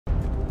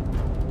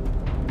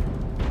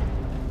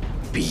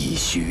必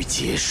须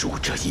结束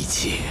这一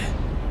切。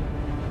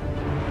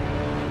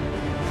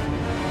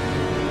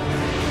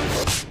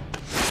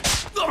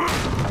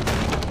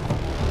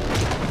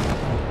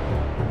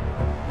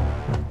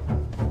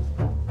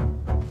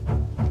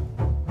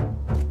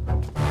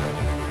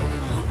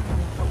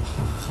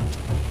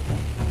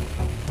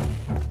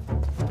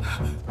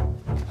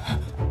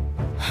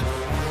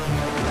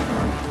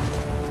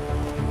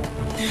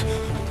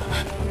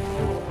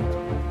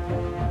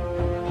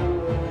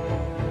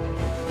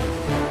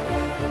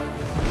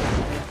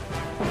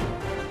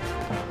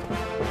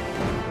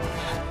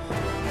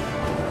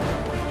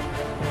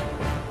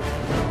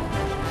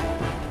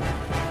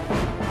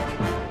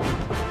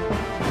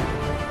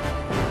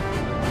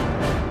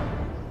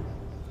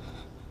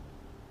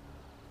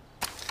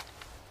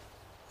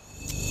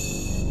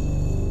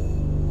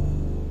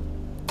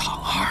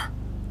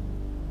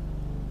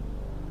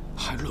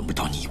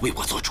为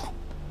我做主，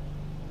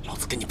老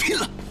子跟你拼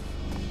了！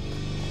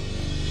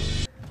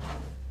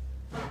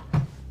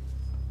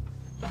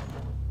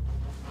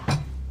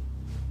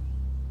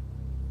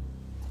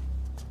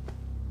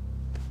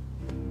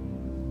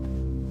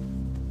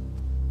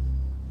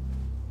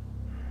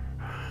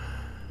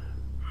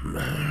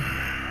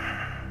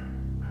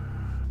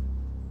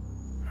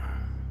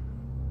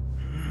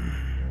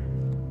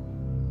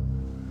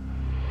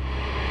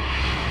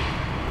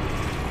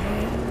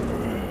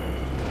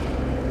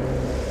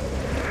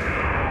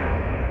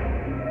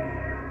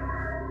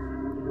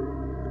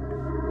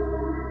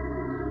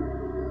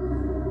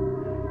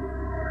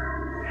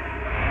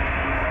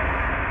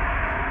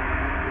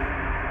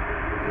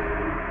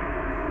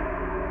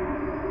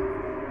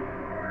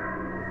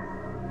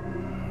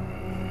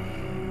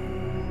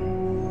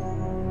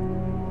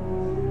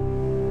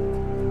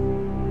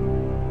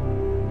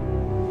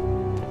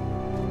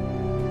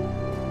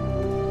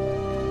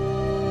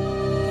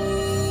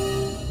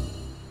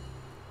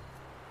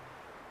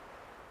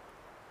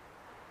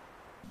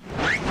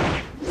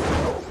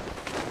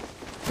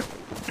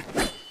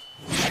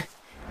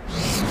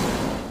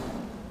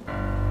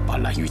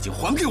蓝玉镜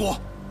还给我！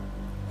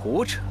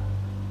胡扯！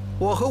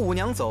我和五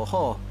娘走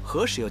后，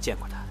何时又见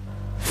过她？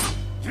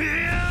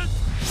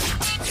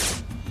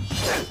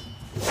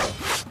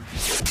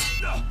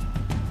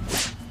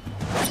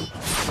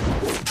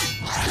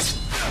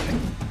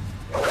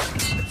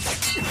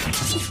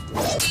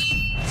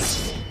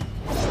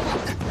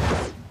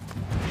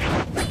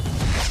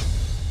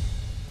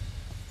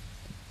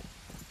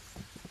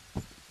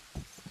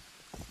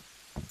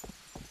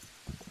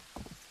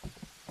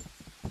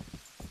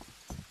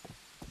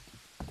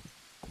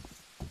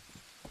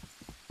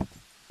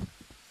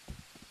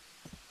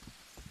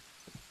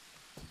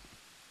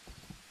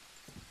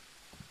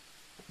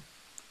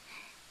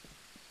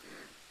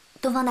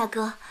东方大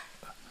哥，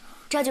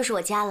这就是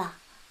我家了，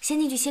先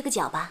进去歇个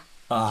脚吧。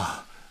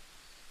啊，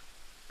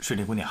水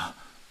灵姑娘，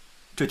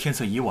这天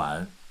色已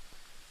晚，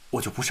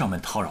我就不上门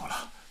叨扰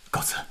了，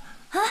告辞。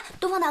啊，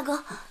东方大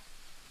哥，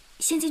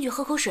先进去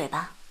喝口水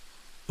吧。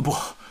不，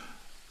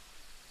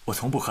我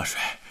从不喝水。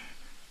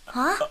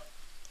啊？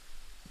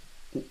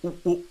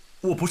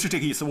我不是这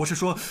个意思，我是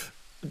说，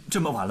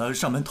这么晚了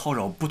上门叨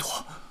扰不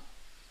妥。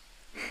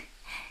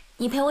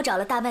你陪我找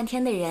了大半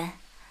天的人，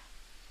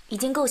已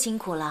经够辛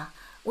苦了。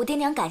我爹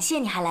娘感谢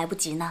你还来不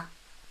及呢，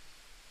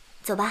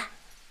走吧，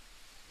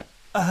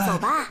走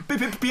吧。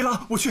别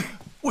拉，我去。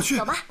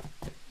走吧，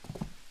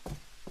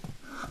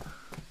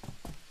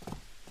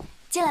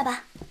进来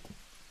吧。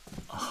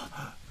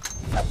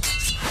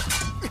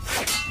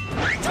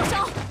住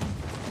手！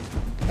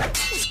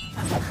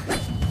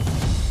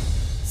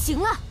行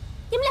了，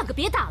你们两个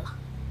别打了，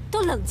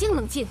都冷静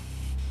冷静。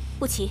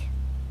不齐，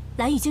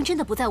蓝玉京真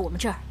的不在我们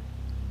这儿。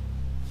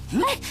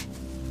哎，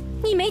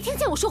你没听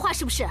见我说话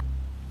是不是？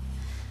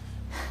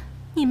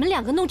你们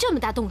两个弄这么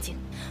大动静，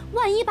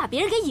万一把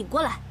别人给引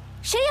过来，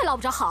谁也捞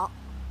不着好。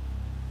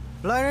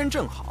来人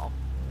正好，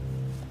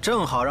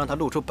让他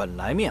露出本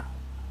来面目，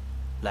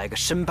来个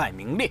身败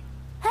名裂。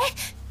哎，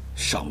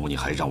上午你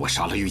还让我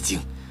杀了玉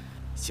京，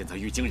现在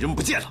玉京人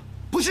不见了，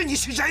不是你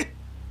是谁？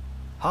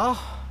好，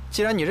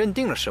既然你认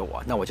定了是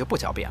我，那我就不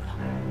狡辩了。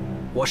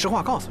我实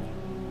话告诉你，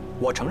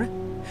我承认，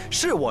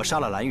是我杀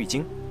了蓝玉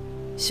京。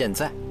现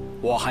在，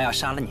我还要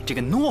杀了你这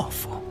个懦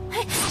夫！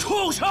哎，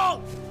畜生！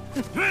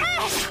哎，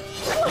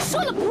我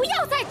说了不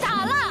要再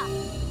打了。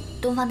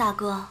东方大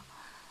哥，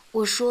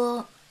我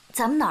说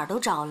咱们哪儿都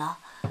找了，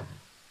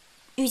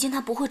玉京他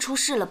不会出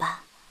事了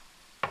吧？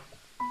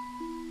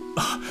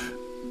啊，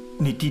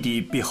你弟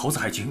弟比猴子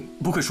还精，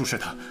不会出事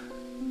的。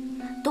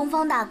东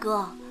方大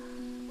哥，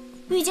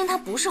玉京他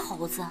不是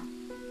猴子。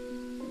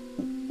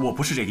我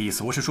不是这个意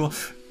思，我是说，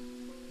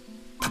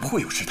他不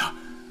会有事的。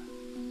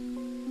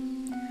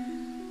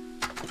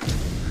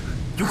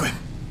有鬼！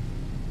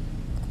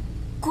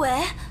鬼？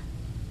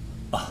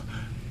啊，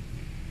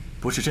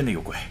不是真的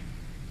有鬼，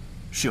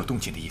是有动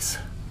静的意思。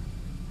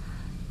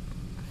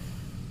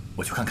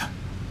我去看看。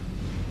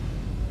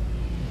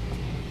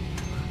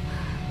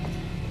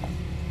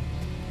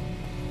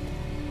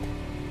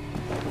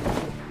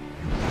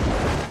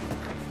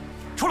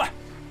出来！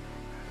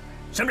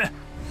什么人？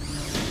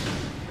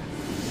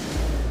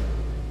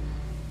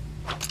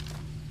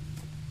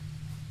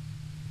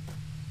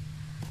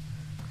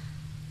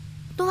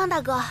东方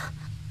大哥，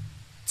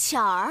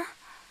巧儿，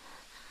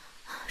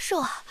是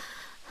我。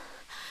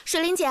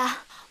水灵姐，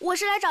我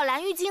是来找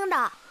蓝玉晶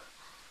的。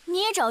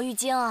你也找玉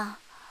晶啊？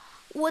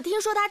我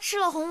听说她吃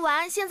了红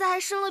丸，现在还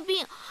生了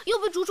病，又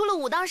被逐出了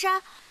武当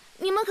山。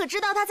你们可知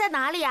道她在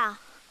哪里啊？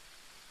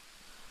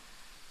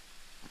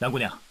蓝姑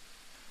娘，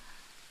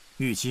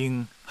玉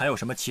京还有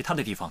什么其他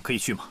的地方可以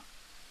去吗？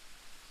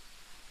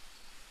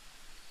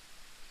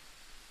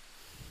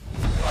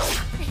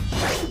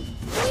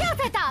不要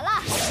再打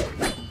了！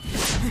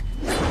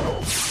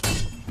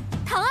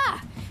唐二，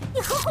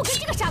你何苦跟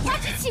这个傻瓜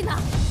置气呢？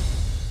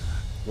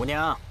五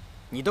娘，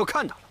你都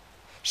看到了，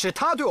是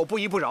他对我不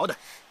依不饶的。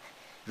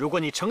如果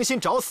你诚心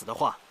找死的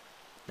话，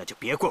那就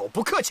别怪我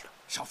不客气了。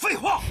少废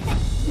话！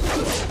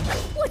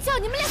我叫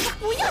你们两个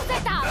不要再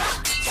打了，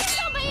听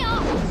到没有？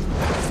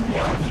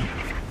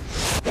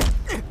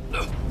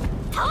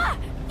唐二，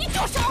你住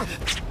手！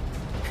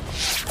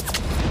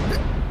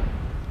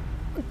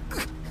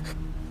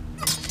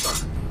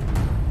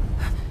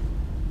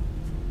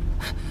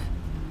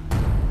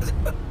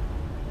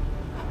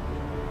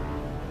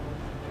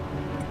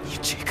你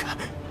这个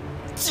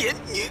贱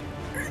女！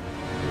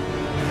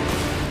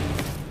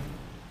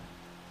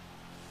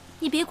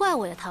你别怪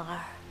我呀，唐二，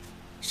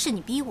是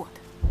你逼我的。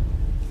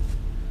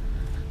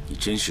你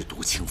真是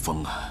毒清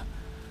风啊！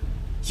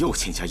又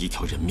欠下一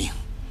条人命。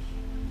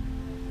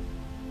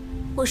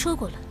我说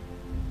过了，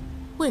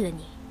为了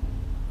你，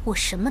我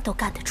什么都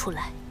干得出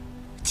来。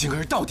晶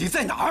儿到底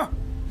在哪儿？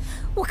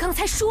我刚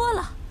才说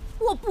了，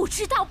我不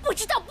知道，不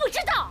知道，不知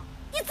道，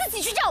你自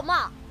己去找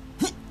嘛。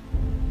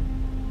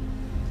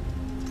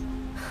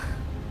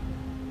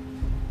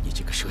你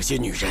这个蛇蝎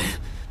女人，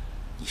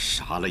你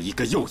杀了一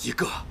个又一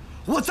个，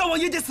我早晚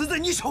也得死在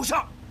你手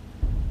上。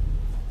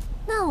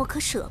那我可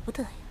舍不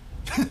得呀。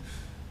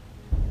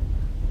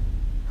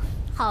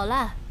好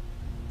了，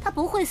他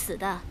不会死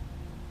的。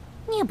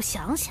你也不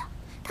想想，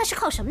他是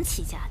靠什么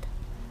起家的？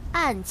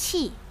暗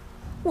器。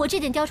我这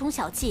点雕虫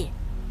小技，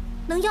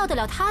能要得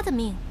了他的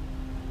命？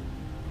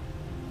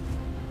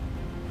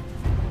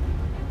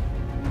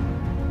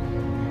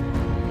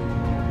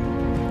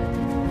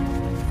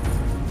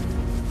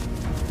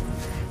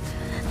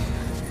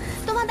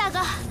东方大哥，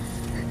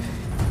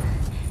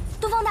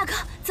东方大哥，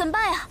怎么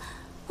办呀？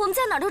我们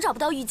在哪儿都找不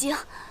到玉晶。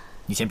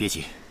你先别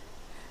急。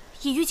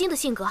以玉晶的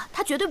性格，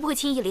她绝对不会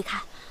轻易离开。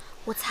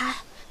我猜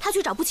她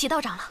去找不齐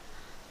道长了。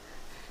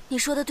你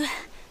说的对，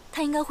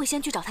他应该会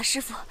先去找他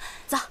师傅。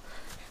走。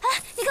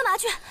哎，你干嘛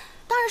去？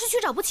当然是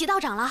去找不齐道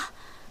长了。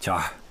巧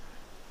儿，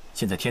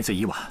现在天色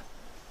已晚，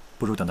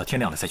不如等到天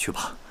亮了再去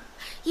吧。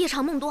夜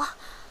长梦多，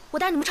我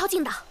带你们抄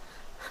近道。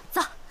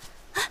走。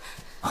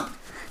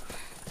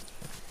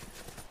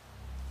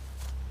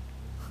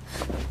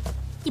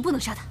你不能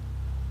杀他。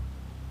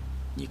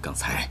你刚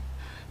才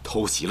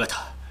偷袭了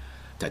他，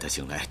待他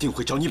醒来定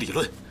会找你理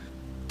论，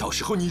到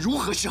时候你如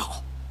何是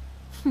好？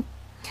哼，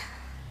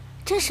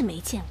真是没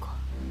见过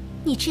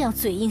你这样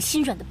嘴硬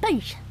心软的笨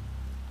人，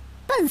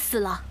笨死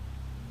了！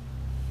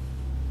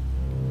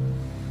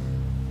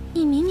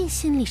你明明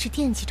心里是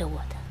惦记着我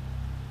的，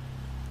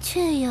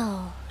却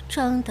又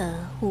装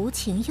得无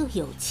情又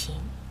有情，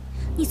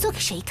你做给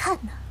谁看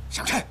呢？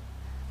闪开！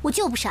我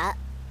就不闪。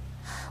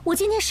我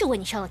今天是为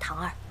你伤了唐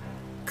二，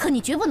可你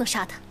绝不能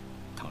杀他。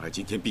唐儿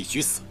今天必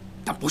须死，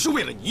但不是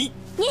为了你。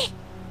你，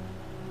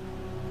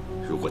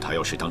如果他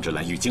要是当着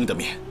蓝玉晶的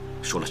面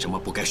说了什么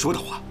不该说的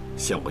话，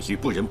陷我于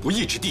不仁不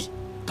义之地，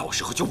到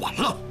时候就晚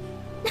了。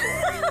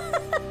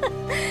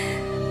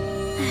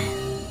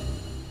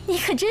你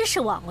可真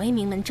是枉为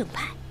名门正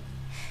派。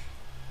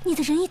你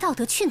的仁义道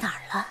德去哪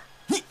儿了？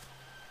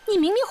你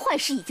明明坏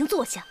事已经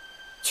做下，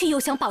却又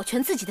想保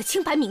全自己的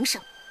清白名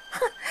声，哼！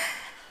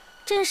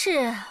真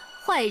是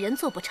坏人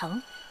做不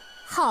成，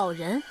好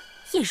人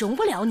也容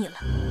不了你了。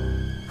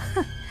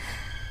哼！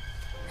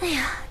哎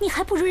呀，你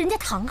还不如人家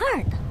唐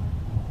二呢。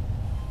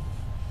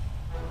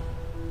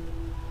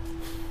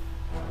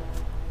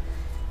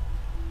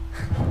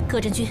葛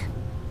振军，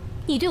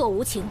你对我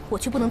无情，我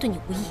却不能对你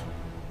无义。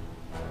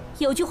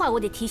有句话我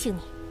得提醒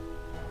你，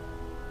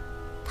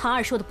唐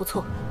二说的不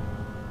错，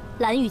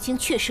蓝玉晶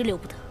确实留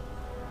不得。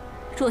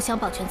若想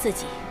保全自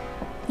己，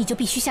你就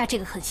必须下这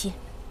个狠心。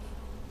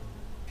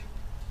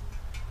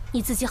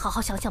你自己好好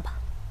想想吧。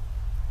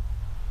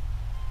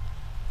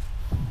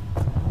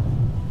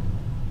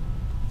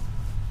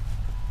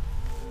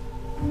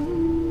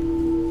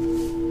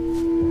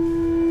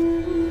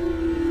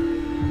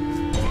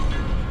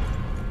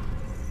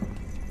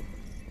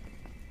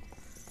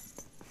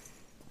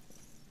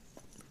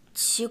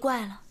奇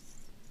怪了，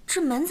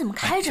这门怎么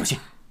开着呢？小心！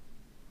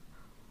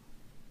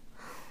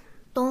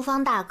东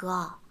方大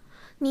哥，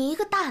你一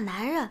个大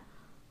男人，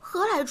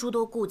何来诸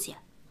多顾忌？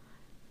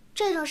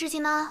这种事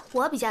情呢，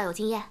我比较有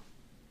经验。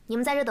你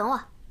们在这等我。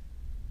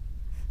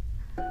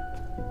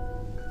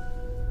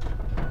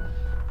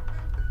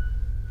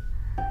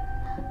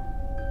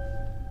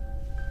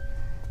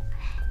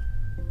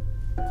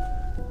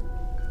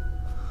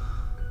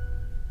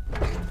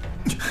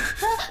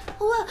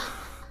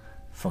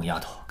疯丫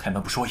头，开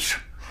门不说一声。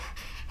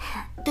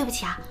对不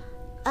起啊，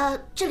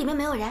这里面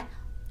没有人，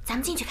咱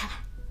们进去看看。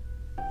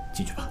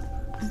进去吧。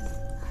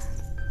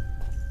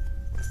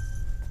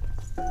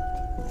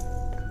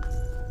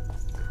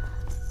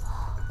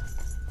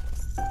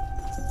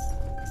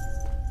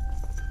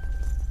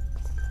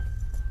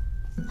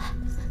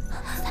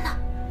在哪？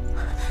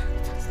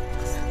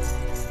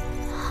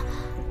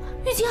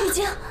玉晶，玉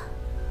晶。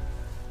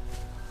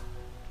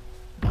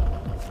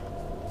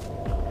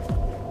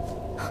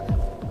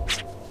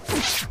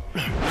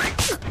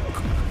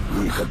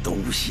 你个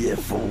毒血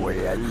妇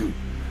人！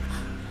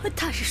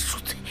他是赎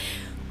罪，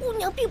姑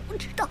娘并不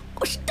知道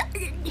我是大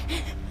人女，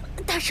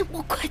他是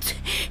我怪罪。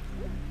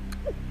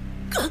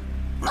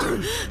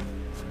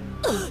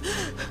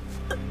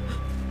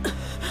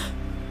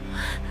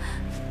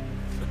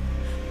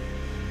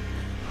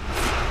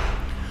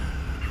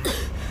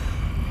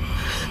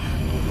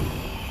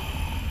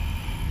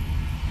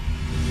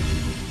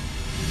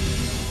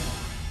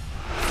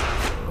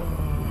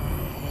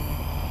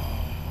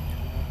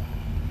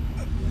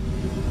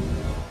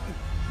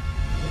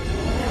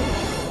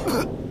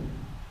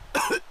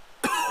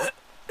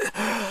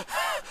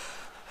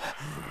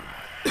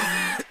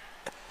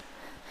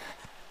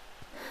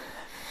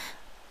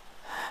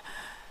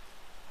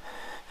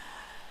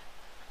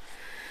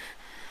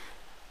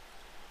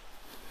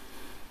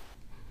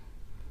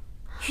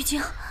玉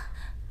晶，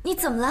你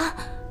怎么了？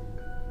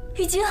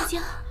玉晶，玉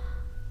晶，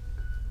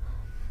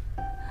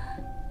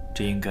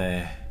这应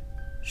该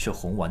是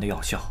红丸的药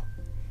效。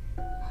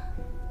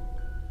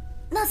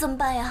那怎么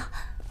办呀？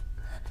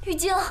玉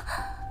晶，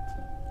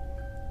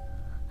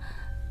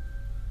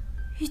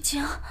玉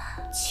晶，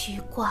奇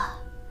怪，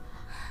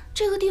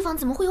这个地方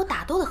怎么会有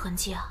打斗的痕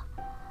迹啊？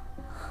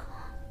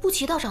不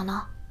齐道长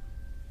呢？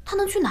他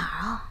能去哪儿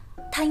啊？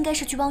他应该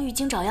是去帮玉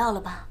晶找药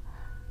了吧？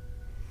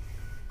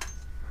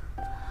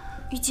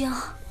 玉晶，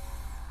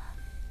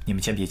你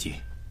们先别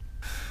急。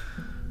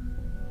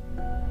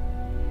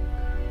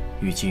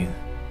玉晶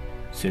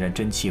虽然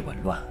真气紊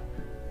乱，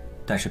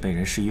但是被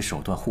人施以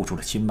手段护住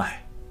了心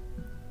脉，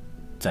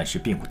暂时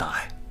并无大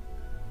碍。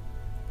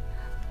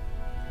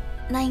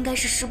那应该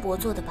是师伯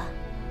做的吧？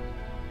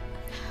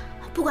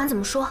不管怎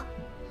么说，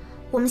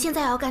我们现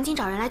在要赶紧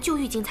找人来救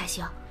玉晶才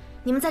行。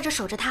你们在这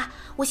守着他，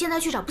我现在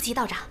去找不齐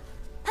道长。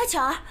哎，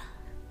巧儿，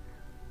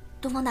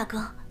东方大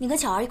哥，你跟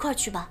巧儿一块儿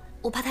去吧。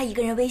 我怕他一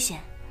个人危险。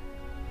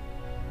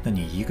那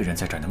你一个人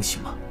在这儿能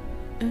行吗？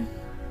嗯。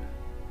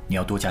你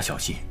要多加小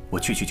心，我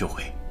去就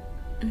回。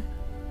嗯。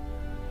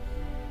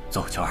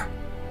走，乔儿。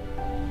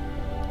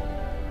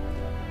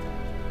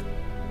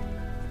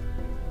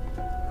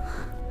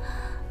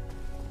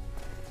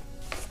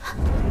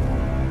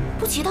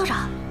不齐道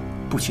长。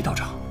不齐道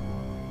长，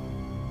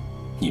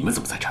你们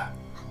怎么在这儿？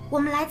我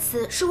们来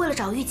此是为了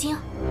找玉晶。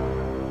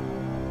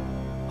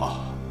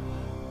哦。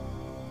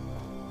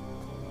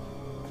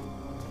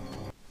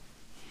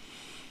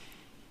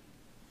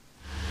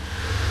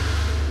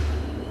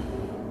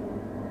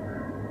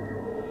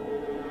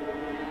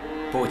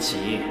 不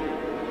齐，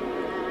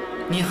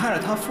你害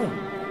了他父母，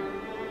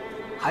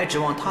还指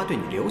望他对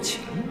你留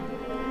情？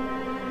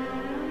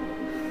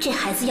这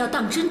孩子要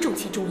当真重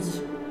情重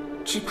义，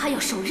只怕要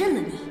手刃了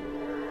你。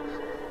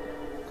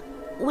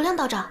无量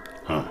道长，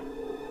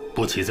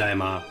不齐在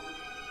吗？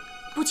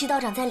不齐道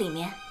长在里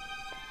面。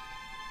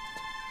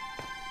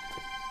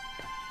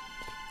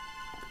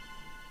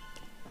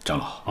长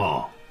老。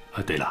哦，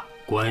对了，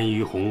关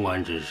于红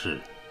丸之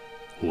事，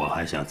我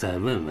还想再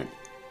问问你。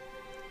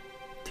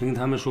 听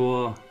他们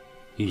说，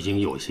玉晶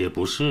有些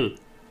不适，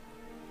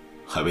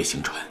还未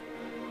行传。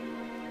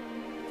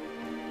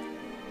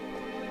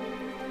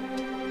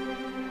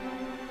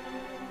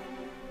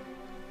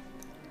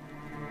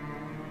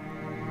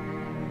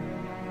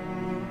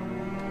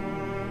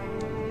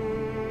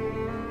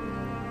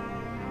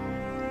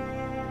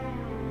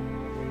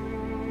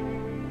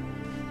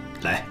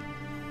来。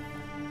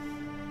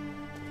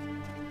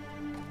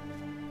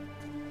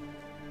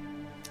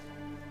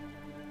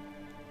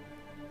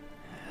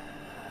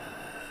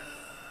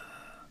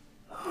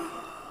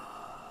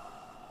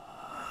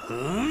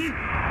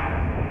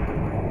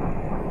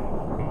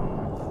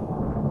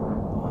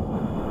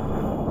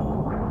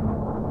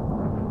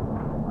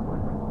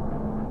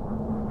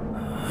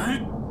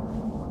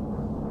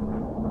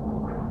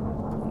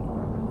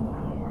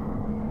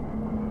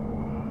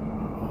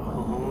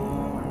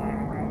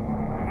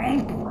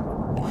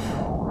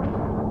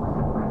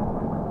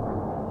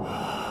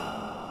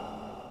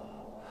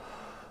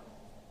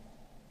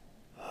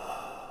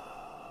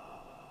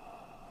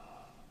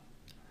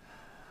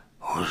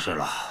 不是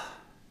了，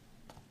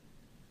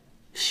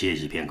歇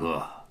息片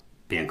刻，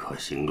便可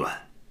行转。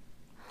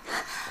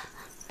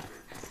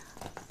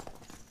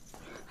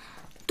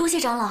多谢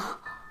长老。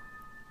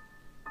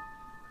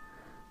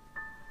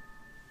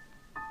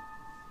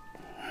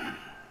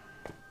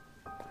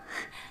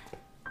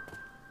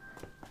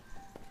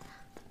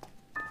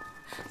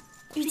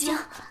玉晶，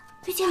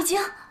玉晶，玉晶，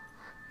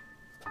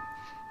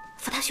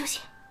扶他休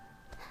息。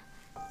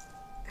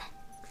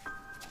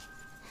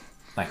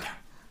慢点。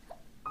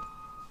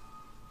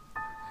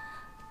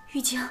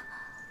玉晶，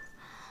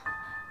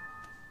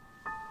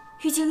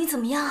玉晶，你怎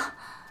么样？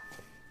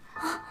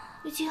啊，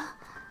玉晶，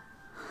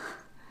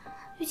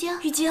玉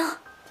晶，玉晶。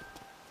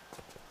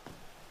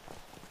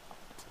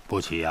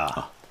不齐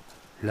呀，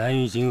蓝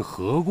玉晶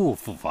何故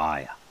复发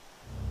呀？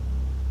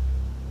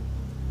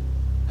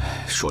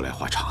说来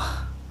话长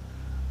啊。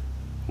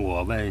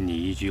我问你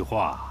一句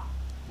话，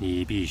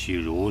你必须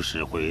如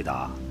实回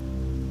答。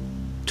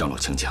长老，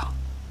请讲。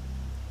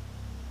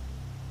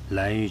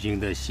蓝玉晶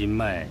的心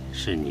脉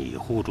是你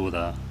护住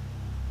的？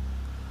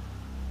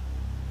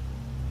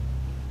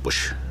不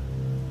是。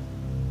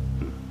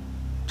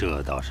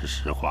这倒是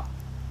实话。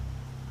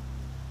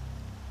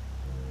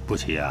不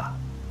齐呀，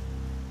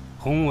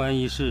红丸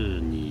一事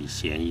你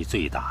嫌疑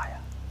最大呀。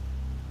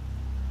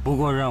不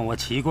过让我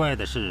奇怪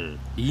的是，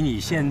以你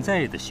现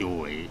在的修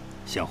为，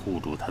想护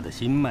住他的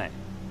心脉，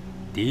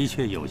的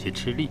确有些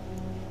吃力。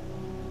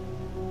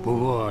不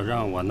过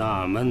让我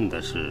纳闷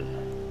的是，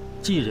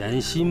既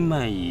然心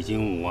脉已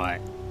经无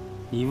碍，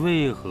你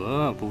为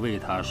何不为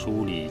他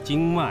梳理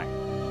经脉，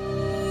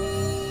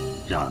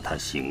让他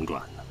行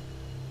转呢？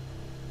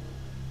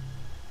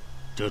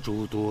这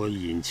诸多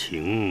隐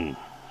情，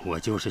我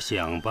就是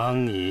想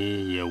帮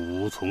你，也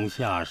无从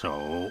下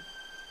手。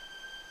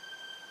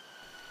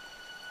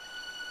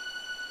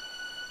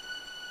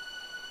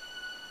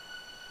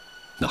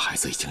那孩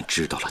子已经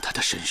知道了他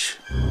的身世，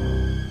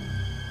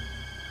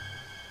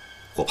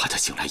我怕他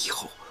醒来以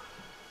后。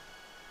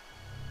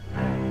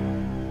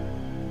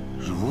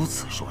如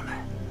此说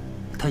来，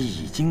他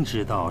已经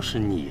知道是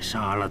你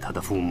杀了他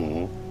的父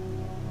母。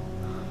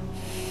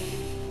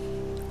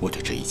我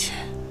对这一切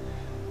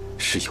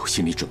是有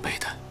心理准备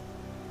的，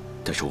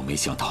但是我没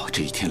想到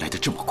这一天来得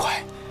这么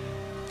快，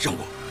让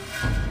我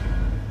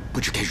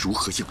不知该如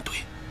何应对。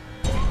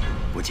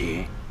不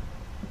急，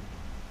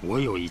我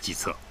有一计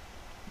策，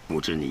不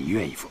知你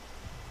愿意否？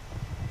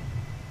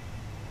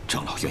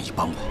长老愿意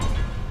帮我，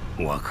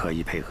我可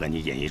以配合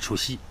你演一出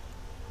戏。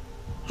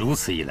如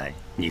此一来，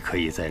你可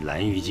以在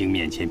蓝玉晶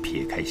面前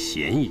撇开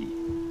嫌疑。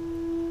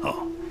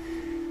哦，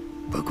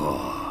不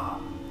过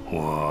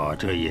我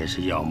这也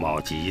是要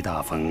冒极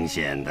大风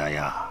险的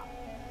呀。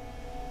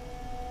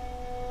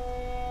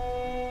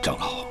长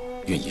老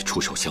愿意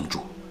出手相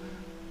助，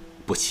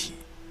不齐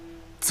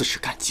自是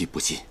感激不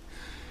尽。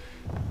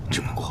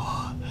只不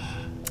过，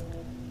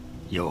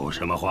有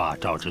什么话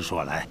照直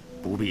说来，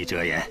不必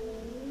遮掩。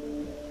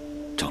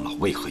长老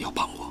为何要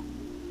帮我？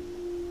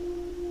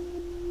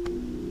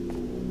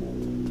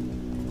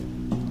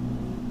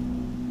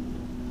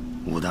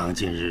武当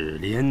近日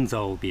连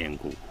遭变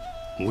故，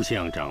无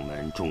相掌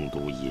门中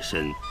毒已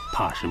深，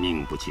怕是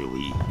命不久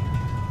矣。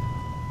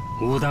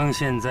武当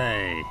现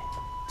在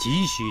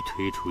急需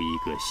推出一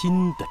个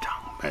新的掌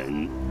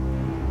门。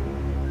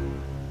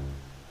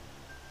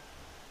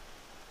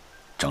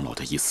长老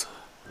的意思，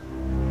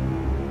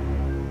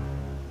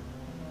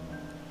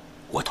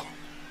我懂。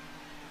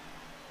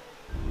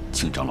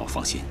请长老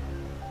放心，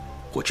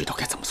我知道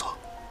该怎么做。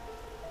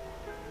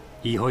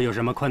以后有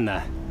什么困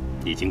难，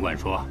你尽管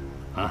说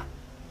啊。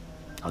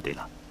哦，对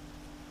了，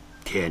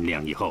天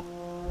亮以后，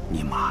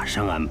你马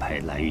上安排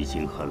蓝玉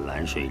晶和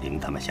蓝水灵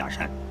他们下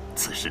山，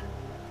此事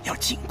要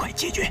尽快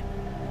解决。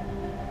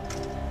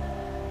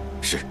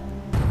是。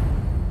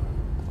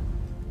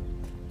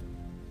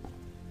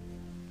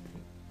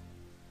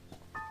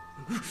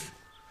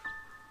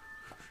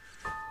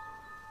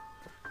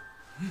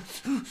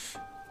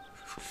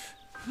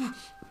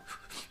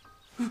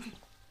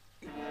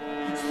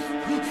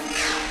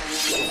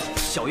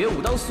小爷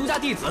武当苏家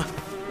弟子，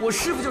我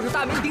师父就是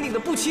大名鼎鼎的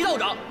不齐道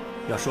长。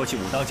要说起武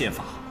当剑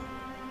法，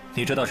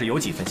你这倒是有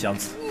几分相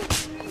似，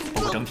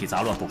不过整体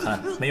杂乱不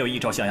堪，没有一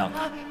招像样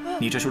的。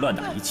你这是乱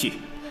打一气，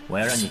我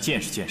要让你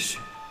见识见识，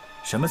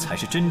什么才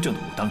是真正的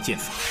武当剑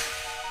法。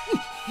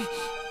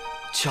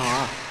巧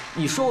儿，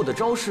你说我的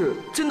招式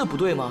真的不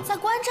对吗？在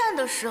观战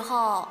的时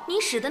候，你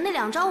使的那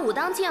2招武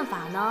当剑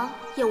法呢，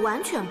也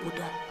完全不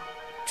对。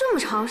这么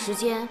长时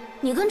间，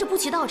你跟着不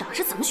齐道长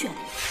是怎么学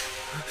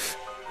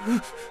的？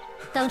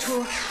当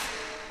初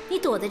你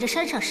躲在这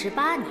山上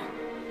18年，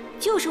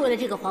就是为了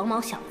这个黄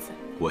毛小子。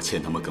我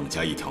欠他们耿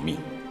家一条命，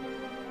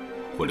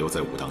我留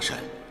在武当山，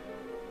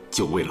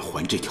就为了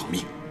还这条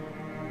命。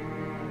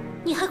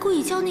你还故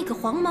意教那个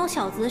黄毛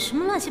小子什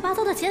么乱七八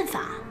糟的剑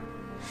法？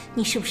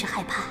你是不是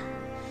害怕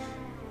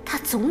他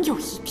总有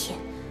一天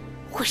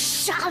会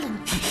杀了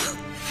你？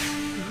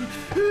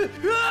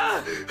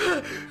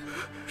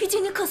玉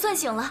晶，你可算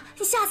醒了，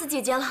你吓死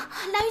姐姐了。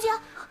蓝玉晶，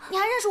你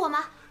还认识我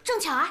吗？郑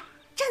巧儿，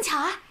郑巧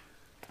儿。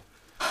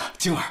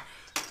晶儿，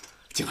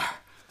晶儿，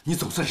你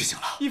总算是醒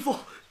了。义父，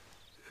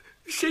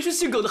谁是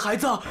姓耿的孩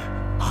子啊？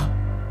啊，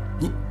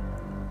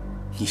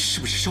你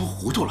是不是烧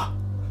糊涂了？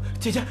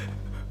姐姐，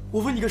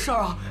我问你个事儿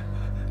啊。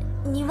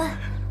你问。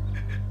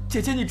姐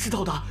姐，你知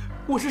道的，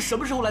我是什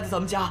么时候来的咱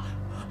们家？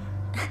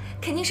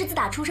肯定是自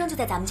打出生就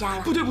在咱们家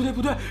了。不对，不对，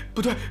不对，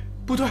不对，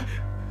不对。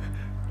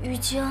玉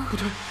晶。不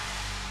对，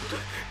不对，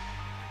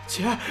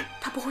姐。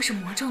他不会是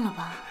魔怔了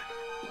吧？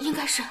应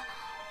该是。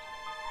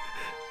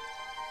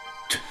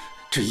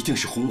这一定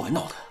是红丸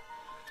闹的。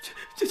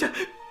姐姐，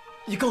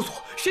你告诉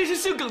我，谁是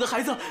姓耿的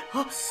孩子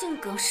啊？姓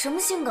耿？什么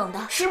姓耿的？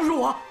是不是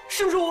我？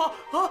是不是我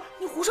啊？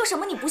你胡说什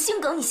么？你不姓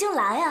耿，你姓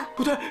蓝呀？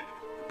不对，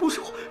不是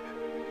我。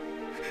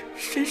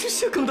谁是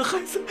姓耿的孩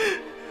子？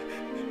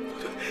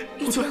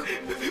玉京，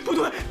不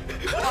对，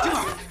静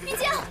儿，玉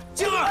京，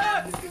静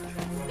儿，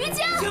玉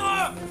京，静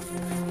儿，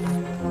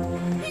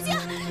玉京，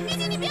玉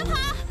京，你别跑，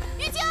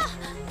玉京。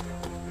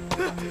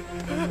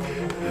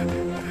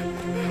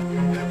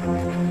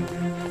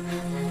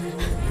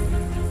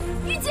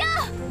玉京，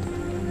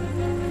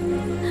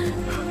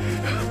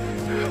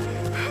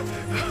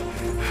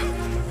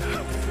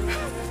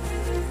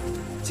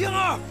静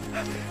儿，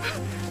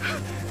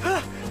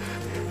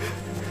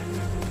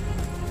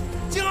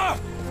静儿，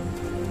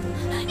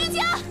玉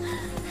京，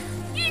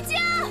玉京，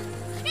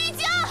玉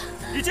京，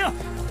玉京，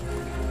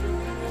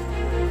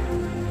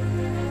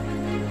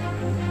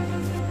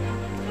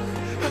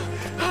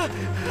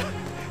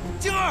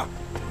静儿。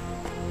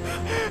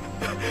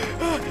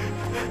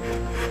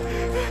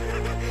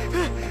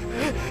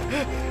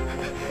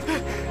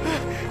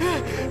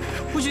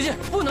不许进！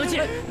不能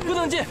进！不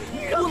能进！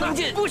不能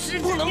进！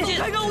不能进！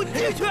让我进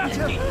去！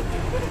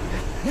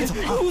你怎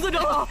么了？公子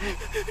长老，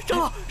长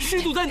老，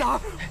师祖在哪儿？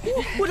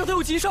我找他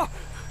有急事儿。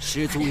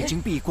师祖已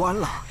经闭关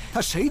了，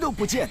他谁都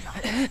不见呢。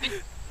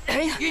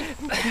哎呀，爷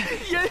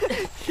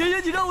爷，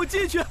你让我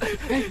进去！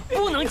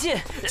不能进！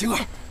晶儿，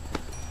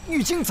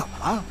玉京怎么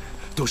了？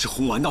都是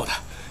红丸闹的，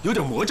有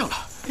点魔怔了。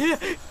爷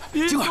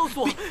爷晶儿告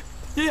诉我，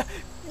爷爷，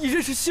你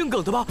认识姓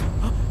耿的吗？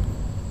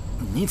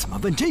你怎么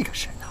问这个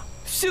事呢？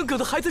姓耿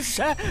的孩子是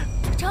谁？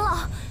长老，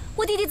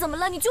我弟弟怎么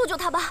了？你救救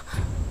他吧！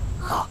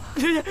啊，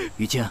爷爷，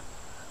玉京，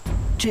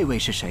这位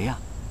是谁呀？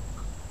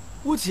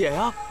我姐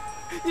呀，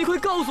你快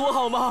告诉我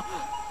好吗？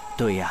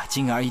对呀，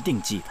晶儿一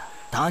定记得，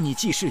打你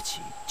记事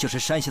起，就是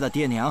山下的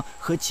爹娘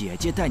和姐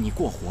姐带你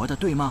过活的，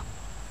对吗？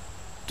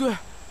对，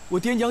我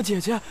爹娘姐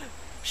姐。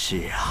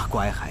是啊，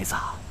乖孩子，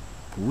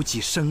不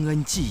记生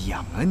恩记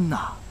养恩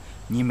呐。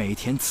你每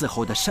天伺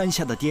候的山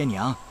下的爹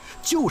娘，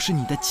就是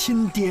你的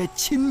亲爹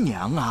亲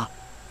娘啊！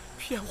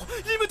骗我！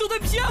你们都在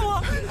骗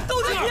我，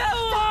都在骗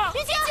我！玉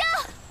京，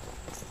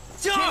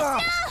静儿，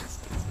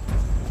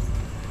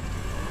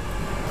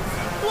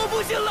我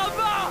不姓蓝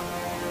吧？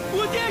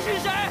我爹是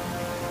谁？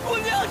我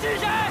娘是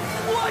谁？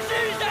我是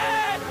谁？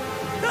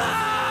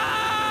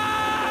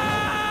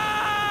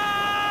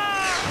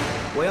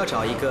我要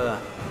找一个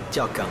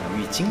叫耿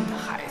玉京的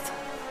孩子。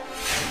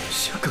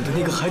姓耿的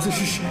那个孩子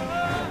是谁？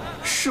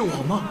是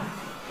我吗？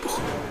不，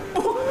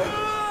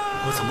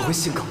我怎么会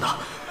姓耿呢？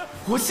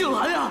我姓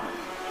蓝呀！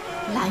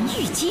蓝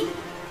玉京，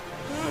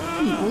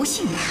你不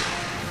姓蓝，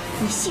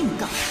你姓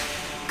耿，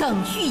耿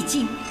玉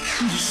京，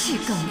你是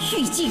耿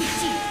玉京，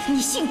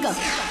你姓耿，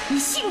你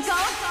姓耿。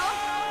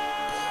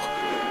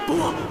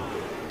不，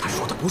他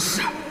说的不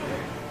是，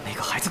那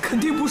个孩子肯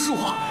定不是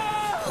我，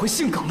我会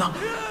姓耿的。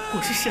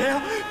我是谁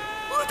啊？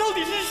我到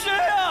底是谁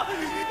啊？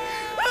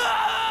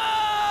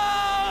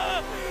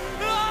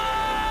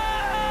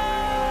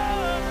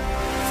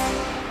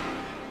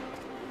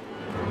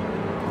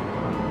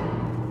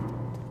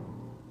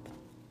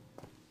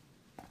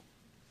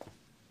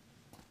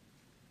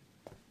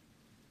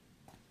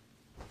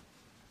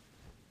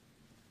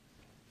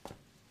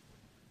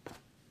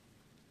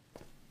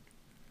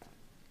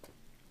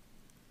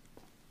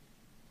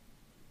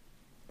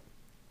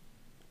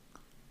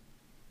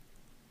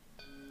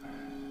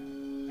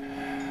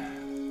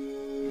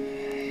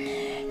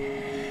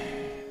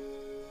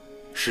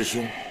师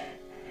兄，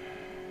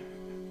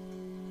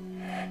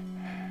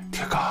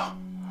铁刚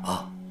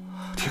啊，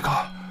铁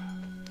刚，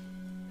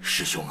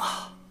师兄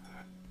啊，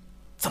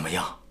怎么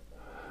样？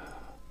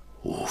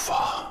无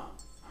法。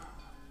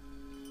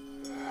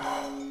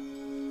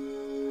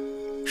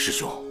师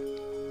兄，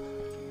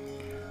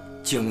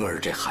晶儿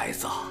这孩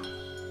子，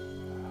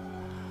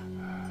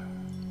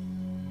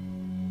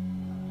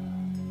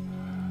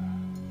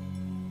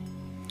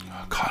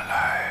看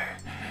来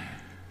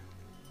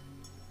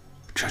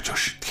这就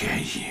是天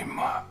意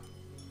嘛。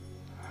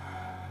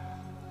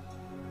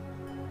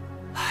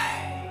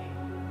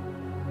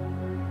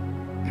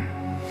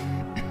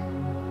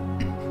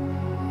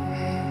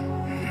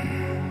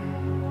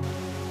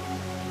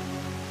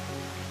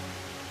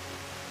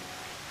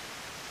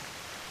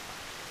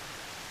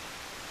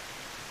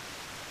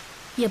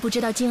也不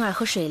知道晶儿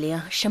和水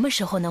灵什么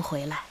时候能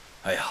回来。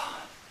哎呀，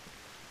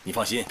你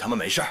放心，他们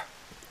没事儿。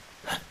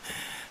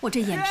我这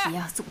眼皮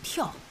啊，总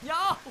跳。娘，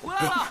我回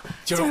来了。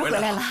晶儿回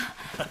来了。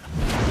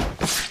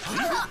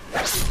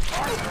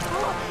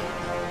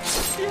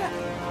爹，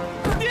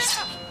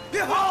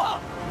别跑！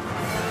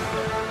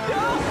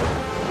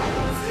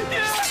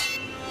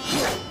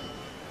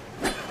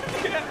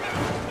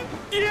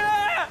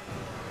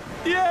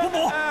爹，不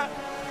补。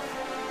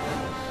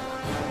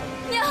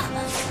娘。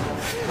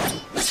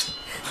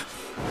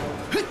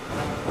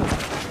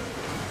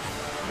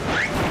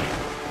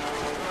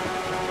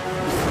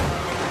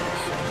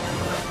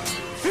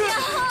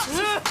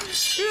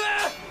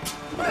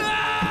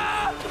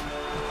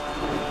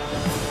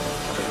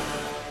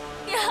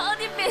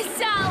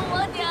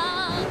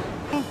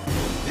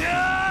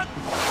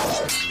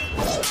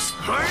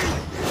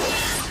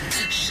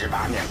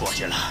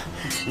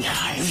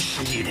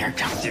是一点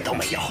长进都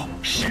没有，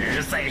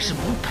实在是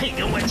不配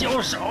跟我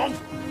交手。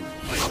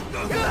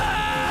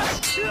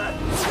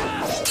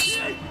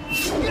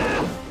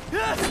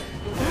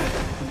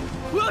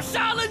我要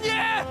杀了你！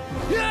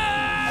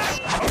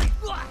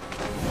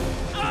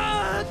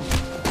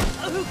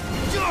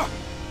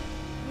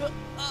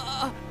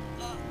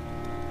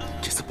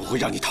这次不会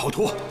让你逃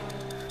脱，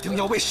定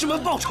要为师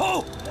门报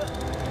仇！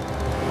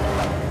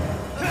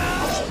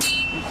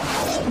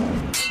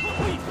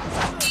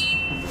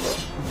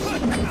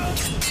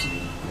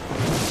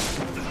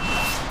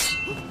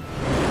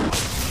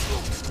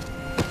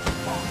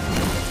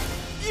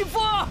义父，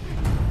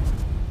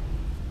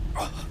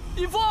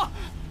义父！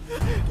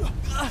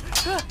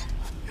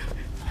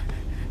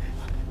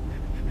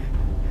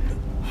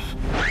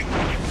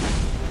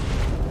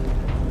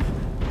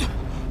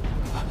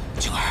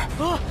静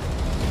儿，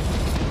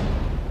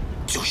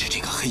就是这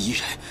个黑衣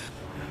人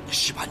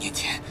，18年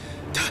前，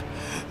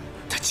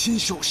他亲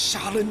手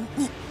杀了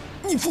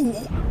你父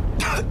母，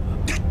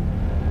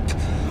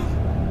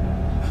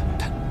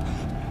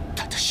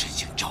他的身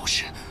形招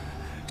式，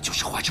就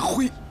是化成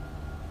灰，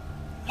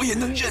我也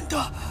能认得。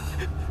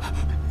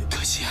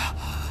可惜啊，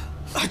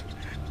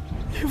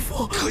义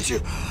父，可是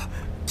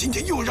今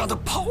天又让他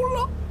跑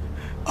了。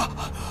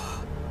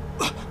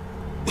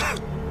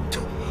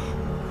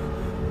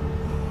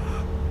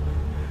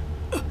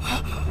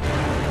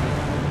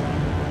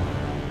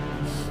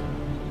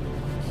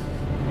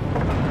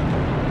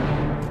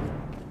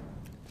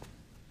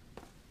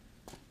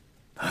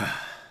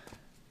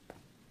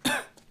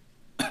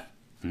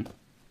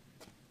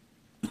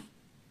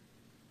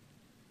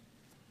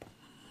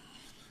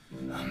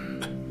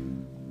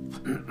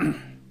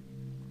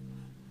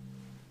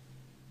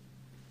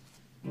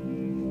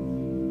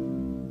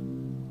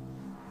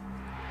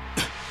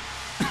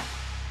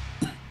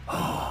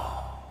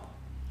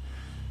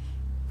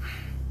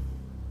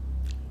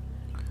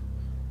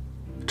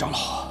长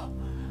老，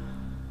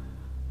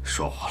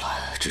说好了，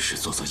只是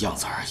做做样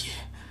子而已，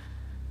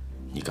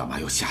你干嘛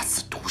要下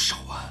此毒手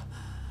啊？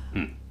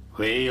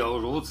唯有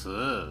如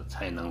此，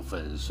才能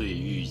粉碎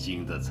玉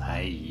京的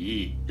猜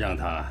疑，让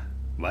他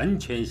完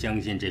全相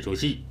信这出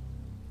戏。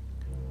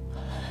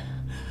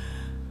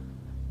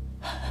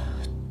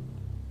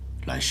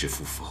兰氏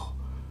夫妇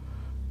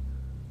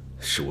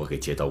是我给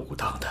接到武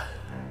当的，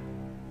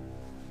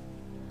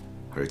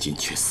而今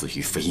却死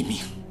于非命。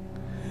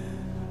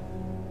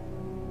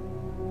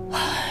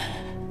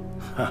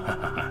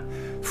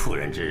妇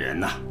人之仁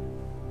呐！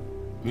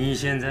你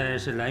现在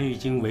是蓝玉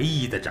京唯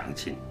一的长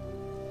亲，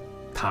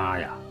他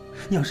呀，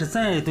要是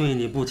再对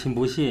你不亲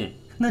不信，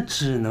那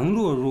只能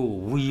落入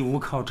无依无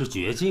靠之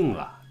绝境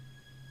了。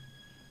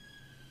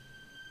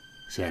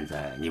现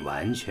在你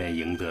完全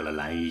赢得了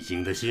蓝玉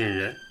京的信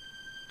任，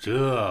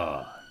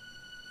这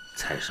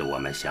才是我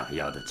们想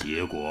要的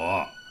结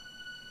果，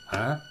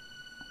啊？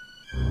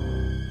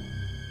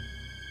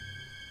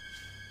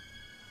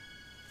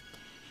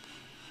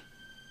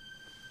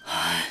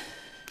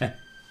哎，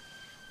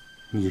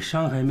你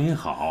伤还没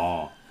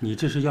好，你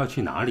这是要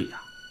去哪里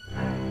呀？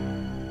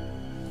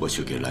我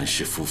去给兰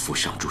氏夫妇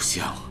上炷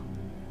香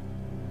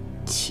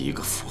，7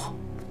个福。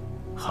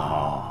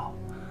好，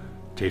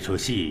这出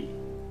戏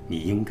你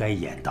应该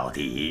演到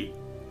底。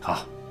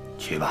好，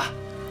去吧。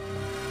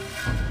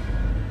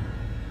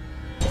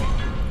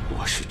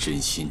我是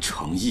真心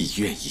诚意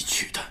愿意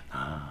去的。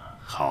啊，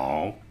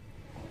好。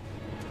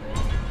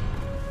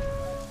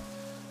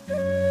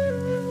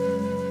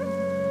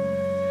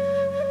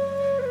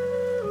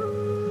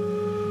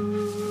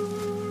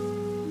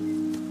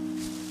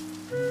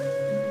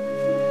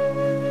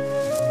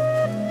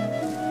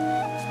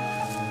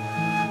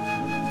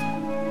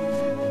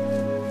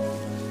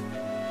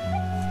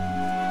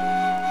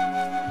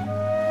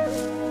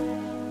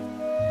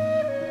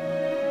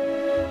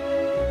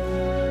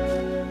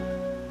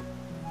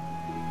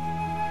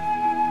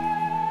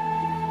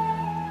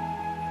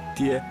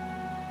爹，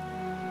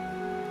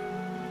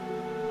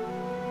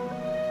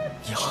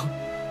娘，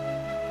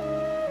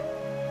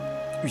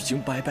玉京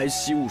白白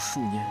习武数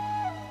年，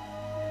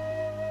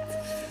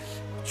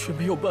却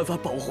没有办法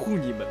保护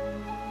你们。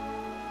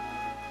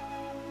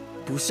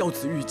不孝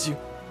子玉京，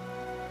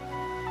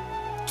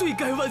罪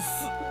该万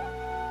死。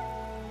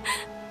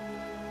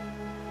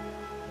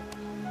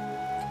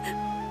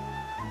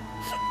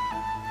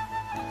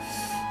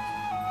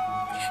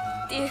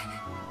爹，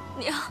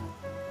娘。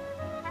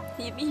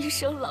你们一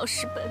生老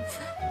实本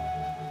分，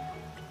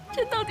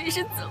这到底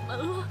是怎么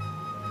了？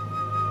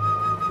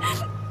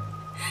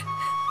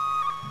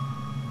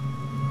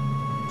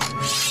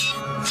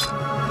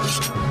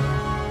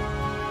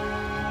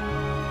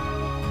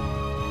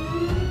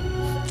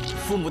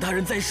父母大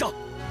人在上，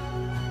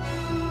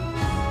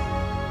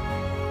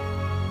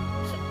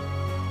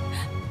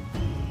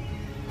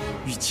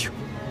玉京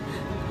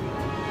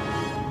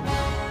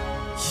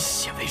以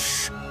血为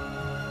誓。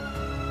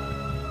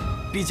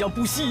必将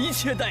不惜一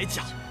切代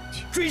价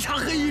追查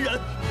黑衣人，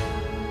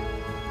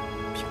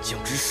并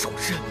将之手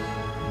刃，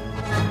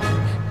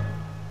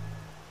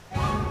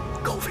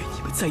告慰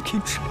你们在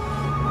天之灵。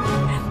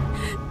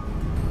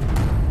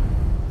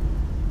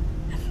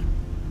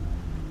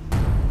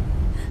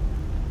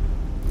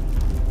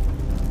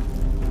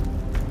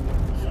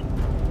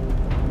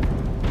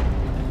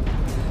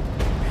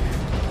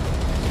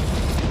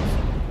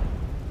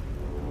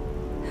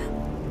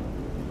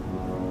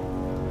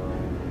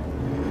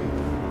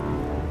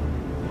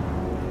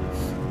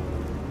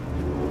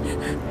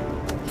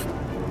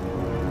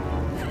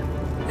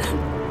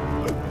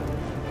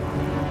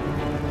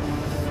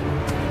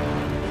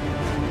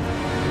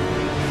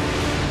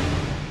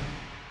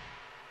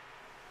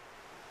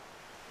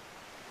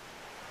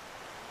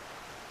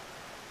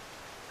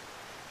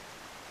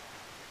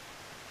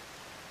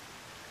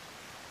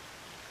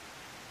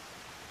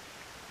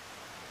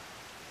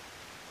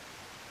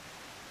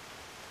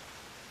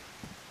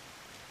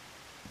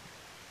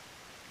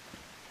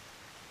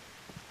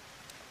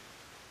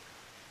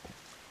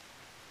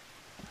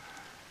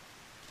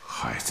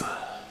子，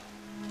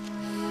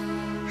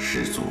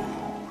师祖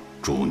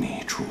助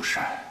你出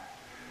山，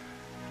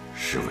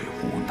是为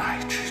无奈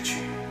之举。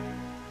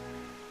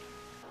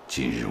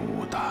今日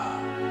武当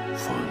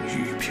风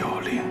雨飘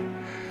零，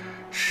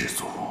师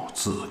祖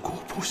自顾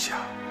不暇，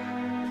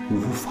无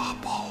法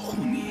保护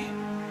你。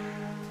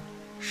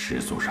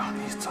师祖让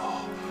你走，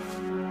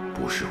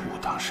不是武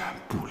当山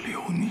不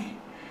留你，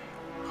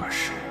而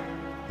是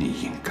你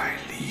应该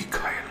离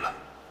开了。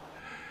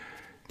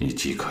你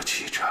即刻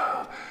启程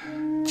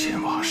前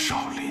往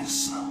少林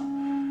寺，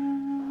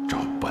找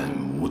本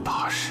无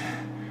大师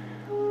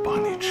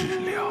帮你治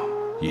疗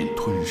因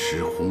吞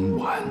食红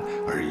丸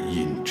而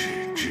因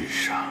之之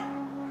伤。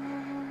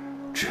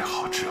治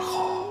好之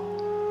后，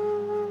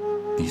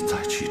你再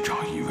去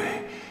找一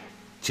位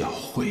叫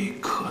慧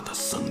可的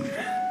僧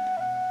人，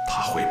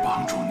他会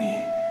帮助你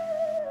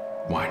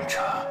完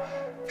成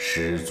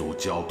师祖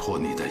交托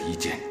你的一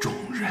件重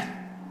任。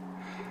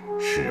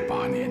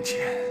18年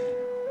前，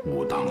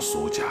武当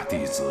苏家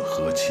弟子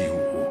何其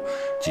武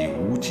及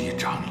无极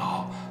长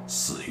老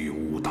死于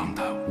武当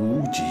的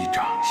无极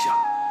掌下，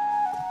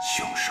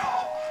凶手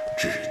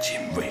至今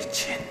未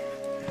擒。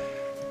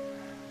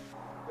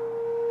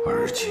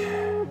而且，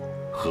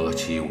何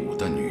其武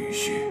的女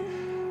婿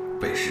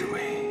被视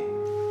为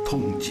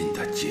通禁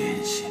的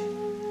奸细，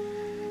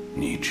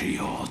你只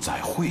有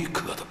在慧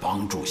可的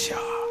帮助下，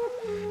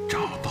找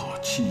到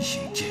七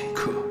星剑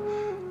客，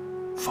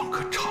方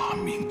可查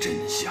明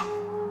真相，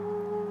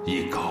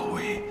以告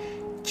为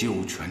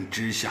九泉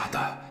之下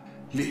的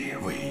列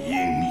位英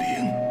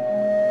灵。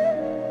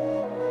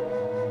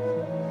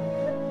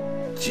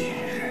今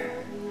日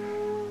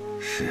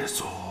师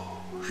祖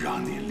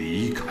让你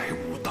离开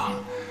武当，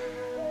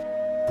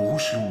不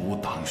是武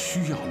当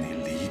需要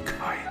你离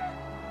开，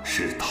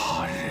是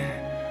他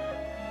日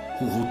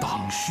武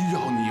当需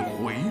要你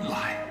回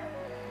来。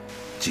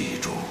记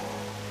住，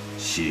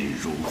心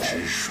如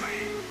止水，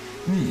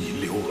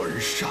逆流而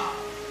上，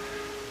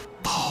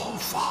道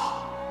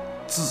法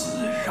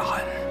自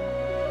然。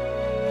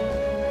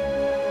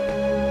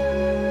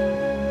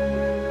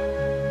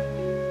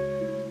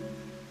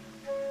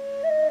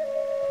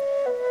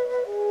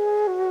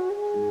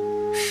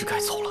是该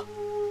走了。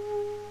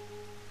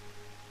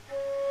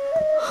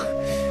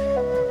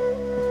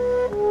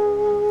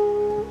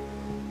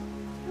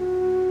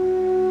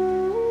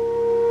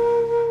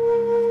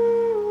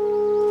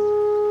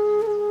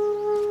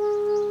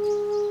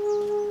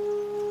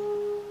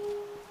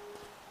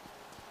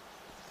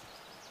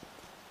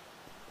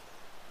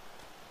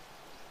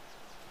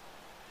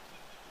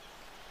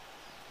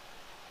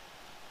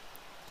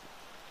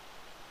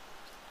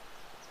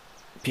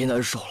别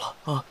难受了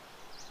啊！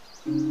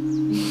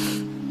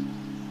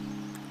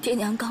爹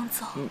娘刚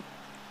走，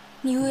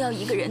你又要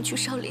一个人去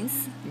少林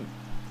寺，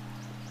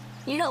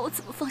你让我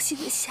怎么放心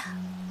得下？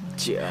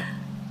姐，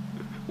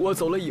我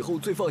走了以后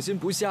最放心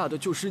不下的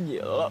就是你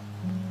了。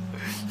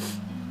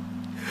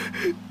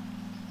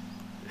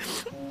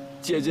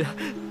姐姐，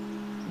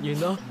你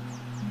呢？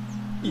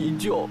依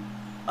旧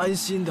安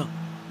心的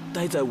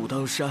待在武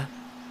当山，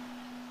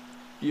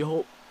以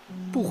后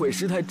不毁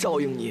师太照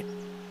应你，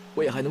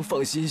我也还能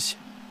放心些。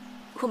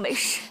我没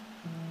事，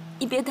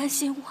你别担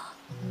心我。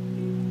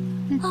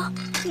啊！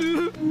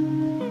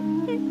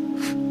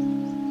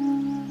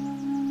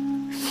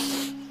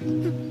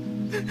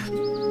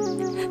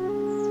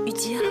雨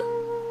姬啊，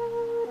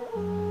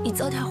你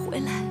早点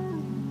回来，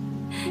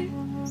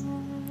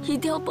一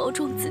定要保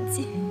重自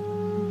己。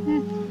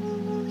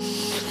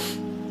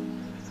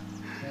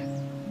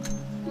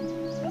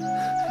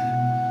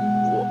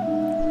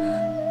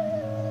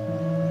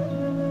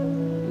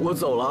我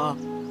走了啊。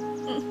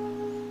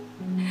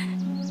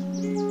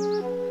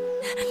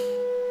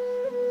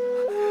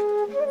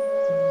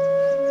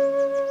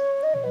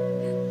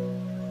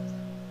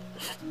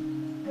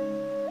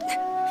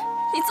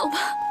你走吧。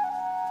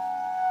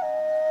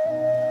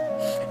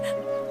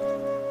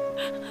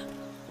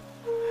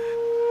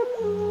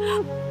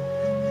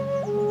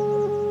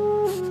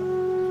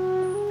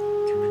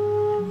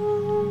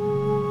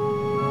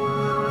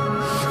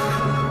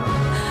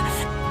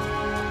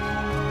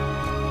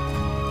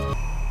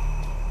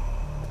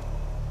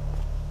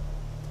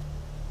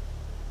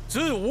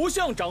自无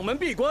相掌门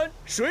闭关，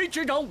谁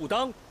执掌武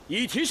当，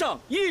已提上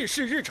议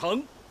事日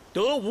程，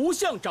得无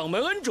相掌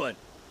门恩准，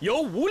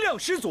由无量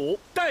师祖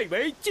代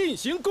为进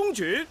行公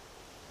举。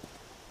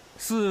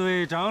4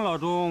位长老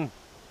中，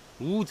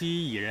无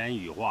极已然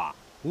羽化，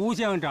无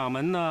相掌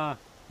门呢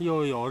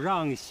又有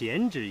让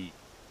贤之意。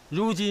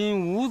如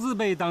今无字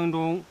辈当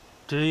中，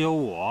只有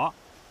我，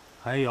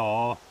还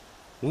有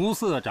无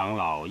色长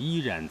老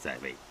依然在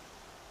位。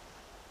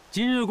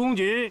今日公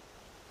举，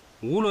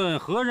无论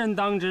何人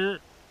当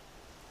之，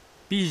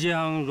必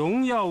将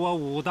荣耀我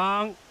武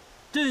当，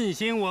振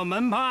兴我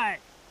门派。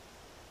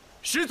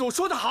师祖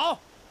说得好，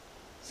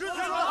师祖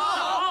说得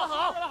好，好，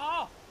说得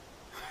好。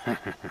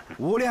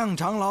无量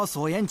长老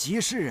所言极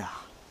是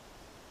啊。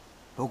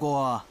不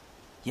过，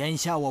眼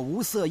下我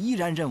无色依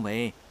然认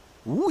为，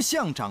无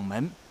相掌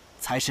门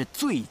才是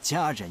最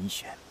佳人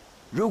选。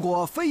如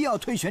果非要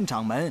推选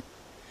掌门，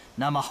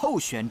那么候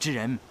选之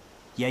人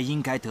也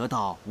应该得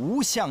到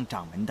无相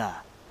掌门的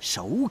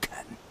首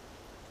肯。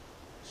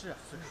是啊，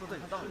说的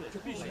有道理，这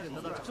必须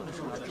得得到这么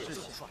重要的事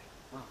情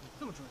啊，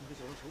这么重要的事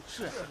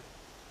情，是啊，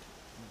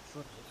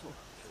说的没错，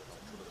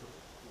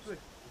对，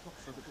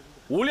说的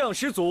对。无量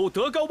师祖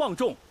德高望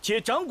重，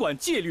且掌管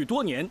戒律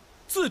多年，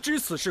自知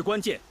此事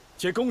关键，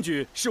且公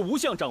举是无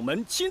相掌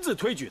门亲自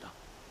推举的，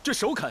这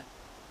首肯，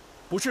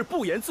不是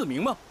不言自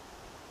明吗？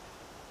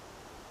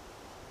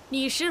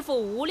你师父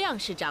无量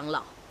是长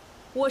老，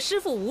我师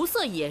父无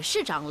色也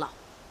是长老，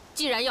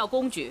既然要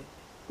公举，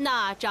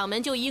那掌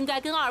门就应该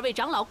跟2位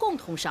长老共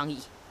同商议。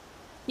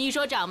你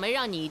说掌门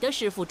让你的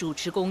师父主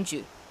持公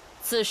举，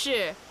此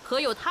事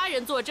可有他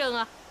人作证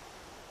啊？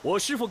我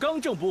师父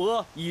刚正不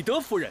阿，以德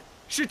服人，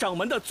是掌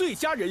门的最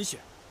佳人选。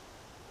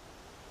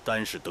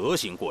单是德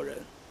行过人，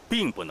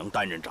并不能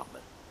担任掌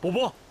门。不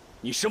不，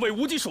你身为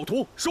无极首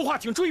徒，说话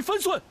请注意分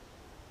寸。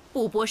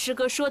不博师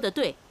哥说的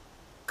对，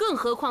更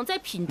何况在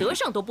品德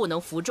上都不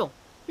能服众，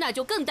那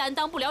就更担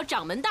当不了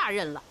掌门大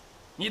任了。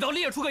你倒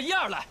列出个1、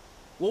2来，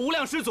我无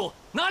量师祖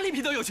哪里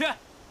品德有缺？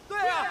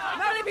对啊，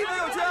哪里品德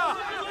有缺啊？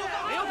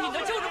没有品德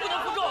就是不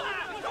能服众。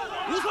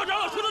无色长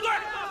老说的对，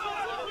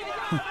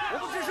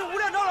我们只是无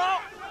量长老。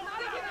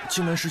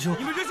青南师兄，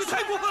你们这是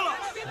太过分了！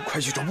快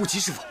去找木齐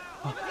师傅。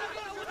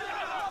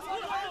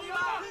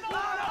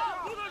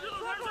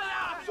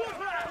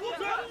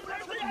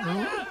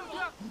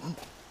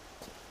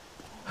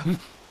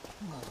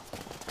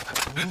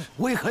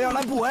为何要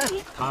来不闻？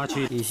他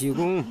去体虚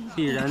宫，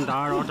必然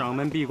打扰掌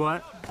门闭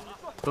关，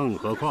更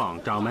何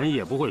况掌门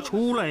也不会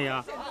出来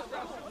呀。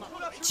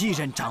继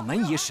任掌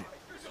门一事，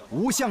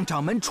无相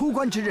掌门出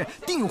关之日，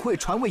定会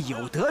传位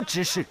有德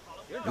之士。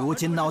如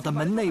今闹得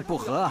门内不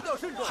和，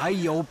还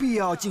有必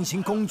要进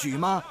行公举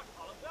吗？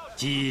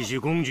继续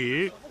公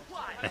举。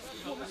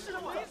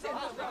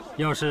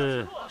要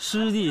是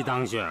师弟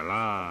当选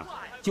了，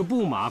就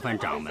不麻烦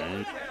掌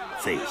门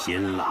费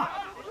心了。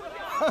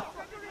哼！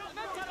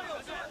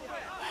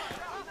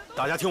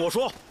大家听我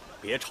说，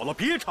别吵了，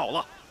别吵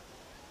了。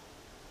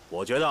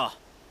我觉得，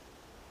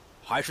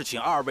还是请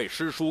2位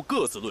师叔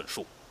各自论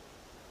述，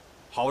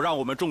好让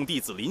我们众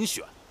弟子遴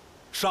选，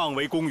上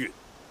为公允。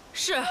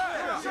是，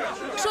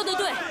说得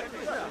对。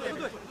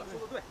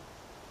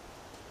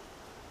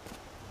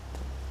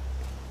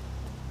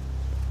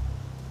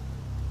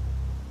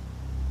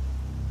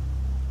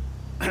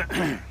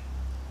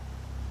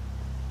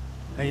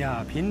哎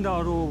呀，贫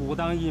道入武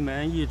当一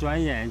门，一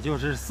转眼就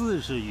是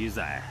40余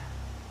载。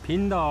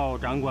贫道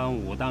掌管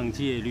武当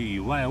戒律与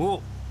万物，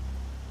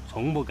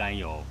从不敢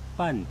有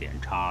半点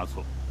差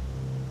错。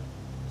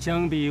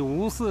相比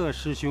无色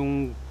师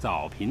兄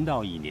早贫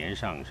道1年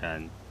上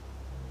山，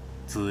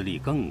资历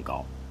更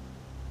高。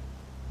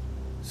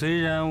虽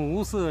然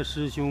无色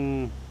师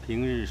兄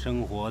平日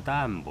生活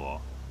淡薄，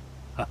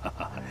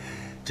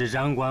只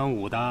掌管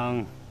武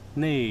当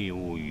内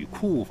务与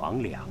库房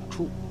2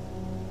处，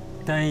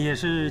但也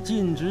是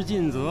尽职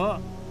尽责。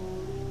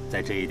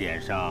在这一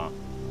点上，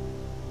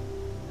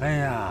哎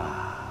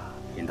呀，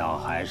贫道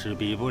还是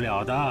比不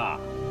了的。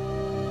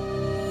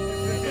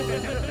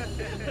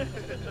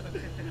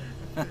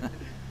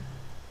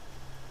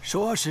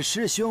说是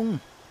师兄，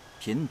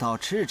贫道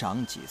迟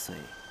长几岁，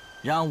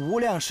让无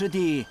量师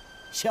弟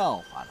笑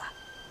话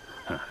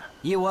了。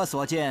依我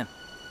所见，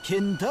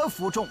品德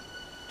服众，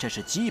这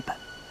是基本，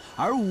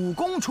而武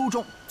功出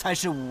众才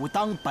是武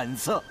当本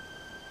色。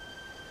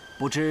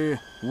不知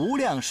无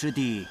量师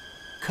弟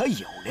可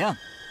有量，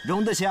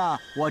容得下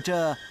我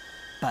这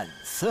本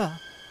色？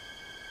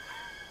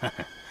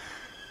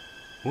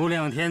无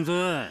量天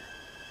尊，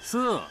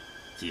色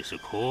即是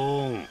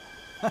空，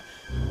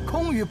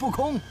空与不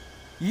空，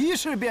一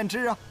试便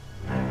知啊。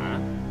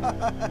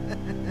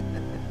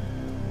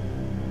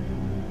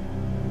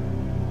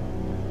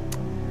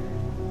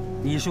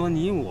你说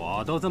你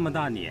我都这么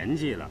大年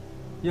纪了，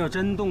要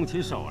真动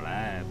起手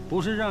来，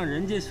不是让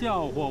人家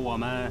笑话我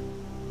们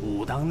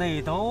武当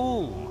内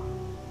斗吗？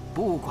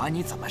不管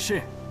你怎么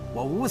试，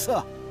我无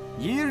色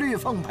一律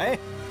奉陪。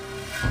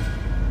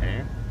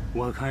哎，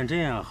我看这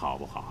样好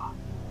不好啊？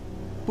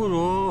不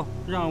如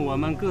让我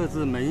们各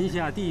自门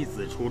下弟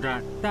子出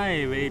战，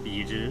代为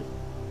比之，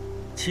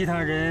其他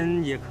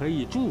人也可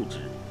以助之，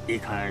你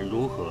看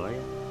如何呀？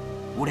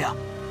无量，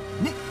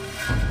你。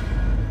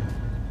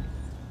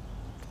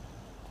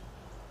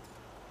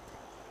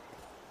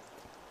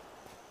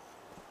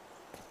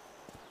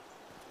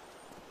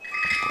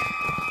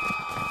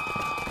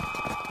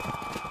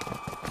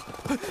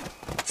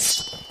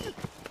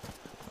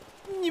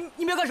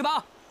你们要干什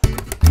么？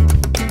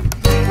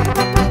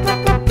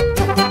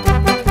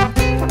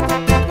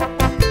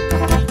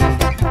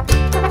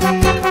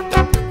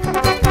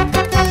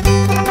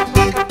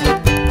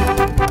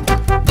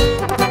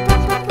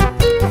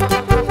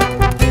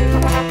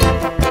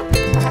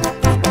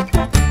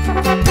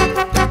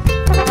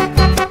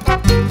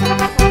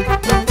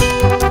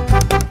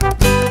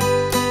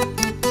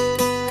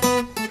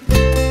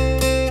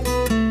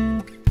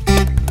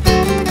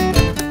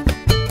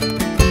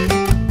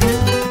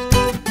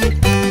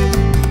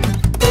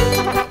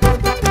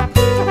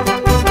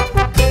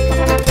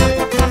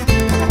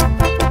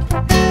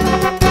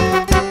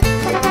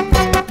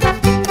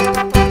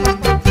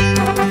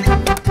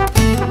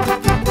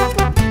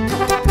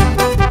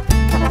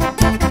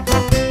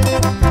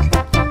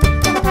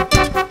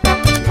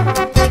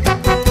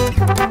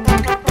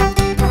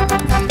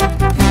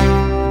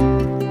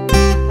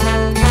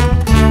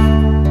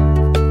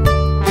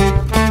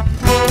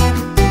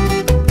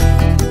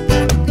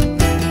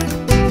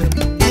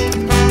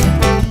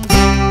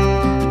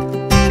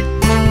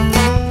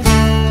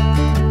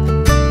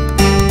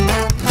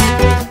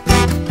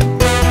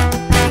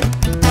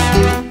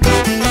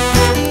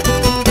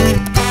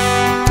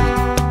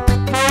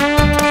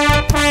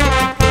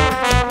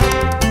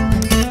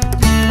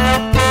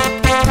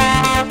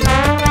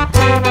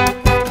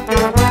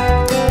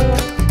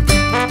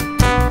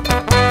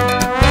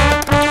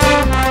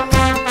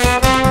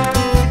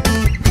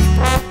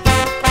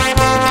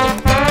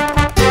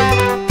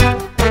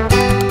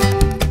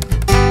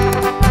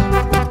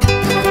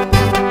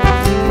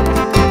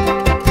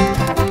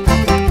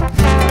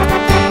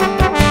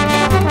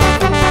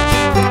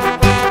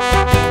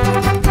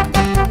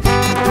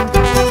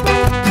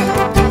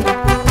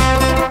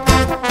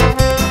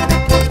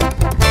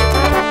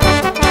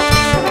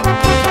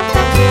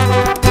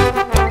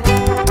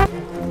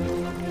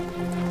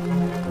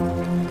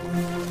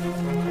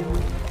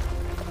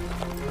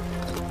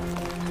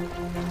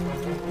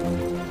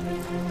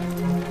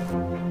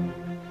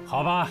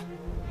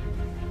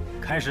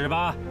开始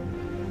吧。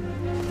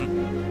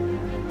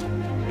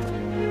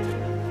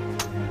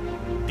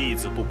弟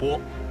子不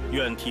播，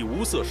愿替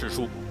无色师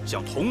叔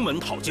向同门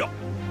讨教。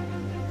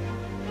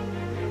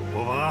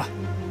不伯，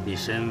你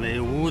身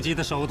为无极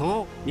的首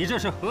徒，你这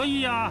是何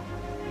意呀？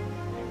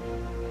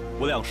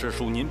无量师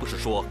叔，您不是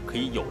说可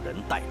以有人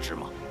代之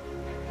吗？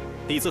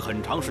弟子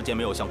很长时间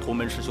没有向同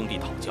门师兄弟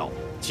讨教，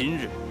今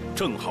日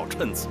正好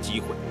趁此机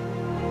会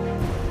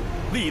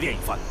历练一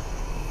番。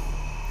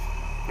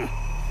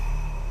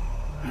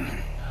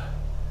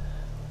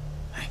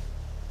哎，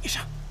你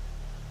上。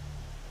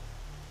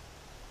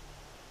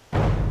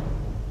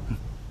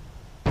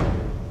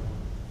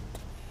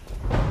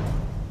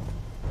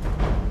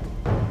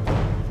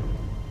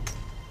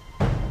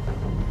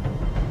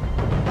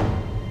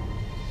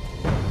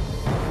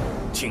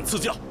请赐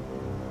教。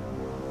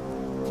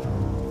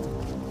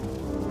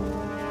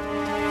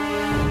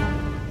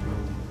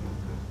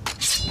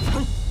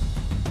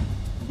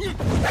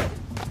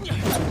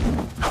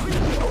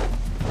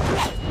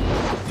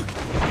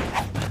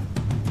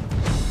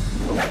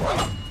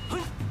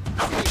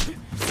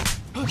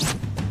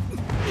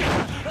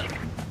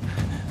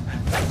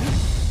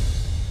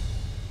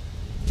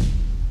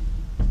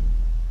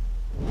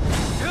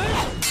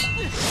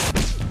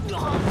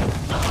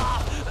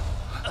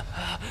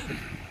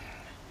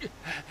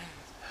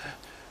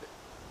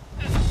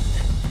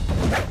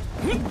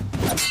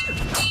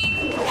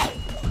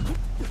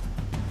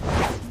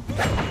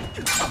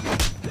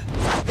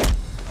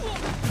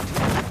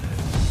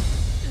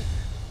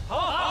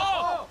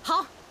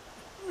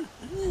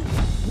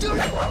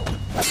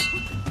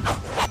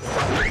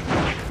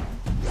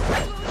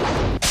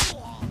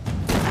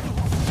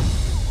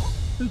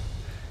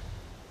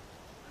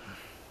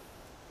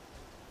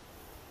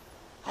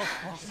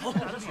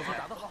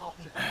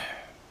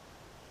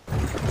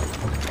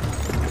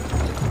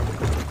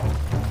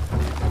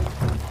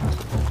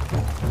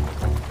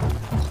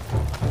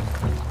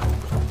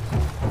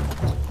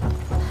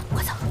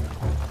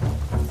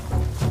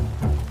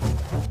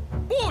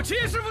齐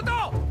师傅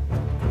到！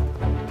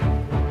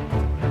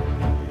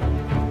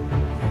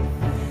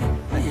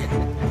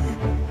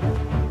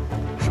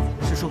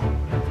师叔，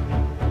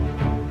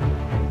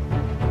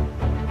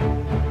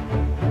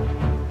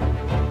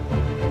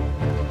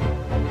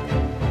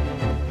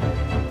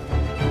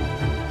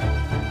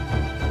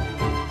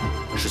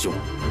师兄，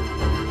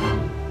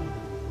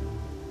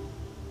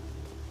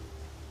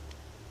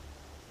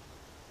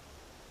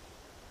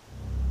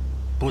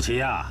不齐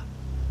呀。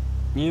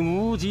你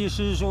无极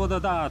师说的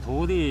大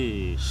徒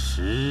弟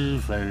十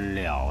分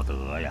了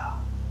得呀！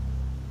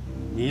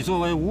你作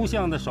为无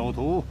相的首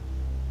徒，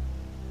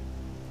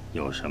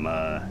有什么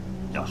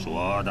要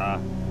说的？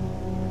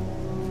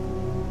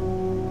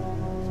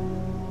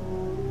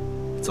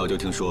早就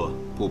听说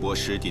不波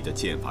师弟的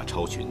剑法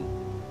超群，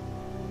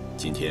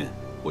今天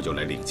我就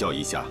来领教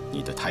一下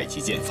你的太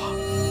极剑法。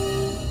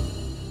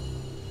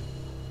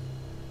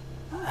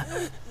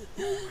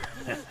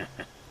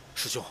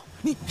师兄，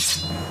你。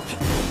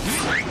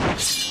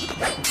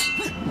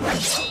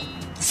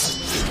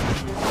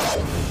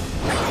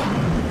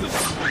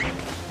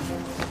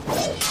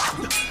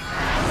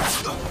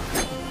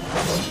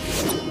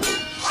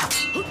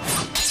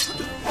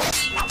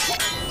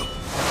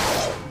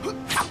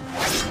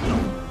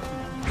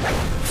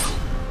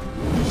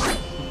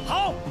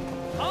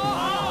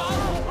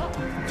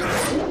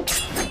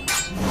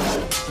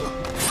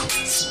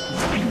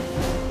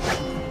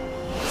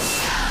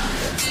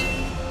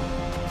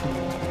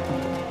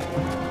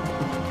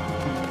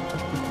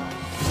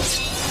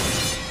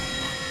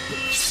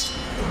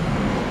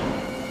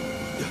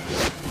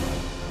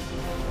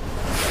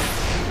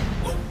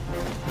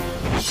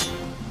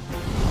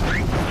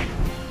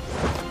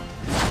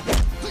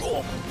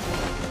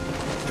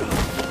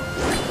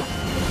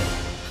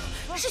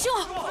好，师兄，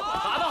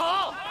打得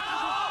好！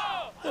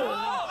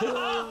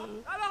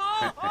打得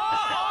好！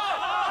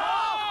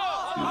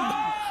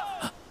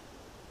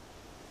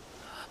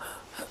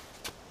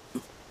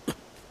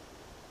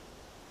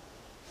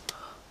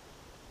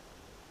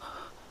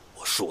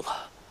我输了。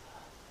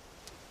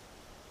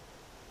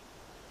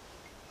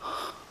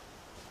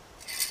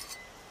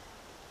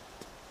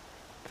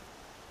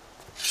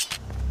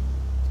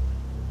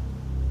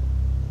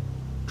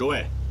诸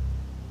位，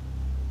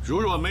如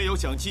若没有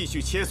想继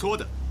续切磋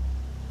的，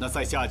那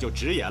在下就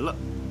直言了。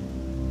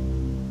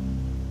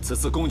此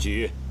次公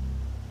举，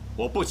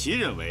我不齐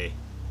认为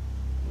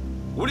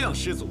无量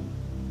师祖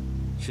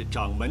是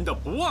掌门的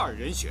不二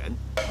人选。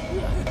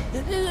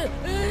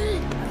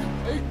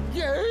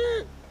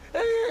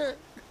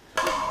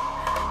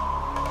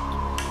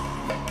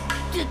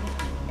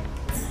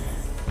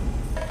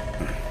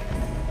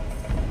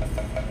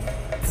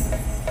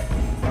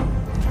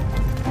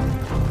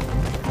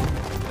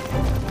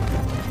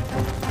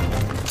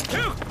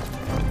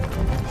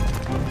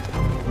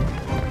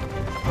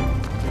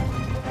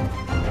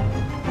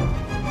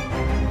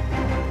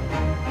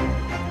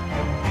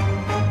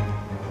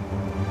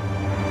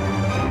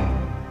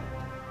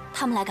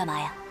他们来干嘛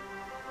呀？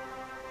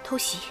偷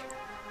袭。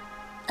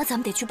那咱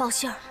们得去报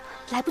信儿，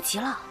来不及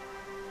了。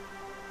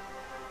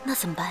那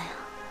怎么办呀？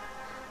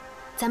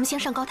咱们先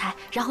上高台，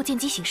然后见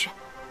机行事。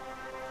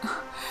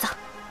走。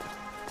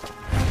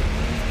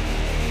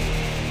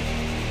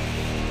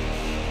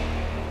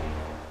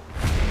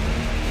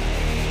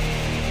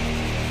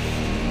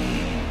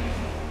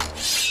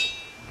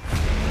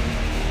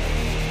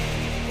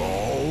包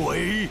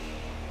围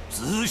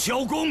紫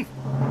霄宫。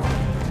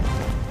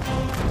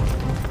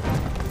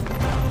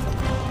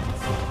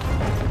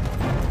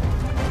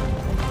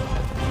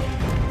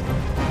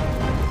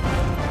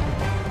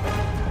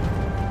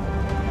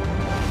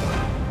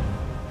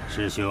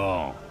 师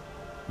兄，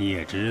你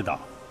也知道，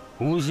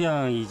吴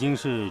相已经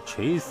是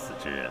垂死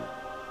之人了。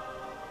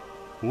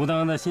武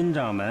当的新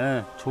掌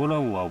门除了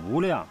我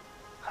无量，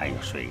还有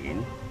谁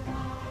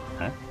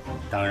呢？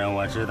当然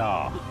我知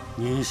道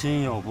你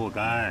心有不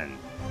甘，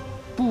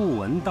不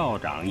闻道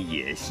长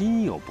也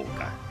心有不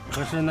甘。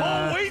可是呢，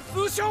包围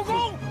紫霄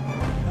宫。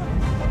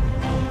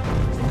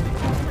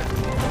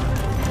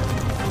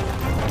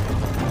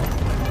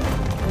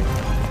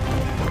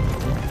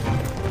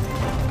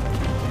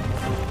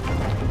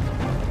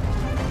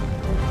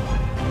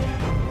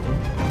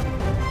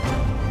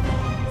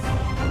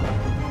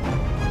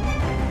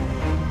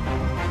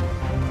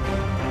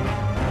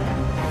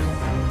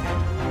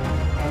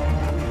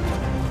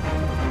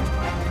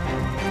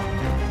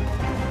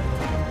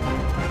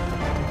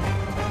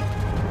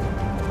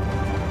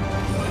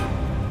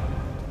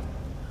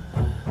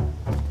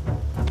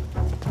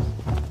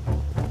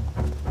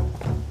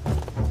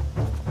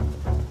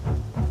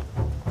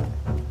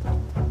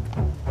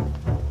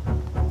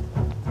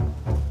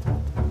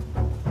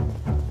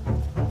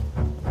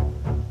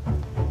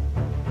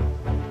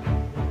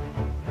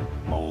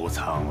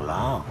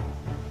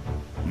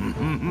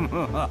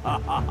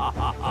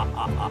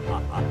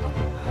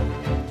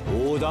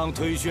 武当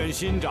推选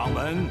新掌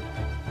门，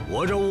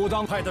我这武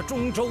当派的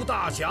中州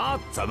大侠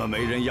怎么没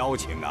人邀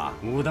请啊？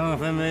武当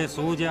分为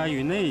俗家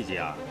与内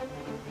家，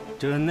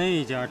这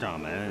内家掌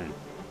门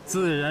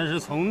自然是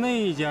从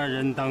内家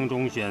人当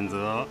中选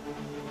择。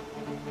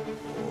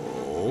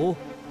哦，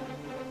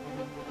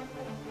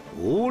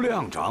无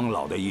量长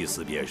老的意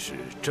思便是，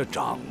这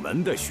掌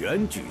门的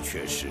选举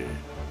却是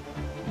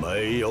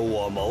没有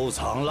我谋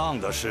藏浪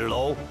的事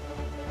喽。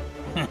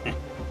哼哼，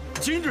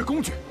今日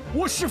公举，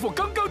我师父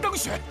刚刚当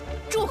选。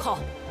住口！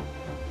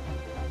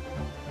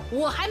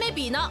我还没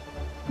比呢。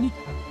你，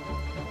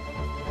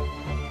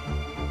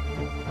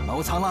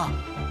谋藏浪，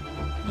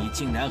你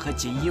竟然和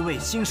锦衣卫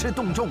兴师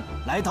动众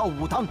来到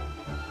武当，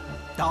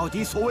到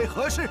底所为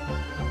何事？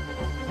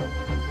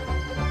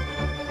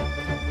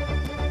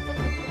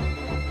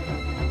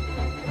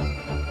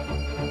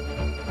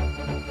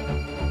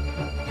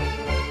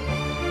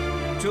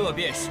 这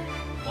便是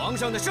皇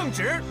上的圣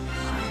旨。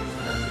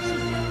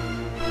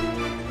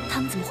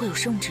他们怎么会有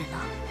圣旨呢？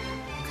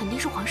肯定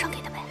是皇上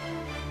给的呗。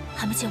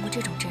还没见过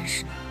这种阵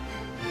势呢。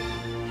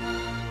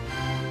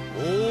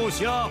武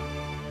相，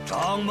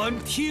掌门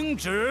听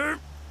旨。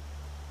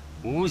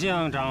武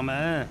相掌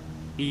门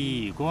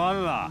闭关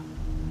了。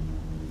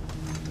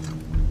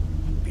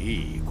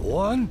闭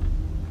关？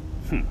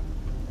哼！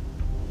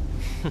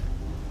哼！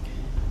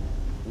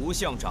武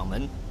相掌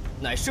门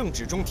乃圣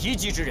旨中提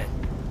及之人。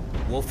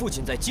 我父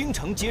亲在京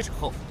城接旨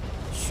后，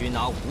须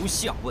拿吴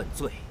相问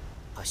罪，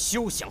他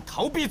休想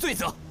逃避罪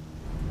责。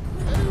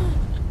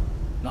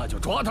那就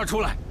抓他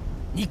出来！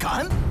你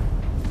敢？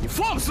你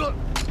放肆！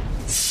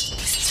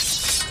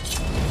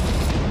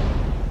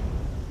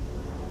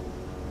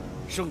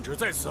圣旨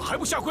在此，还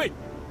不下跪？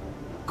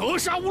格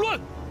杀勿论！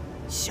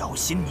小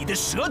心你的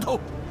舌头！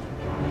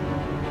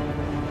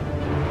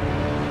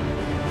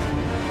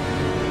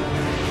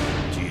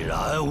既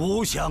然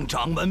吴相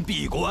掌门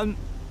闭关。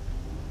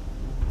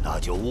 那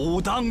就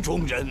武当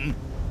众人，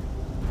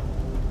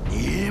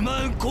你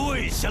们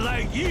跪下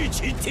来一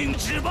起听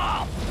旨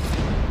吧。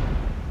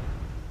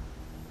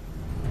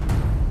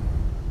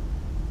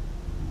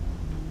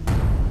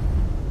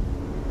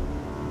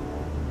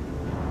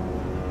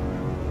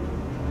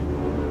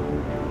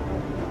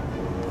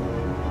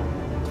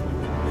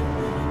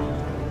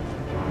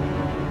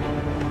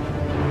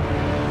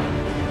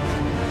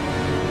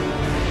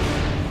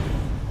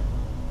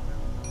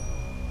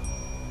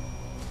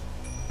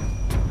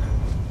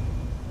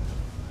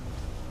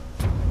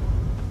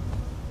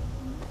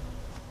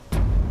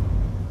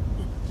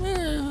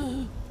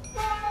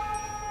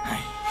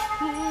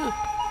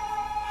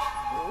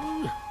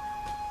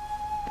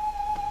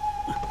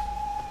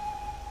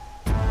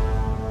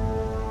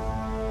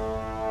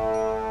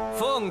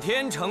奉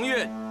天承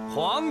运，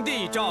皇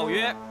帝诏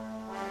曰：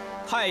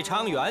太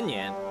昌元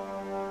年，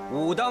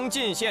武当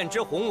进献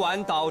之红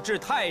丸导致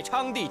太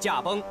昌帝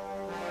驾崩，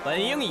本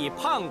应以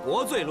叛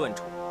国罪论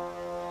处。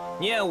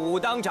念武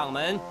当掌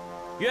门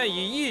愿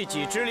以一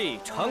己之力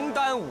承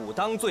担武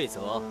当罪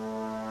责，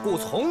故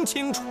从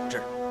轻处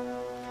置。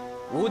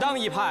武当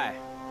一派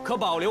可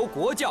保留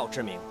国教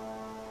之名，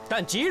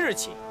但即日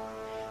起，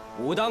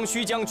武当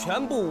须将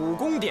全部武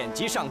功典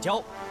籍上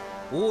交。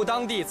 武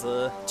当弟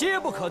子皆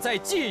不可再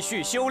继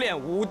续修炼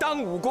武当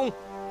武功。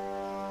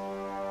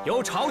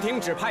由朝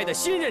廷指派的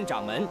新任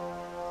掌门，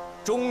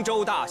中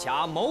州大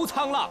侠谋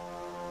沧浪，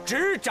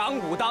执掌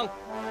武当。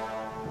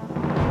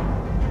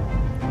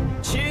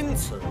钦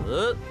此。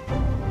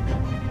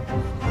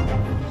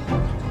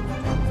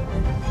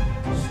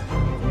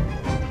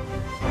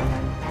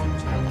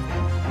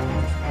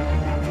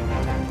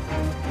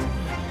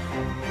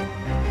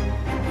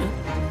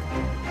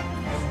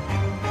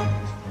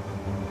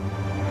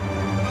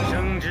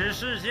圣旨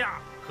示下，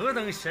何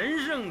等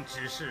神圣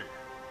之事，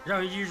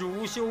让一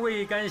乳臭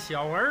未干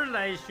小儿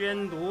来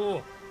宣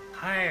读，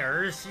太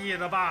儿戏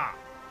了吧？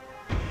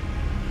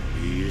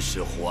你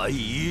是怀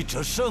疑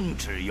这圣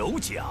旨有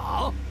假？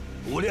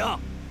无量，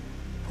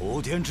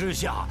普天之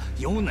下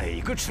有哪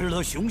个吃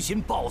了雄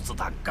心豹子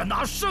胆，敢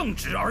拿圣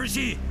旨儿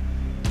戏？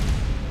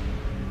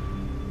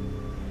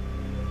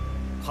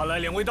看来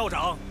两位道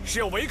长是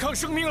要违抗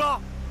圣命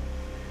了。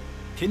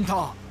贫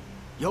道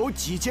有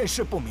几件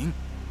事不明。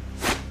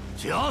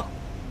讲。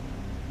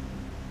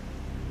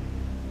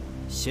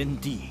先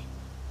帝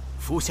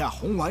服下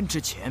红丸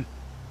之前，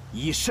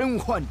已身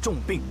患重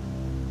病，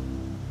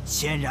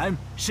显然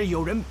是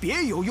有人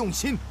别有用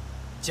心，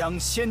将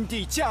先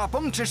帝驾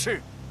崩之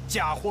事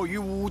嫁祸于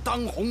武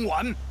当红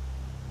丸，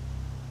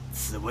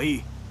此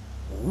为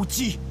无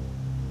稽。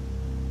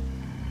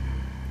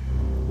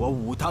我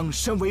武当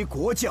身为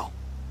国教，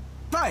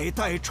代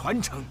代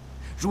传承，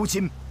如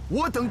今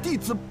我等弟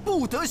子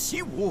不得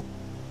习武，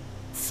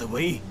此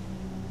为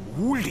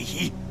无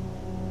礼。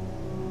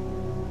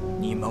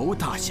你谋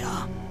大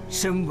侠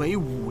身为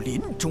武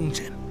林中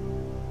人，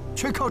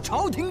却靠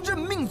朝廷任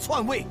命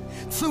篡位，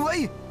此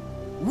为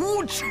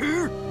无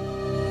耻。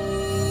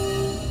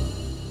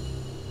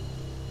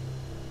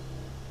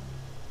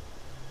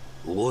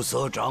五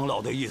色长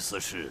老的意思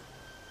是，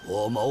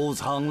我谋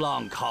沧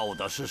浪靠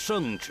的是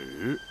圣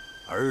旨，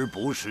而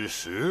不是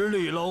实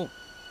力喽。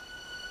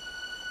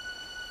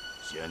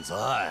现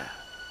在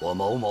我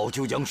某某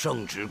就将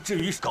圣旨置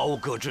于高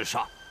阁之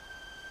上，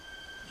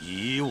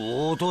以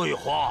武对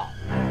话。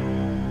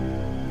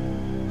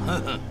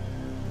哼哼，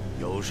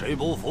有谁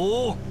不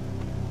服？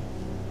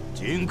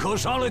尽可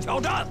上来挑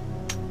战。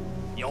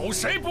有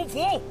谁不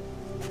服？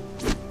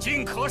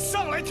尽可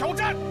上来挑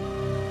战。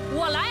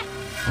我来。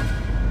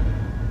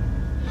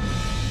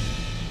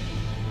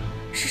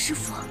是师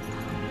父。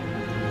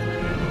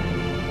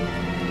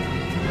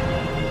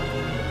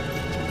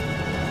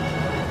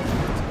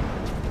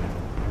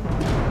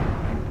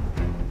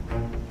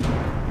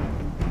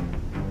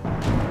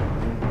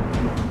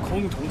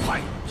崆峒派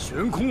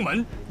悬空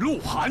门鹿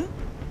晗，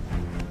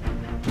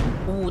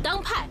武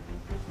当派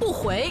不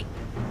悔。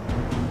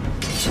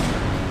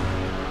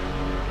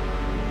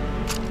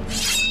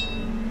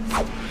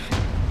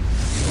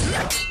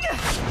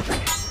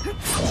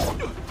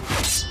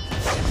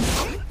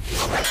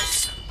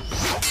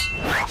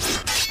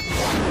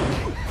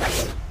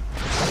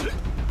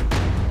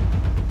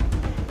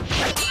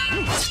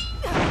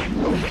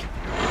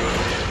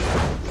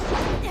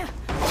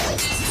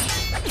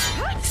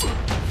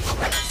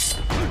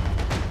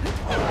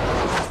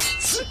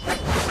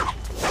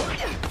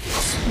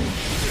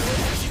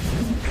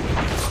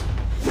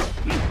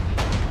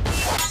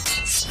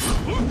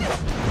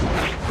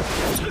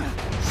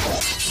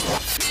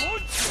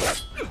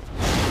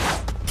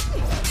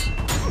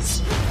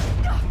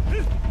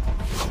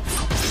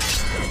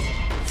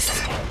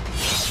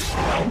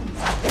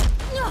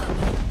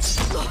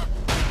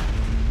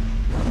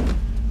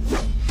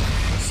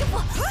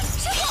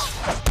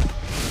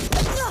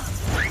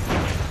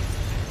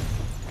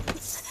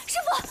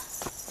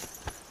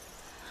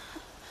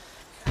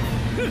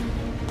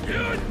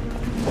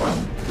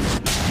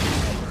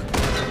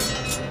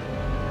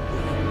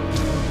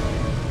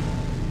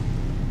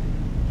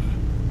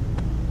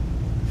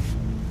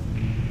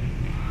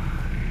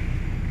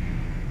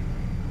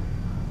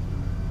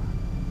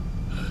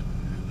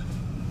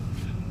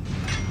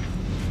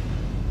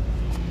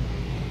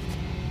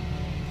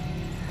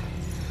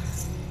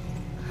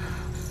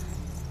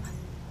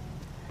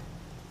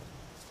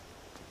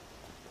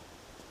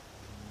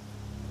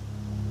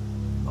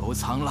谋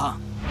沧浪，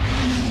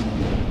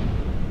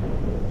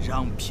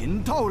让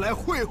贫道来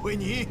会会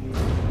你。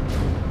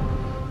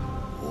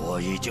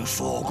我已经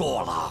说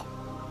过了，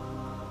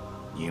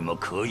你们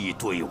可以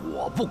对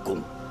我不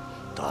恭，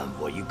但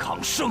违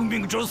抗生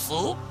命之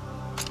死。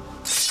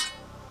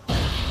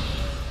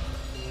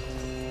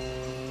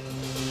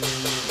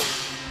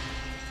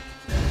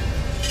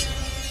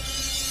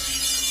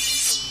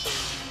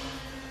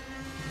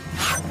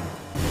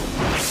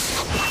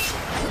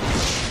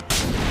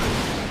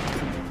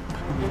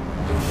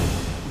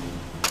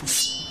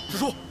师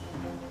叔，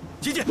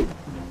姐姐。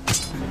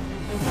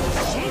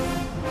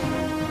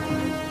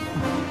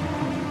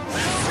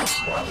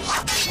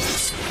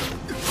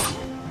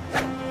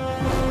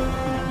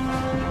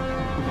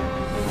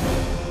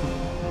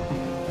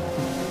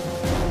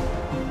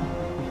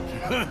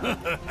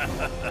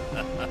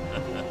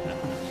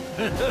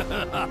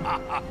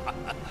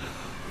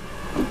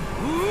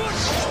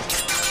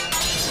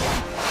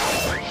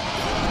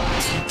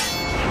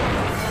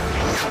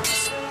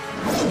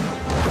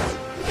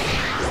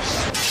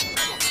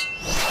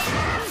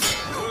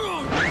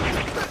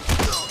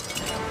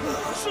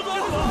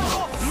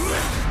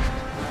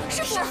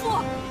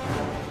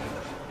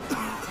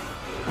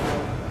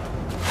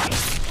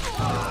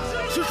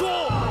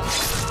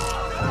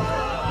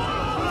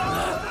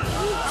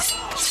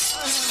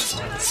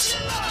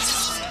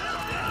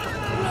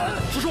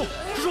师叔，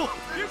师叔，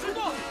别冲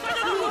动，大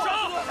家都住手！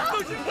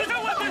别在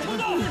外面冲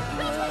动！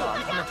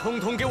把他们通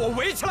通给我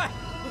围起来！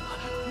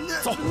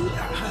走，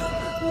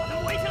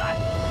围起来！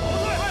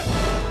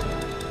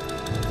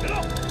别动！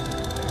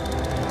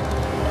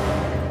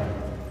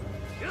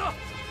别动！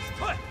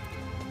快！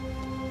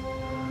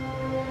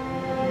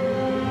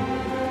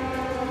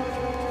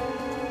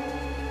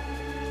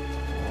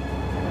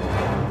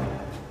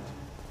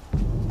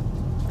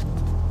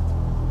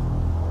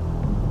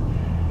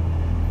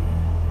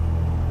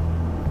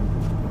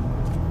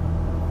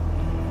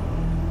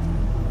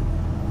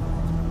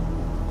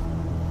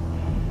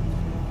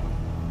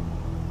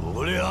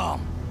无量，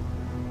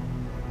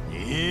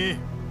你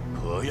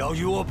可要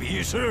与我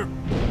比试？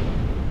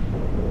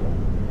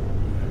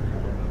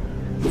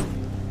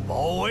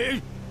包围，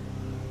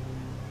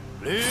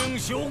领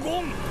修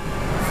功。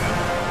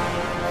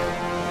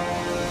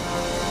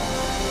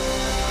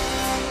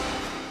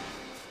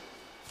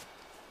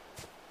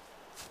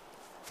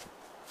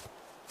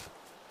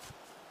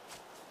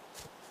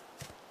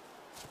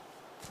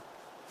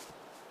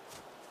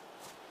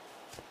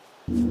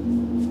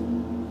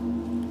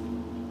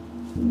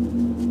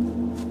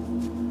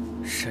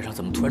山上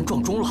怎么突然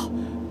撞钟了？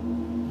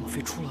莫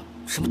非出了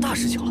什么大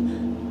事情了？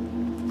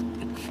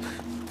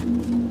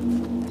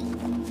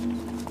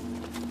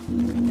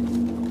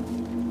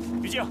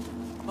于静，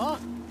啊，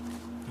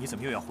你怎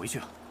么又要回去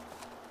啊？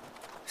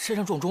山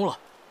上撞钟了，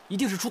一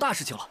定是出大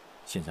事情了。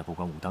现在不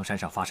管武当山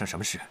上发生什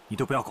么事，你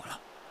都不要管了，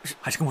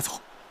还是跟我走。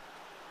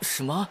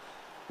什么？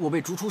我被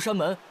逐出山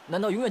门，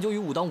难道永远就与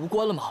武当无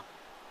关了吗？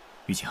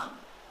于静，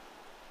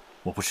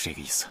我不是这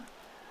个意思。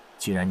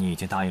既然你已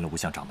经答应了无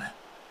相掌门，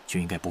就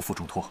应该不负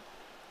重托，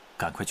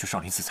赶快去少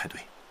林寺才对。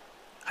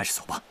还是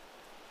走吧。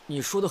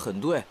你说的很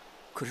对，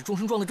可是钟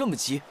声撞得这么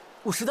急，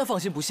我实在放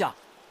心不下。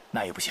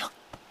那也不行。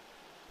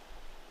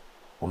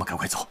我们赶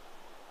快走，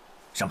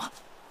上马。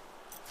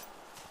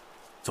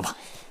走吧。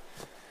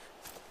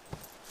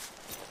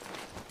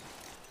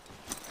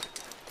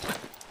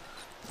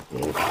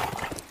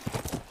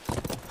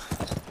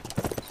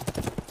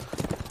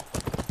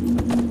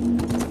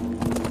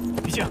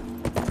于静，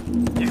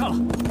别看了，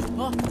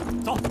啊，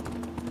走。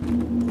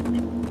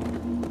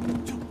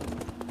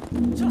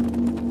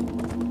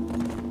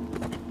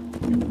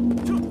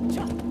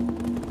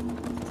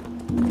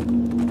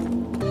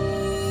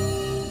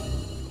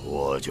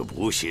我就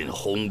不信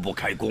轰不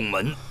开宫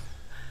门。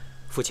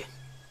父亲，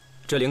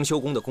这灵修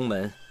宫的宫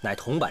门乃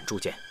铜板铸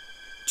剑，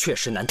确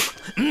实难打。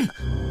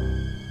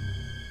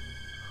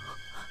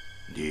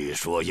你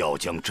说要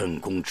将镇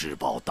宫之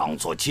宝当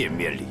作见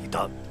面礼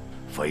的，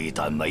非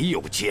但没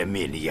有见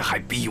面礼，还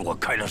逼我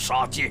开了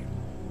杀戒。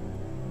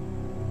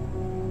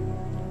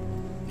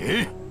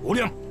你无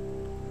量，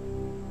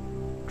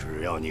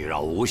只要你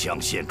让无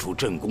相献出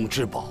镇宫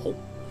之宝，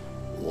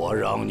我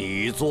让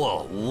你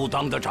做武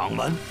当的掌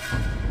门。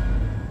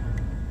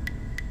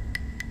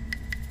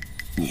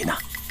你呢？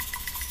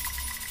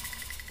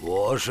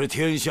我是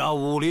天下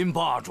武林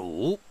霸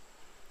主，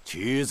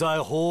岂在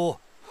乎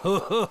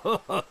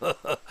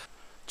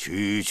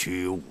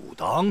区武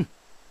当？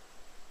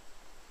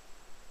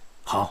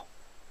好，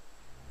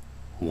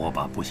我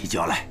把不喜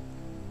叫来。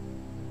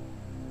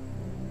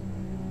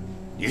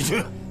你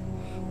去。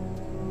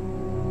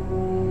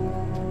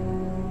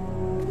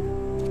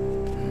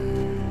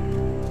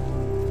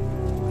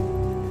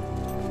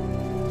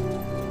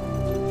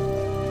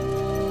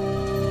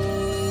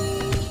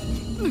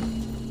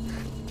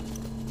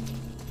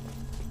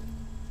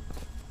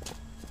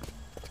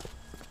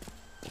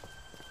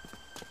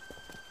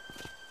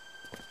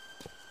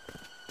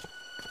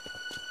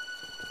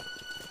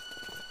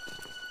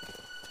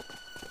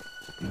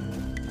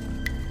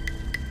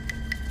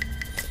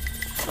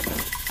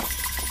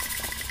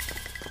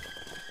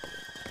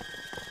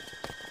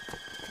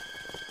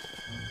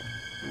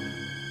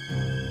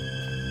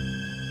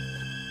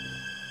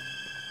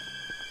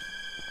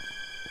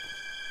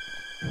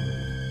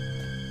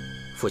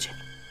父亲，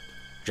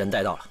人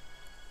带到了。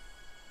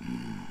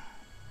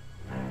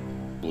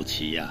不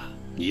齐呀，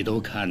你都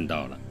看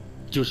到了，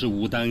就是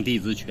武当弟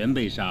子全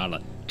被杀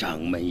了，掌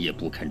门也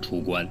不肯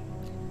出关。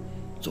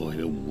作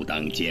为武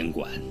当监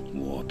管，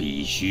我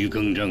必须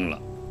更正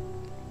了。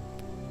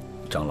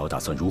长老打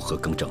算如何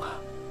更正啊？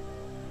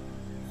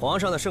皇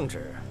上的圣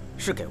旨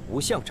是给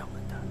无相掌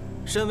门的，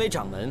身为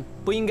掌门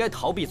不应该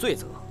逃避罪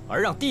责，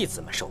而让弟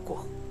子们受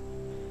过。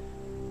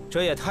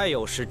这也太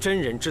有失真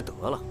人之德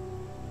了。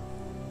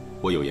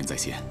我有言在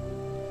先，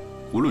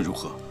无论如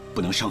何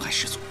不能伤害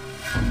师祖。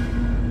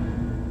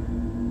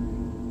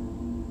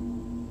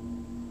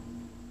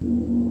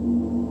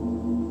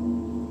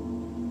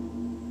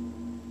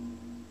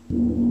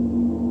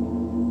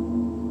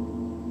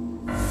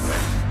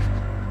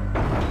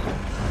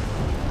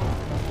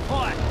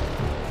快！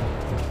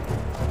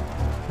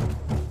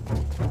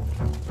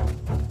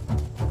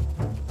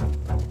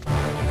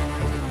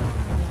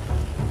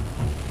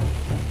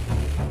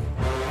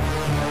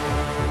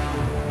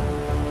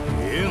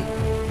停！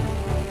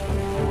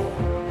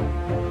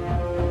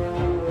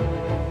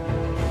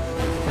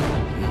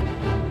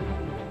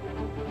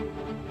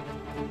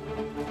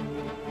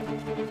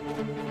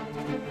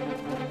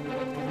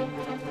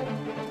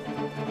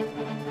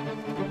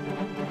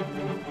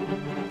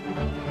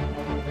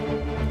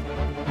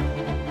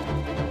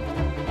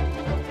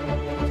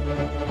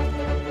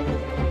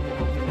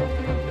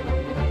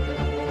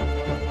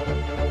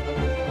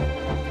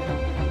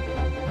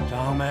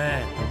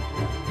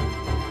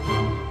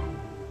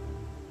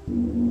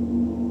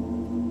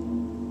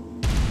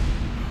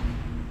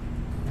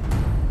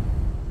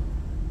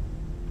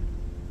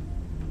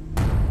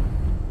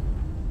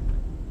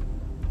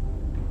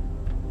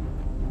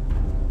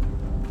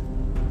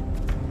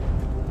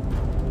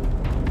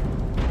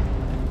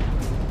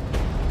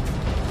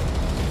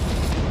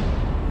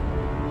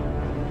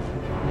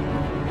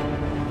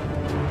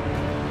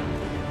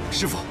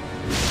师傅。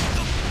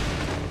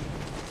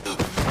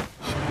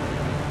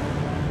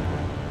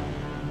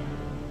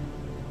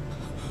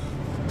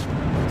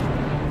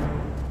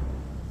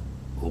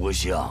不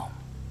像，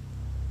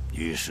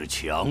你是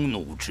强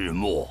弩之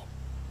末，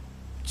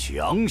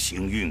强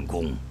行运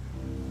功，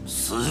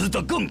死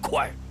得更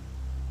快。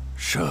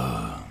生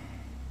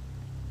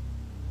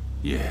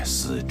也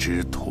死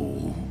之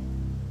途，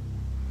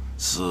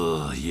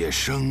死也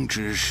生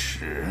之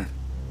始，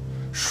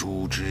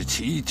殊之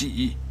其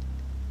极。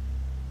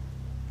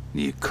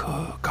你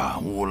可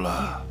感悟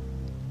了？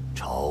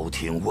朝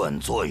廷万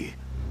岁，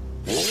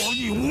我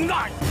亦无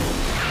奈。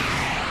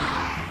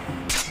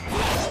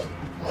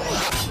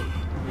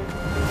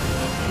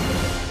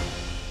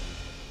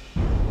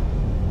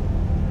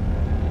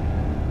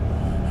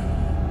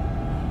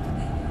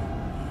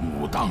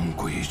武当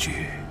规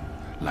矩，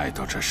来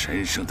到这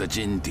神圣的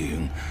金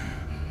鼎，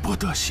不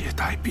得携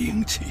带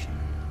兵器。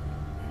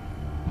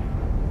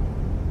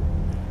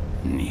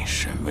你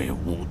身为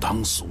武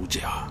当俗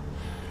家，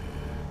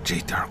这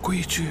点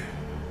规矩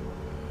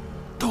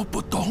都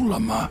不懂了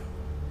吗？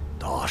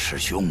大师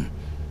兄，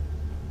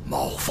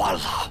冒犯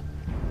了。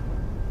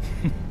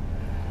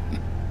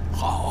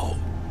好，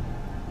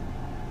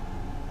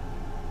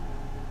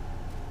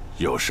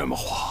有什么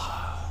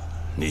话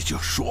你就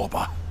说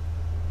吧。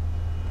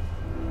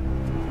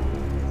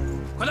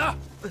快点，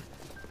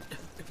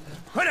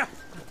快点，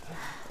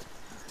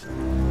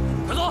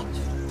快走，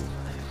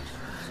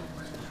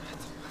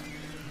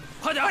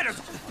快点，快点，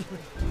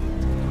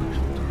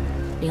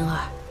灵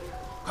儿，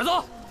快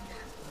走！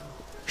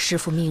师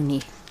父命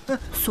你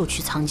速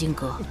去藏经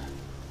阁，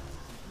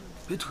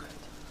别推，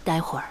待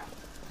会儿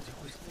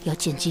要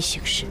见机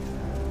行事，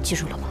记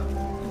住了吗？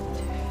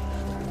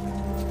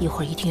一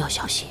会儿一定要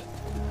小心。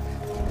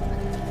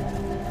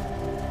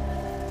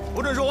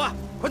不准说话，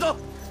快走！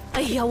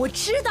哎呀，我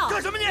知道。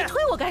干什么你？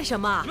推我干什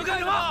么？你们干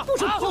什么？不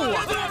准碰我！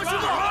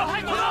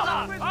太过分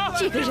了！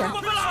这个人，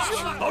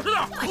老实点，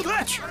快点，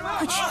快去，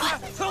快去，快！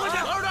退回去，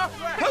老实点，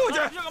退回去！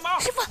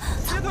师傅，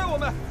别推我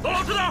们，都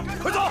老实点，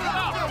快走！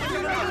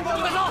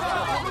快走！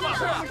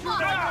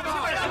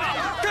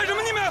干什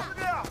么你们？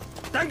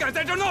胆敢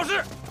在这闹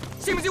事，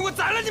信不信我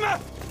宰了你们？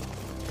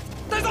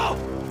带走，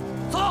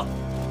走，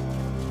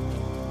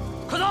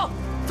快走，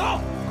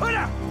走，快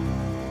点，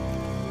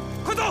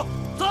快走，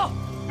走！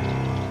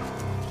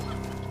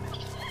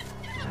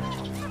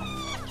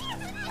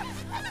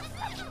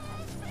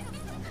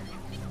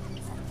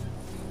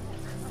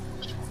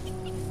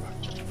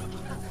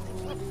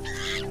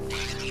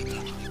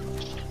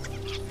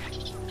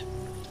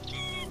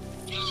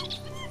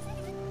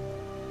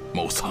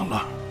谋藏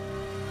了，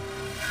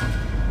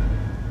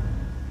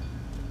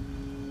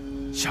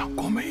想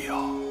过没有？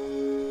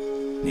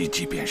你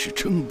即便是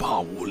称霸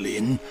武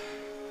林，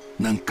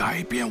能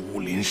改变武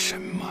林什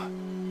么？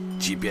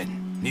即便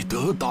你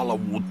得到了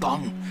武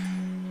当，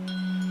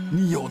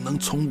你又能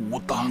从武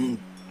当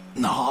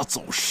拿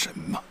走什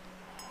么？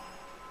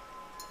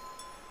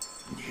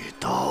你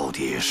到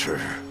底是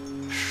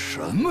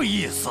什么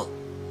意思？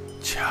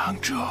强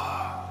者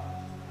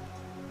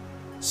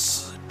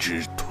死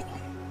之徒，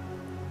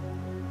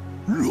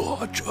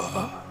弱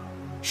者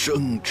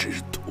生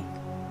之徒。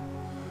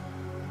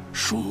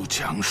孰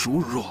强孰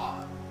弱，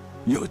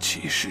又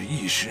岂是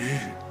一时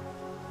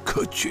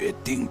可决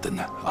定的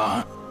呢？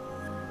啊！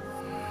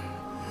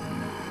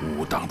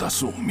武当的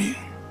宿命，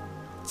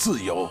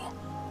自有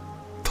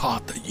他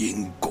的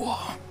因果。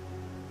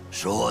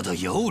说的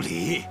有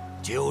理，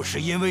就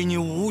是因为你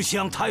武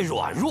相太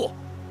软弱，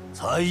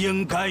才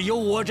应该由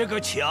我这个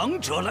强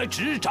者来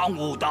执掌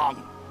武当。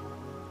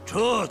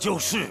这就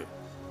是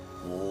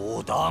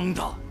武当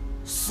的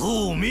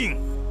宿命。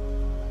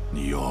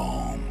你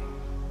用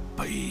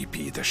卑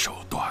鄙的手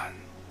段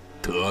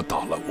得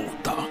到了武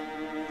当，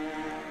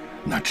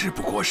那只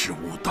不过是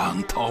武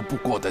当逃不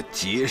过的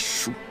劫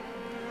数，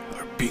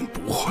而并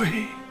不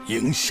会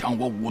影响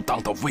我武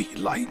当的未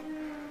来。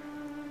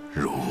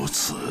如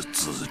此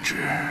自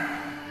知，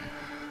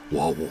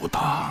我武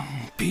当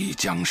必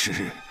将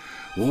是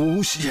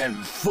无限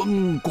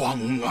风光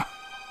啊！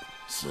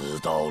死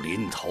到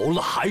临头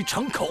了，还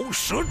逞口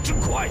舌之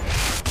快！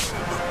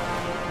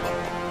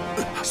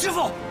师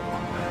傅。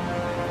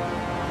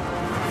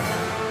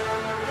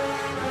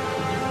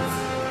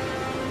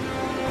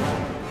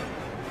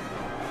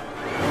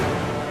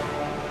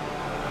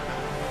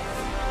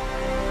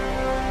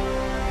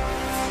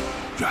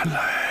原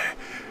来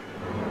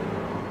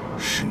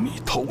是你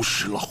偷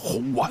师了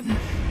红丸。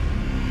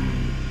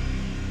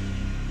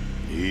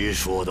你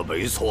说的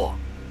没错，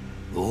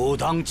武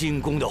当进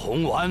攻的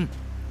红丸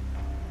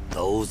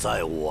都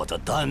在我的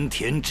丹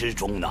田之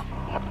中呢。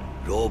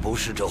若不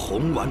是这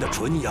红丸的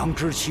纯阳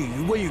之气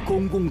与魏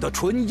公公的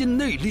纯阴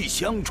内力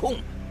相冲，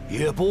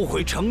也不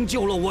会成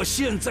就了我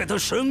现在的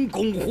神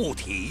功护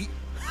体。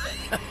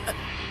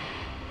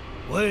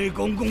魏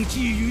公公觊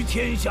觎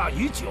天下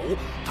已久，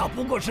他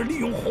不过是利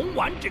用红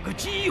丸这个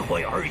机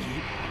会而已。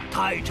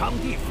太昌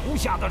帝服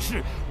下的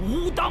是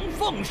武当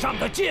奉上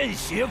的见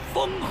血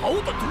封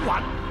侯的毒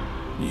丸，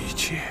一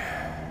切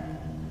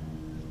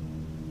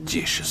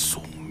皆是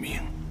宿命。命。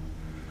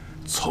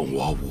从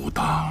我武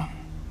当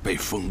被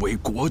封为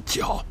国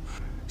教，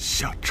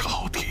向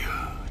朝廷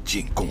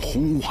进贡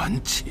红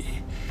丸起，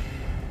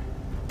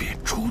便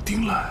注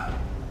定了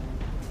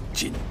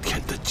今天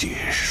的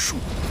结束。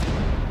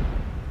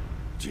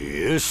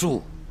结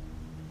束？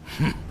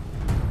哼！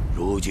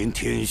如今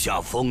天下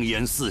烽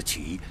烟四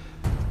起，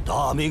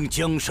大明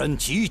江山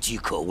岌岌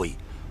可危。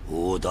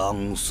武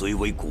当虽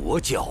为国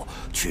教，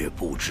却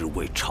不知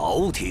为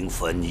朝廷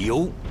分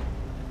忧。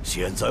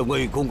现在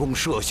魏公公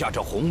设下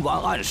这红丸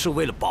案，是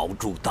为了保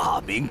住大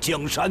明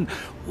江山。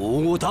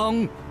武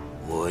当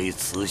为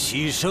此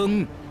牺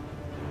牲，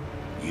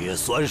也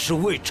算是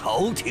为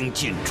朝廷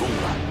尽忠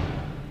了。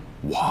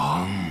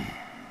亡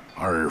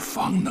而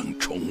方能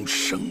重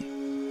生。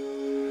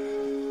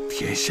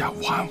天下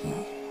万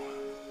物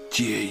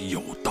皆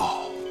有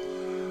道，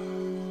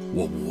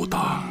我武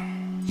当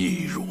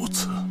亦如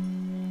此，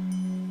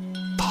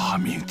大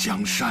明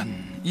江山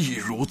亦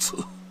如此。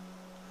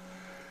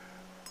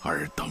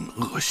尔等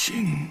恶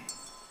行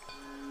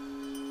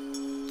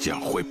将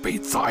会被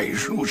载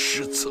入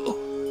史册，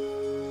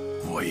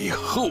为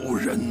后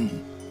人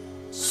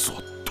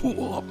所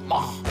唾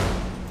骂。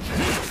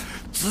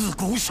自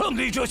古胜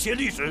利者写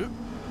历史，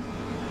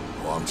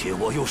况且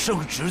我有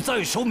圣旨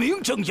在手，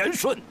名正言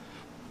顺。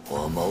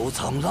我谋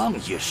苍浪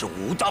也是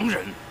武当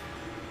人，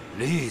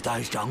历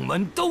代掌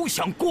门都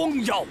想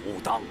光耀武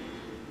当，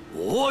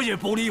我也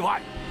不例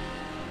外。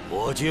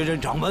我接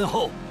任掌门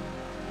后，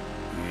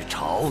与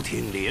朝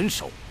廷联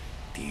手，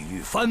抵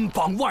御藩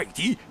邦外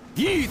敌，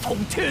一统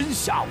天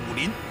下武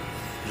林，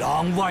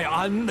攘外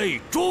安内，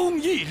忠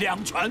义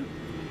两全。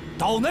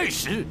到那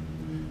时，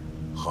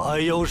还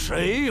有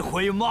谁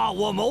会骂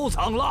我谋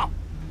苍浪？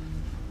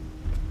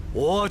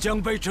我将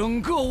被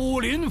整个武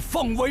林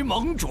奉为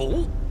盟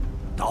主，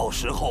到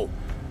时候，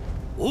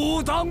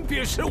武当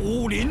便是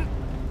武林，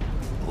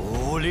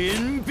武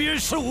林便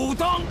是武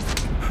当。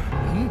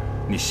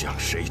你向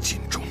谁尽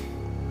忠，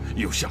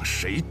又向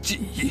谁尽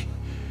义？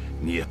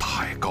你也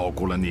太高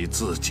估了你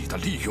自己的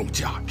利用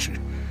价值，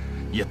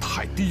也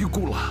太低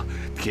估了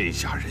天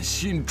下人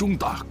心中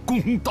的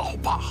公道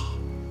吧。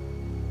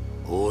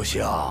不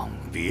相，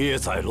别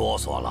再啰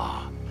嗦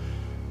了，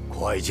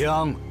快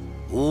将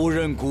无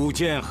刃古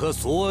剑和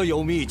所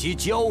有秘籍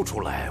交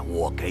出来，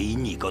我给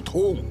你个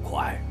痛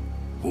快。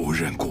无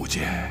刃古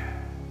剑，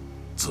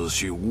自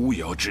诩无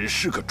有，只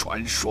是个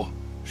传说。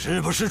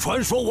是不是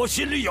传说，我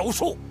心里有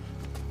数。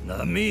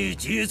那秘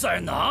籍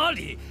在哪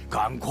里？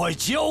赶快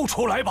交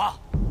出来吧！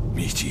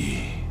秘籍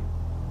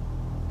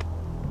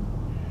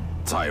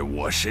在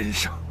我身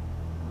上，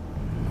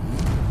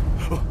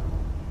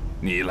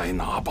你来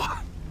拿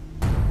吧。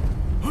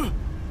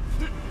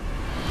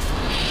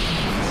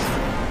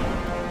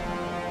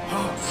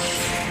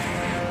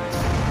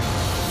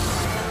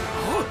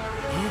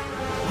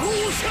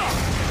录下。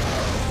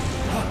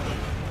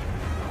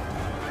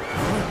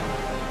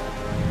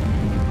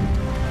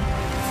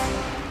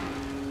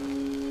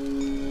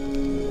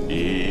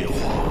一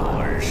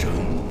化而生，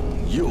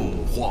又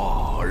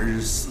化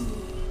而死，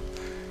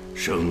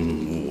生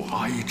物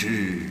哀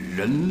之，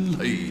人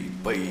类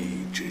悲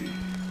之。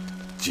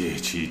借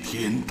其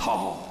天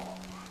道，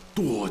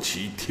夺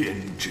其天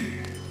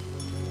职。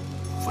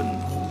分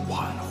乎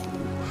万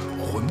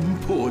乎，魂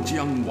魄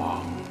将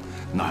亡，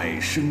乃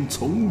生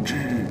从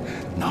之，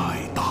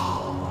乃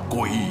大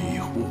归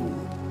乎？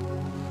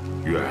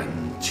缘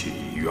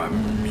起缘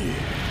灭，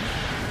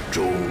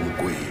周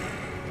归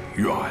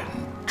原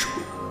处。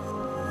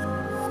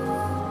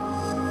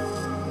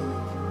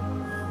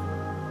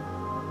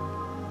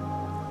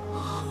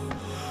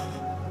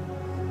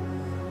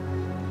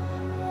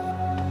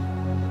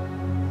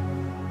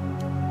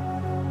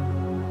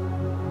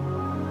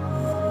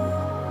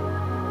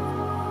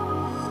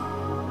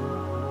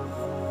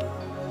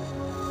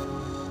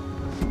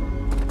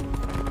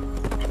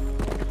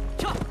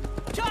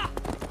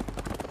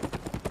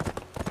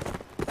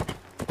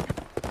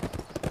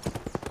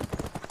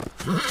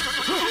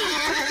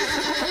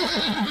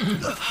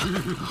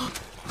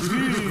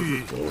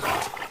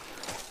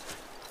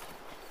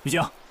玉京，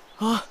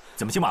啊，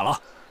怎么进马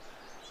了？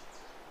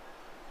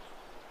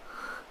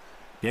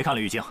别看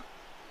了，玉京，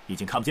已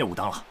经看不见武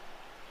当了。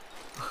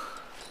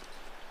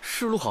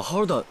仕路好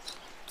好的，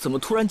怎么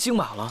突然惊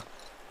马了？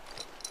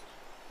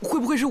会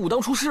不会是武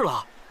当出事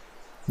了？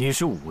你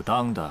是武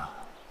当的，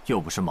又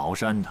不是茅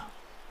山的，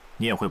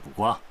你也会卜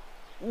卦？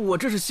我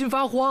这是心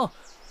发慌，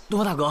东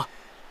方大哥。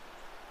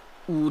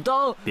武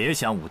当，别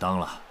想武当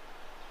了。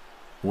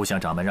武相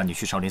掌门让你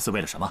去少林寺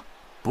为了什么？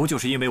不就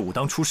是因为武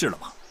当出事了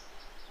吗？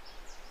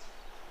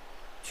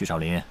去少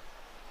林，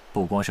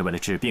不光是为了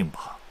治病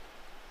吧？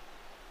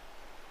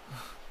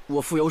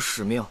我负有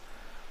使命。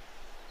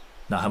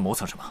那还磨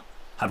蹭什么？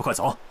还不快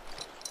走！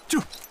就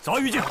走啊，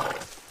玉京！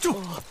就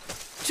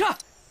是。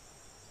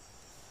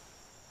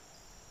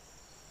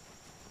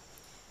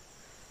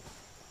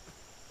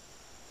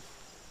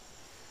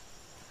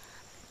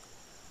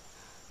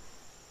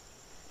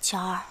乔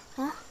儿，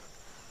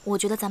我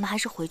觉得咱们还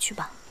是回去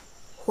吧。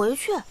回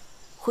去？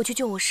回去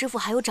救我师父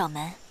还有掌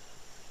门。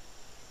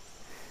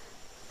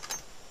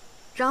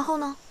然后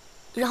呢？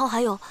然后还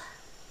有，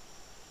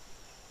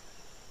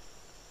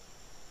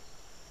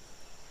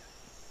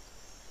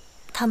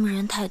他们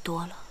人太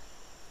多了，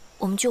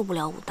我们救不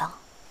了武当。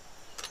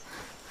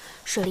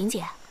水灵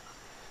姐，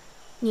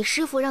你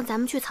师父让咱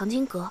们去藏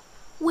经阁，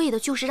为的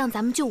就是让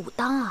咱们救武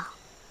当啊。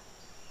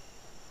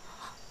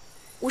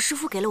我师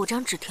父给了我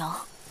张纸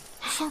条，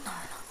放哪儿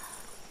了？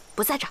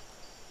不在这儿，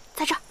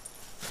在这儿。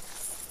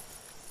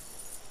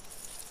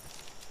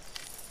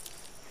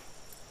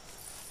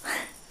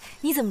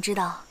你怎么知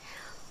道？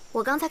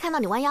我刚才看到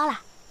你弯腰了。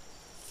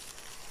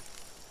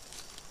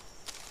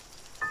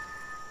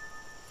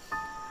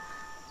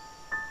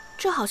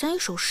这好像一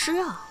首诗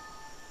啊。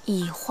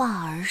以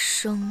化而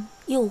生，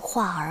又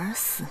化而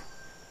死，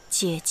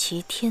解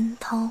其天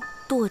涛，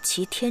堕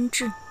其天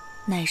志，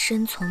乃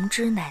身从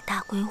之，乃大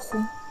归乎？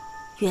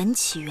缘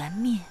起缘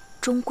灭，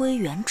终归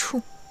原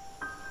处。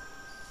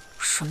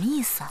什么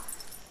意思啊？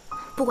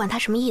不管他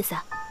什么意思，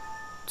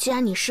既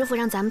然你师父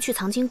让咱们去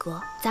藏经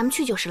阁，咱们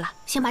去就是了。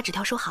先把纸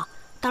条收好，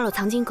到了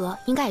藏经阁，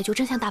应该也就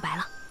真相大白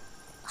了。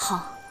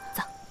好，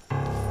走。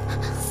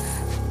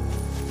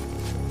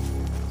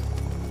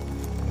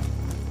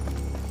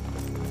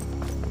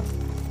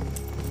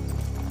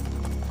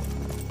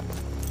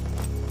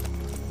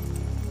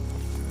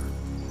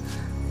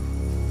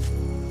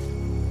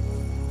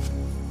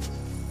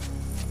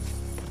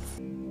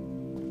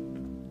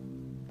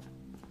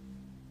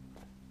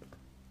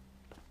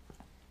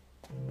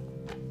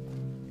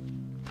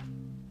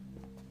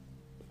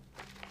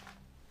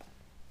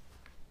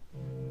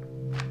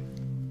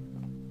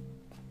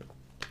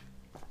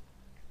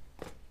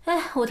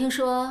哎，我听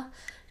说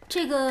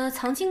这个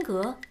藏经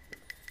阁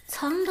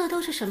藏的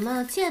都是什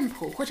么剑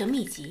谱或者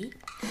秘籍，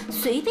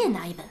随便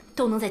拿一本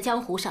都能在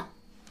江湖上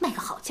卖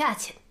个好价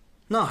钱。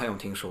那还用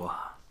听说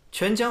啊？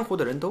全江湖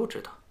的人都知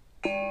道。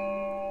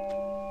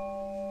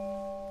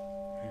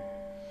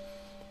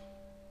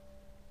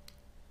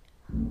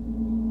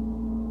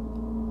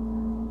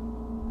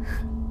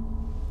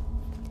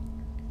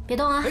别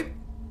动啊！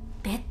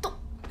别动，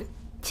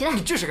起来！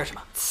你这是干什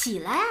么？起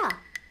来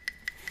啊！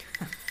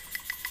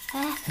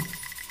哎，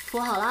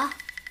扶好了，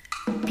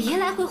别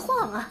来回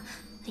晃啊！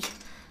哎呀，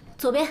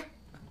左边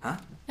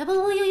啊！哎，不，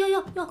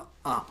右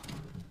啊！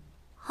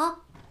好，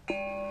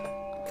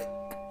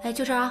哎，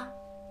就这儿啊！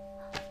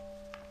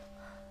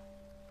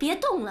别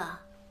动了。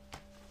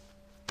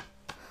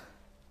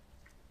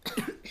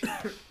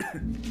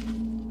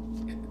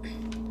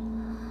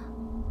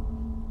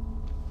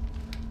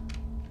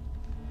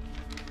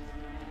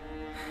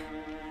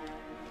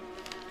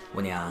吴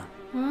娘，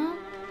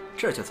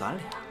这就咱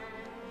俩，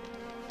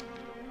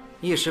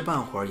一时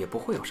半会儿也不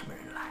会有什么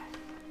人来。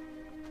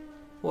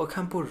我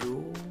看不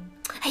如……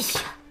哎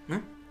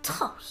呀，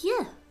讨厌，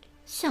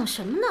想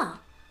什么呢？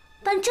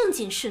办正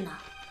经事呢。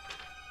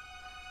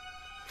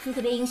你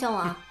可别影响我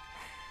啊！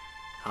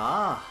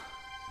啊。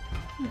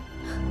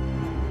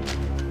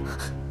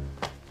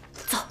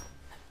走。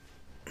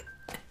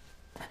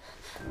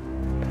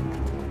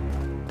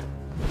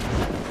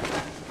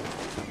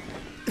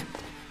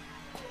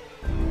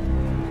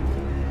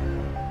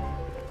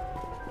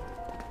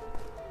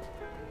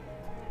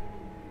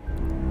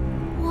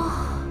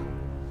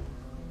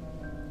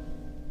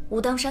武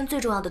当山最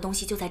重要的东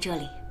西就在这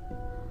里。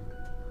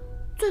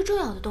最重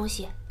要的东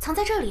西藏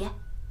在这里。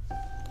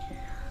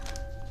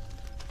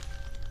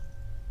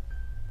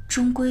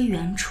终归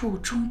原处，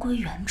终归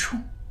原处。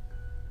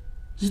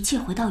一切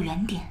回到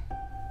原点，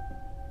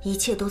一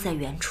切都在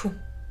原处。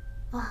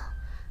哦，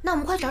那我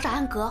们快找找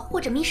暗格或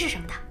者密室什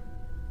么的。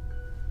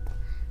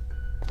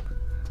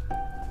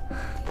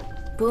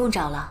不用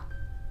找了，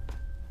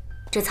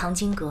这藏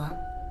经阁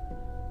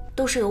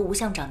都是由无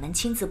相掌门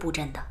亲自布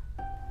阵的。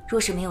若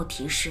是没有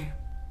提示，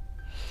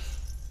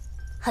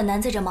很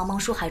难在这茫茫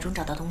书海中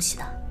找到东西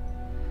的。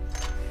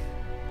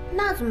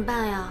那怎么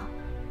办呀？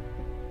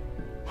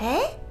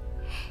哎，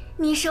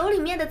你手里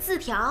面的字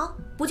条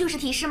不就是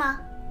提示吗？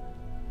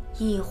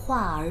以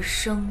化而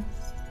生，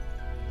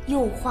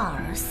又化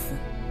而死，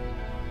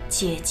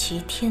解其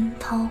天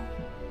涛。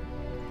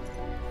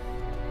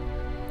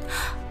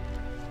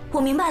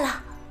我明白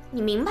了。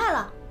你明白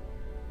了？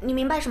你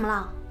明白什么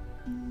了？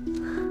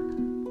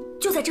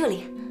就在这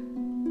里。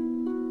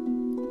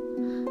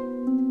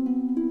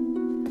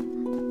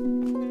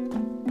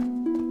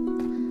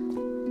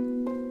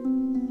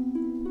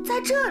在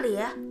这里，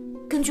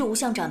根据无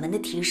相掌门的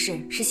提示，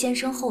是先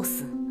生后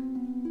死，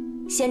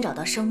先找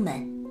到生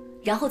门，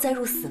然后再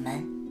入死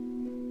门，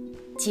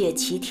解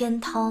其天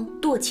涛，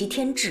堕其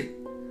天志，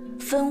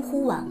分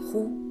乎晚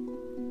乎，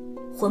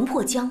魂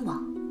魄将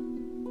往。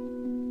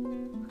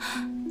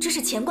这是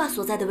乾卦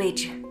所在的位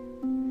置。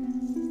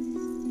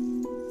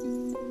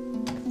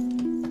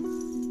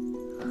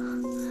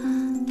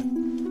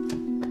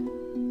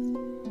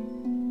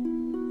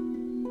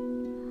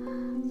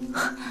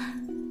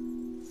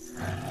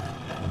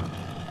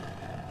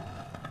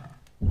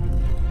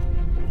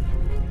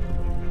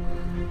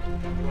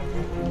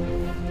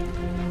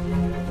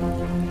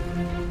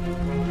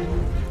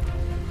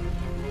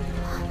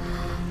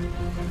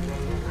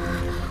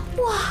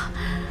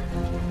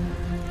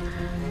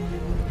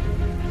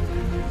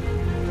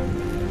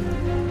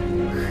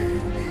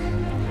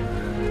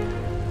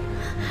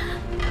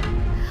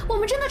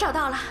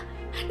到了，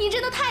你真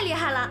的太厉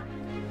害了！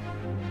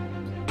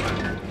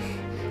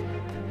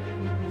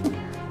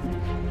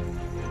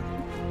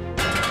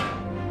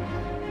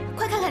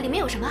快看看里面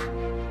有什么。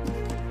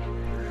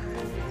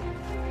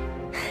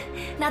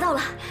拿到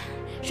了，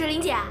水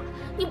灵姐，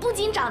你不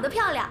仅长得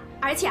漂亮，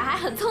而且还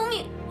很聪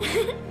明。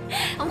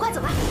我们快走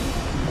吧。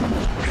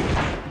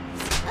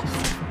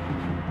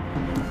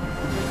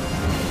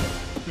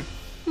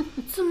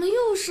怎么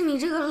又是你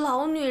这个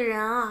老女人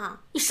啊？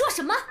你说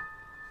什么？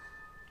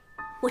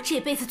我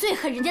这辈子最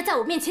恨人家在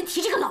我面前提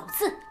这个“老”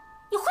字。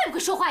你会不会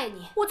说话呀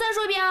你？我再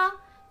说一遍啊！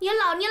你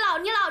老！你这个老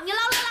女人，你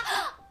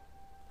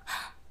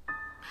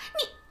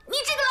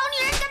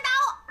敢打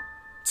我！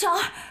巧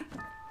儿，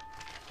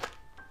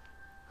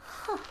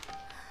哼，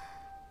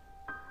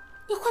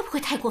你会不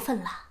会太过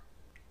分了？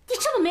你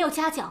这么没有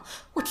家教，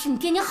我替你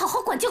爹娘好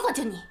好管教管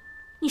教你。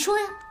你说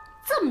呀，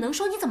这么能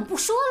说，你怎么不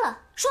说了？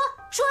说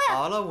呀！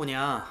好了，五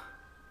娘，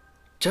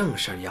正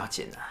事要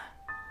紧啊。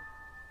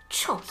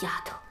臭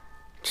丫头，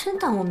真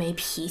当我没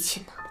脾气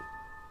呢。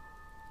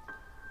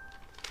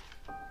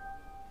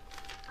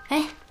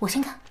哎，我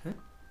先看。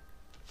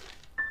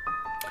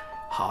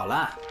好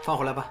了，放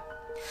回来吧。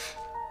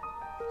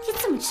你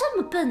怎么这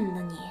么笨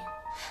呢你？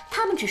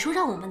他们只说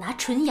让我们拿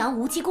纯阳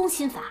无极功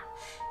心法，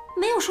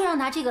没有说让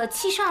拿这个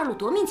72路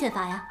夺命剑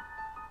法呀。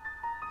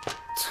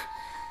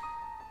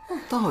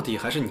到底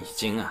还是你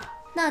精啊！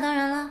那当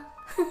然了。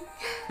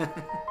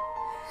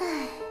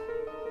哎，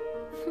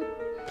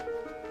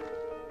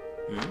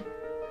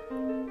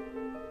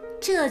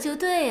这就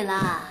对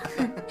了。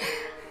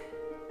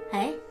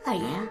哎，二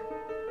爷，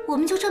我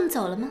们就这么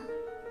走了吗？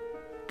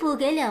不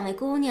给两位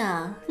姑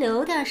娘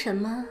留点什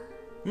么？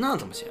那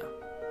怎么行？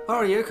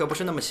二爷可不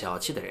是那么小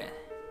气的人。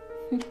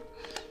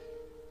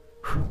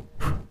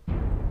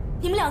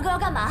你们两个要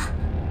干嘛？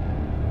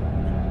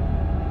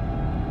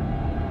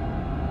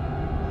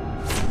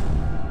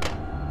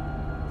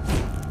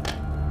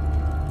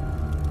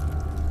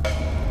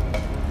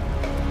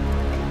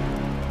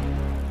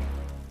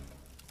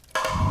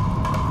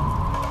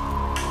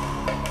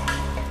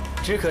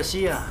只可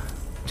惜呀，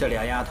这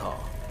俩丫头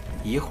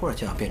一会儿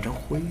就要变成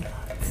灰了。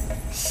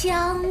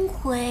香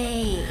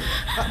灰。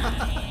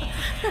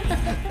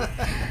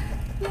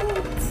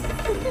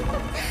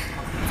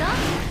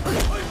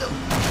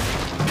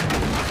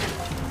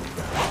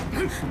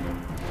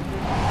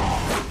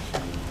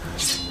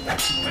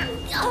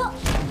走。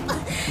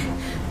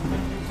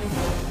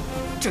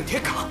郑铁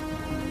卡。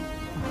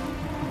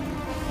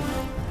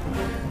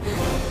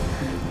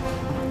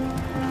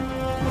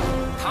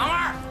唐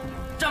二，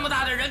这么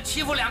大的人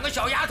欺负两个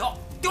小丫头，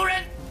丢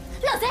人！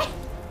老贼，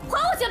还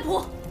我剑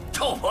谱！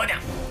臭婆娘，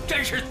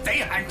真是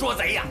贼喊捉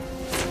贼呀！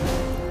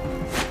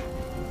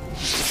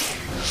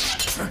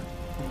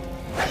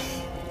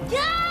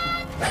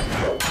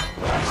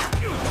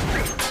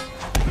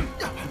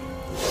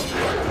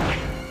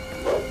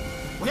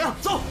五娘，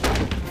走，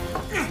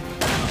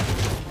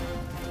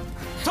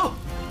走！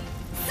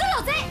死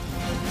老贼！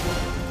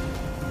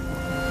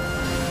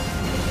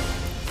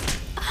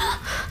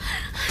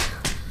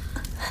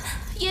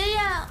爷爷，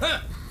哼，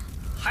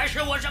还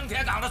是我郑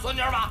铁岗的孙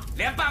女吗？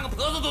连半个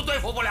婆子都对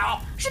付不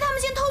了。是他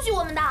们先偷袭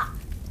我们的，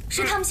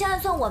是他们先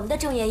暗算我们的，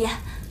郑爷爷。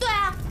对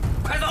啊，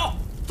快走，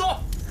走！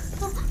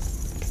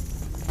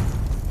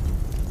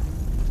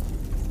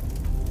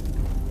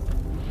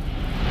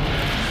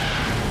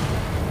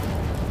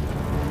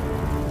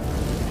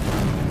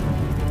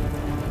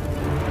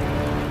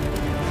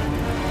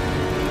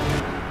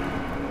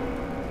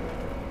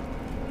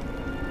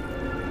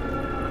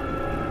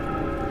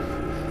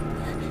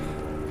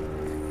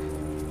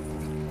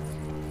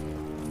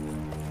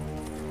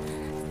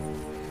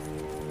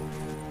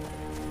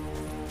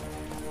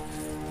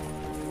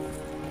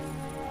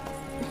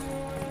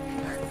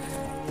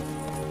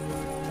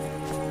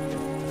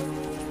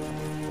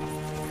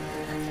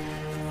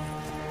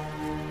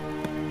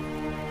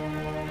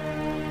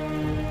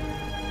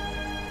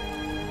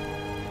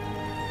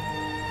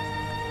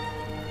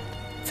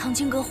藏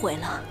经阁毁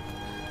了。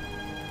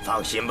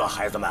放心吧，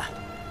孩子们，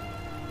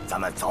咱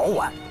们早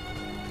晚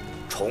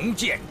重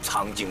建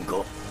藏经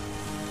阁。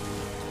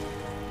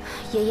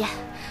爷爷，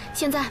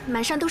现在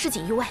满山都是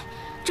锦衣卫，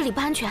这里不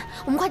安全，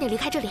我们快点离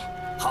开这里。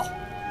好，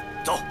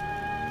走。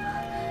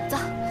走。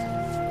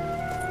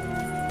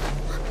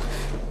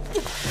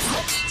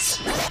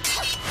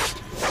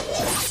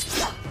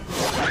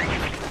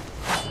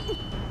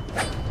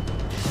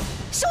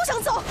休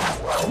想走！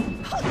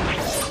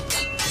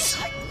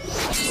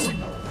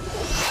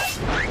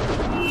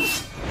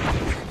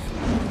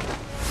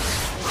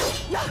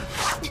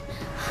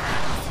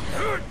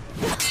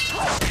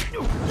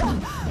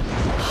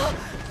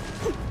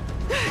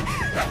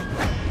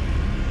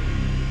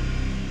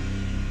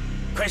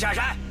快下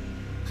山！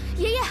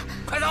爷爷，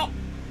快走！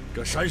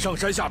这山上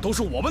山下都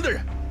是我们的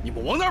人，你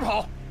们往哪儿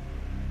跑？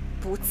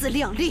不自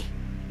量力，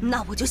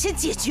那我就先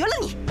解决了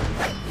你！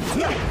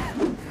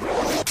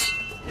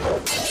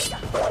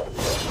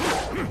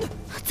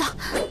走，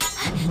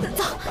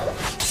走。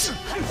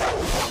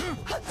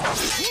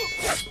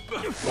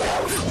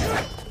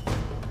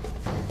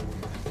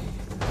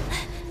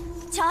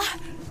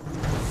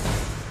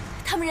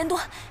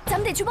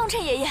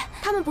臣爷爷，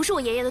他们不是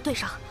我爷爷的对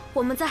手，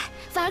我们在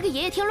反而给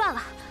爷爷添乱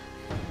了。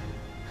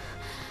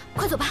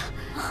快走吧。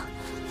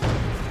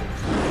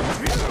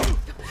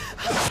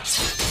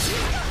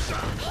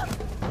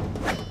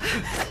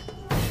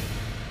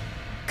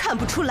看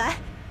不出来，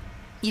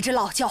你这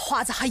老叫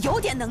花子还有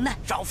点能耐。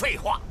少废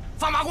话，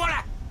放马过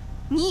来！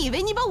你以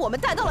为你把我们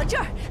带到了这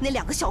儿，那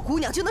2个小姑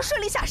娘就能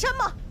顺利下山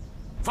吗？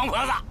疯婆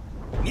子，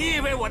你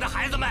以为我的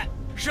孩子们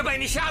是被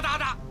你吓大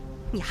的？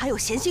你还有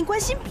闲心关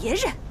心别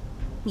人？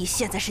你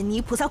现在是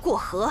泥菩萨过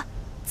河，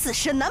自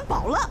身难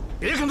保了。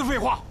别跟他废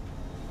话！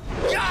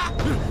呀！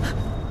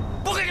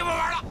不跟你们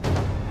玩了！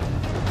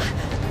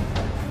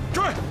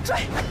追！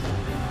追！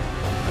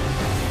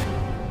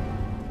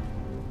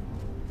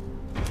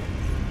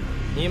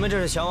你们这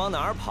是想往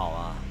哪儿跑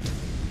啊？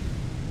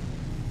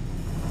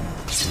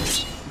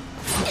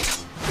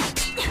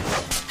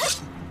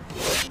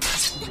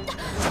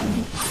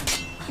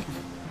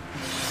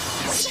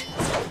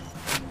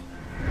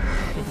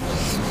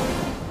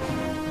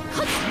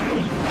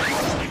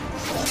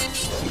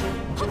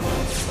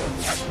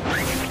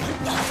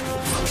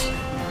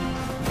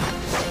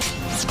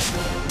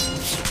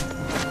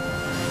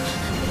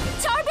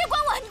巧儿，别管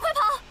我，你快跑！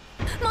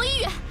蒙一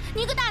宇，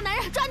你一个大男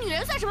人抓女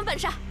人算什么本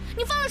事？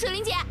你放了水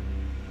灵姐！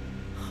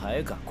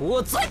还敢给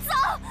我快走！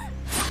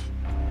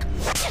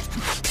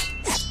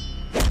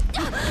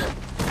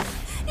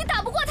你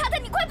打不过他的，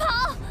你快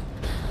跑！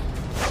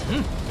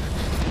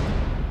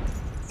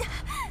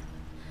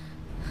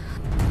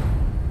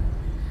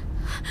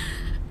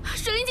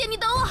水灵姐，你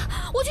等我，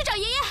我去找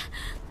爷爷。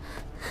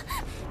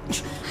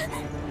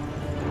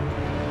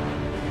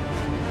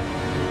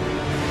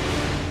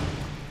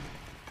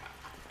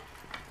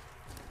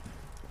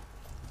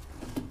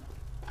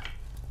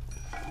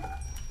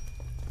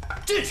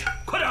进去，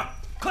快点，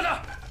快点，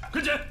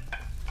跟紧！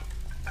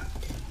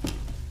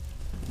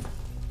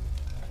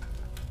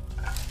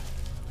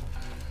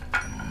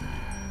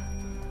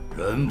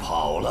人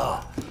跑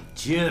了，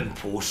剑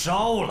谱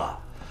烧了，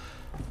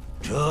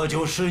这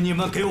就是你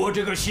们给我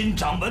这个新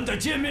掌门的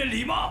见面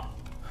礼吗？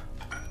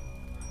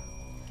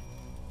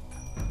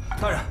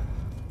大人，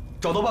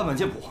找到半本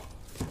剑谱，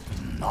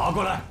拿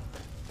过来。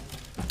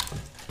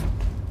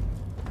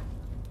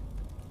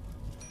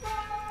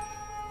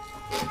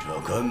这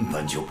根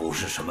本就不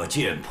是什么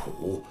剑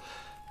谱，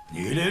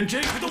你连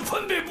这个都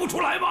分辨不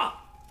出来吗？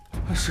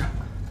是。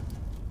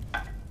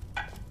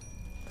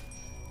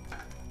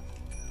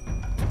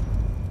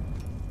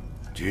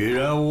既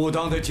然武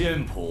当的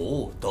剑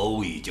谱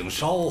都已经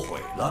烧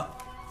毁了，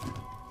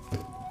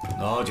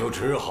那就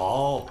只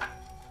好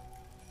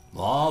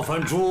麻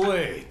烦诸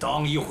位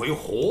当一回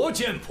活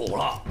剑谱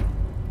了。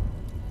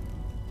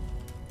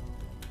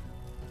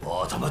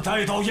把他们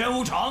带到演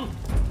武场，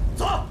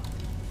走。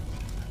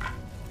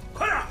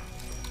快点！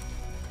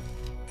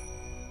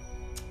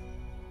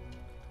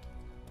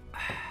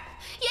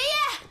爷爷，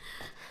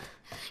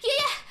爷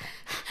爷，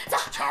走。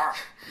巧儿，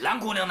蓝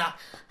姑娘呢？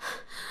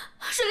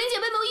水灵姐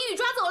被蒙一宇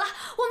抓走了，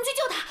我们去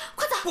救她，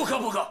快走！不可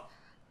不可，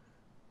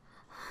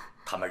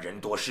他们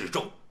人多势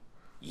众，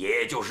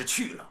爷爷就是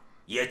去了，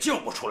也救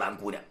不出蓝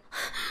姑娘。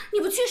你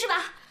不去是吧？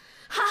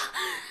好，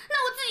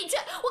那我自己去，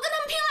我跟他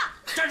们拼了！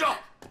站住！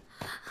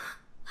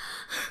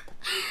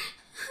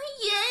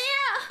爷爷，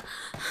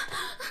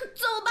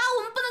走吧，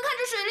我们不能看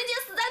着水灵姐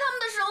死在他们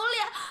的手里。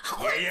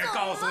爷爷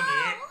告诉你，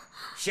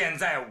现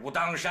在武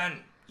当山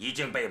已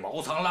经被毛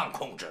苍浪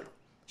控制了，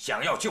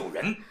想要救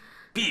人，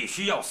必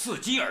须要伺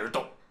机而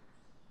动。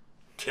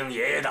听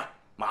爷爷的，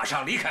马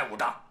上离开武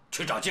当，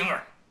去找晶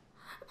儿。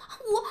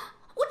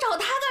我找他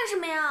干什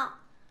么呀？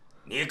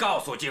你告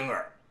诉晶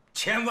儿，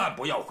千万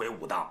不要回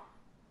武当，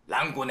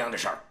蓝姑娘的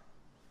事儿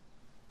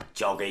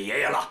交给爷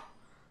爷了。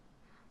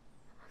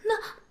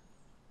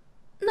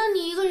那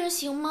你一个人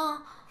行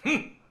吗？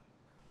哼，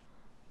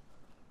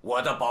我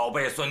的宝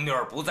贝孙女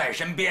儿不在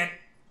身边，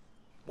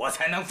我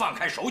才能放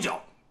开手脚，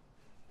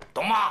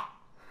懂吗？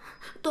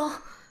懂。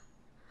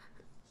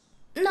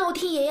那我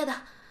听爷爷的。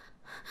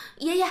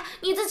爷爷，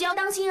你自己要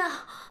当心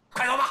啊！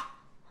快走吧。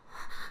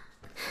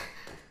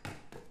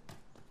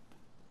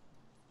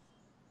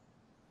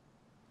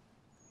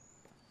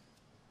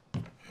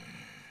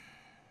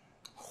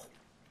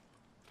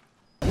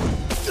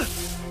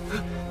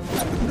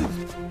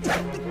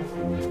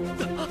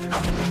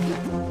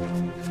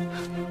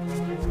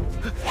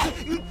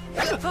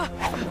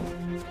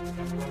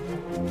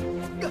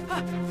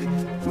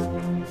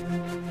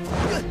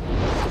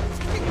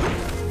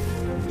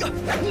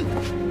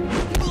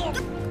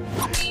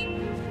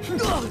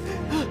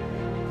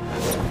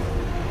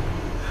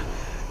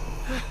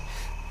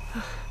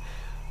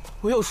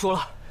我又输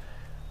了。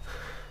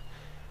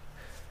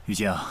玉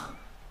京，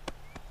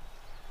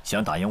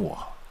想打赢我，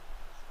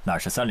哪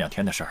是3、2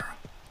天的事儿？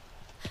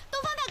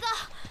东方大哥，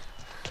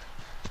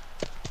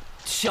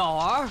巧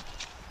儿，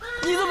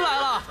你怎么来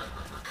了？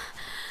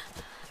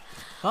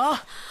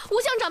啊！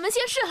无相掌门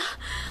先逝了，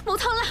蒙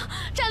苍浪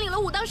占领了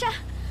武当山，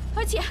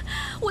而且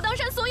武当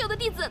山所有的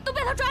弟子都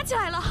被他抓起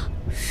来了。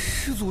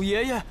师祖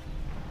爷爷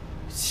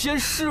先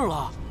逝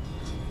了。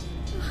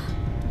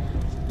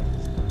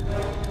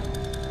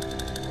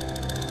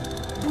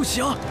不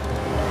行，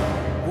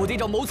我得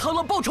找谋苍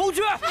浪报仇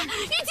去。玉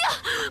京，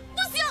不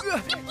行，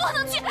你不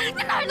能去，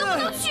你哪儿都不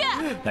能去。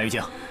蓝玉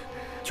净，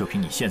就凭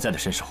你现在的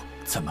身手，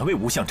怎么为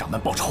无相掌门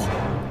报仇？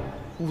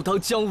武当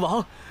将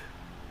亡，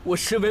我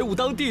身为武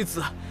当弟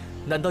子，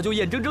难道就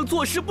眼睁睁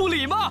坐视不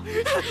理吗？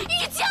玉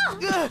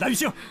净，蓝玉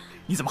净，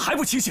你怎么还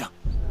不清醒？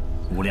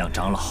无量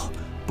长老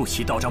不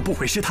齐道长不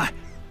毁师太，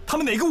他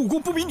们哪个武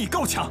功不比你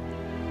高强？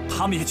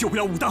他们也救不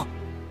了武当。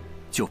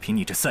就凭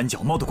你这三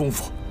脚猫的功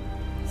夫，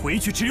回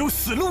去只有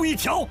死路一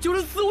条。就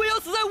是死，我也要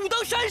死在武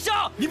当山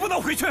上。你不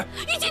能回去。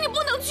玉净，你不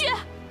能去。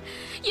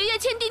爷爷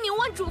千叮咛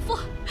万嘱咐，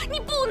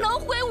你不能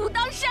回武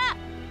当山。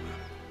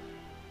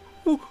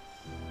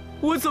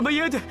我怎么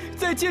也得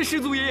再见师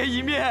祖爷爷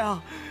一面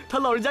啊！他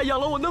老人家养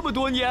了我那么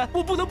多年，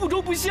我不能不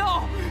忠不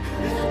孝。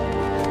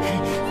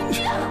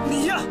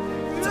你呀，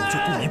怎么就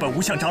不明白无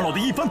相长老的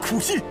一番苦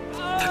心？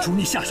他逐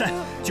你下山，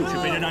就是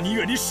为了让你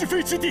远离是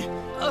非之地。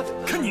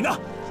可你呢，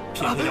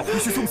偏偏要回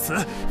去送死，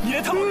你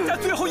连他们家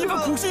最后一份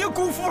苦心也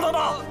辜负了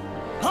吗？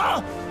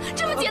啊！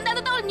这么简单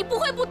的道理你不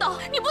会不懂，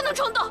你不能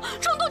冲动，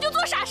冲动就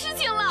做傻事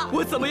情了。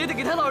我怎么也得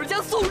给他老人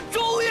家送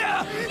终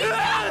呀！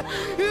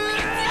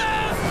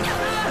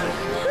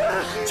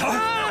乔儿，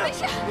我没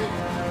事。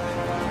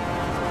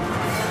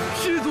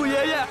师祖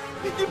爷爷，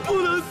你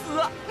不能死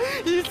啊！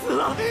你死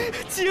了，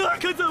晴儿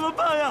可怎么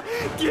办呀？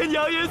爹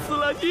娘也死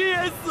了，你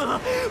也死了，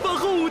往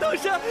后武当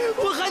山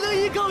我还能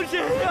依靠谁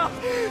呀？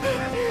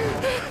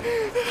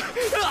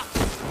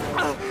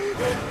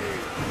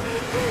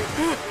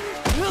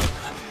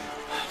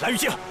蓝玉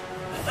净，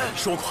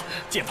说过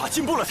剑法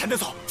进步了才能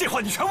走，这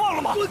话你全忘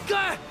了吗？滚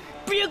开！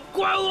别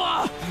管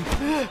我！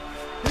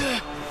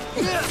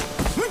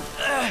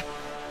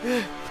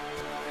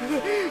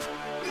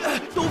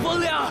东风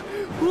亮，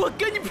我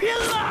跟你拼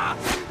了！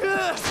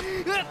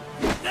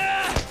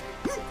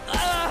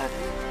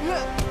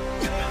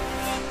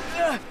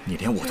你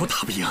连我都打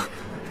不赢，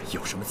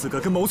有什么资格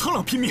跟谋苍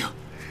浪拼命？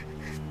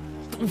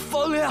东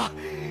方亮，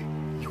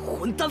你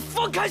混蛋，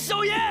放开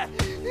小爷！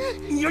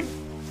玉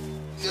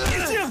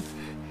净，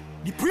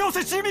你不要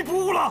再执迷不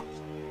悟了。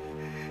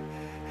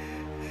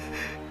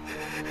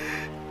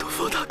东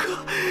方大哥，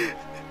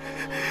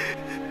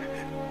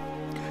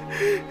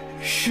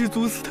师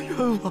祖死的冤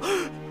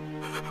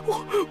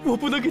枉，我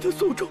不能给他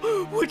送终，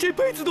我这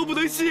辈子都不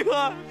能心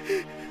安。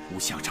无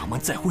相掌门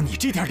在乎你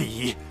这点礼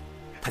仪，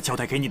他交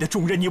代给你的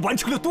重任你完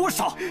成了多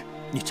少？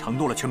你承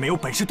诺了却没有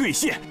本事兑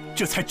现，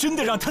这才真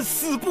的让他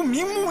死不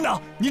瞑目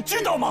呢，你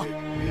知道吗？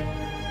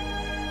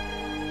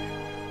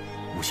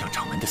无相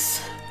掌门的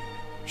死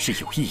是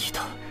有意义的，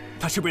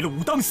他是为了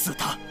武当死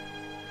的。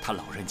他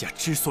老人家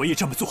之所以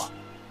这么做，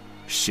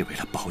是为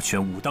了保全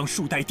武当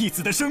数代弟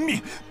子的生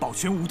命，保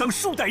全武当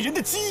数代人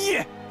的基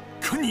业。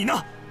可你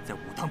呢，在武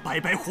当白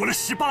白活了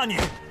18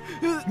年，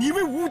你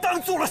为武当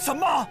做了什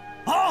么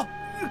啊？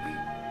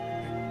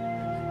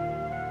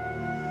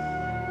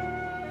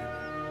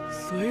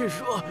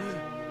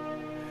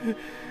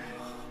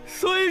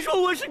所以说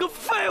我是个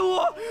废物，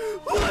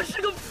我是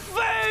个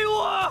废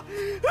物！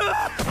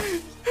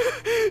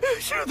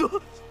师祖，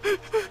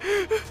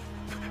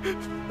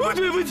我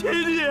对不起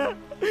你，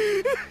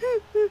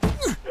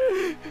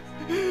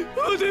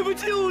我对不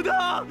起武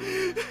当。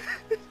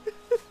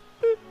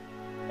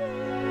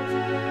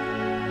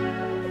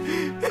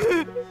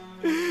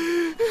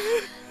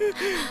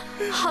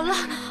好了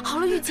好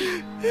了，玉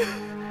净，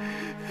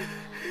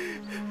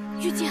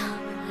玉净，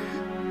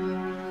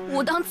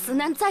武当此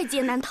难在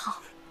劫难逃。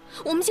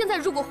我们现在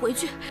如果回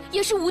去，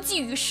也是无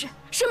济于事，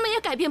什么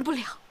也改变不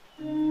了。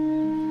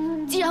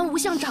既然无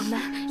相掌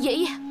门、爷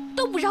爷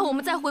都不让我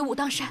们再回武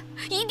当山，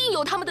一定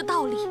有他们的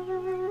道理。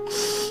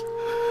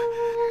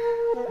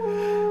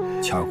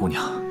巧儿姑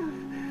娘，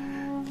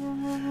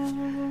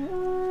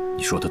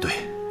你说的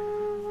对。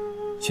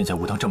现在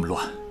武当这么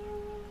乱，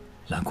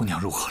蓝姑娘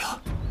如何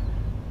了？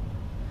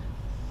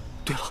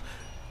对了，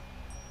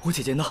我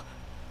姐姐呢？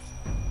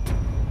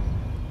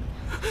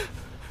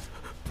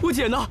我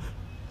姐呢？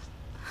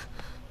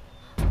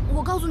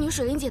我告诉你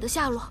水灵姐的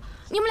下落，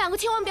你们两个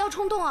千万不要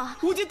冲动啊！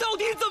我姐到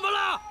底怎么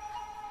了？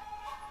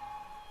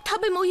她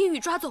被牟一羽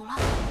抓走了。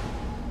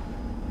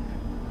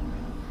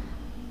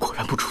果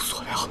然不出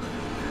所料，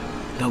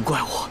难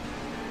怪我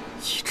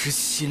一直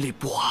心里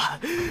不安。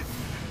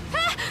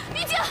哎，玉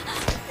净，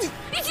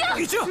玉净，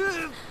玉净，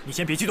你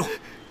先别激动，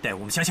待我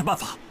们想想办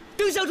法。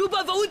等想出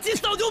办法，我姐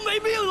早就没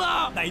命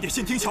了。那也得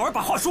先听巧儿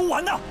把话说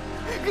完呢。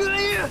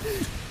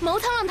谋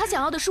苍浪他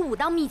想要的是武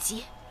当秘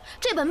籍。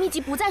这本秘籍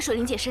不在水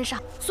灵姐身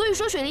上，所以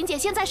说水灵姐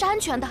现在是安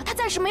全的，她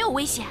暂时没有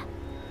危险。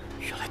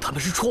原来他们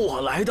是冲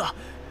我来的，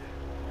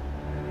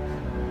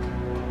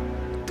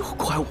都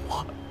怪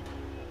我，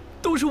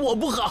都是我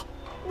不好，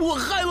我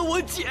害了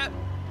我姐。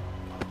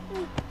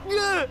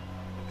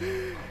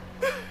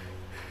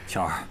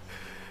巧儿，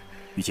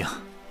玉净，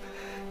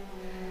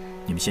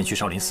你们先去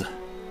少林寺，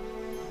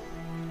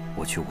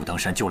我去武当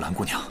山救蓝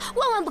姑娘。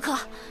万万不可！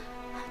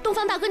东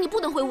方大哥，你不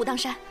能回武当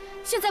山。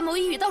现在牟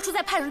一羽到处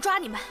在派人抓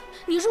你们，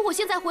你如果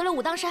现在回了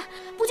武当山，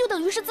不就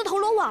等于是自投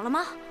罗网了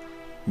吗？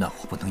那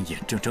我不能眼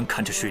睁睁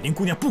看着水灵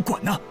姑娘不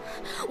管呢。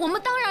我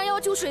们当然要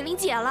救水灵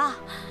姐了。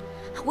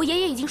我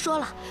爷爷已经说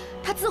了，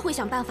他自会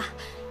想办法，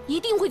一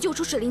定会救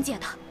出水灵姐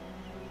的。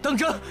当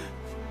真？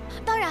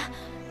当然，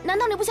难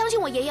道你不相信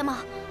我爷爷吗？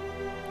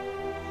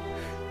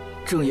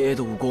郑爷爷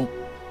的武功，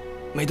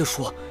没得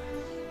说。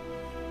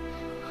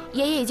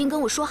爷爷已经跟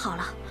我说好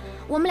了，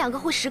我们两个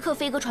会时刻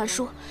飞鸽传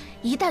书，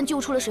一旦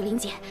救出了水灵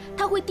姐，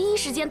他会第一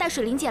时间带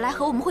水灵姐来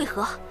和我们会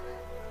合。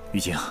玉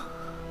晶，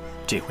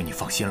这回你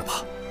放心了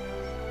吧？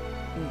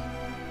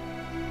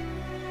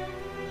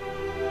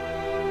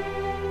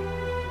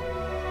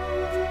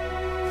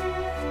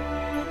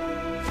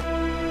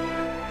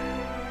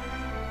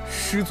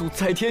师祖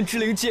在天之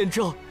灵见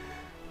证，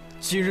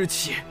今日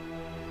起，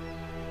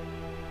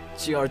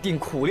金儿定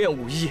苦练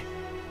武艺，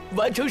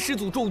完成师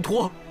祖重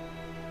托，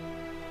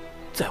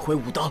再回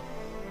武当，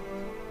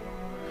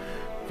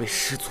为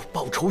师祖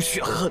报仇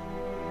雪恨。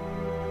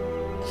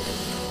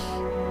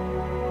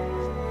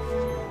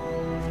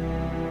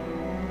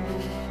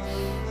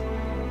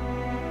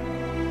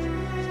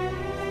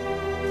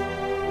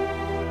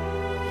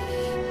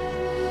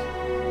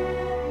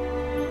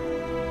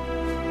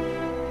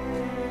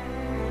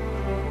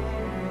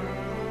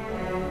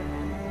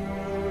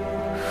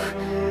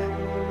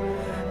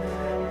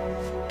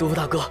德福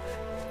大哥，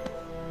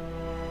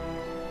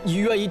你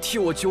愿意替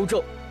我纠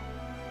正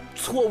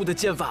错误的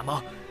剑法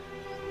吗？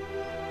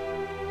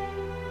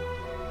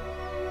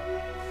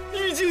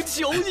玉晶，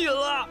求你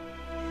了！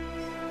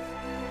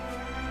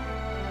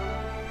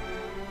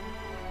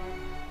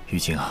玉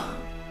晶啊，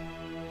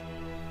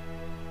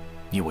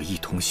你我一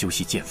同修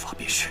习剑法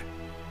便是。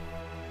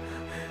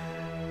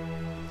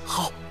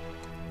好。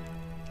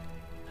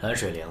蓝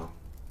水灵，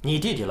你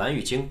弟弟蓝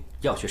玉京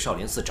要去少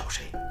林寺找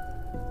谁？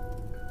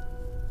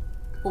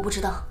我不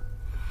知道。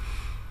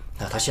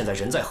那他现在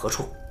人在何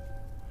处？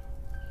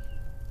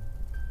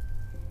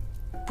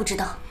不知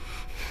道。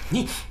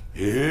你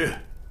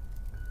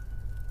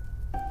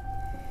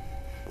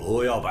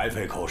不要白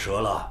费口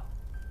舌了，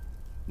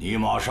你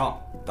马上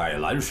带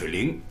蓝水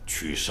灵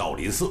去少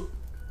林寺，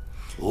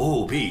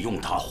务必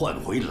用它换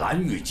回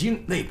蓝玉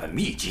京那本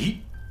秘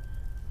籍。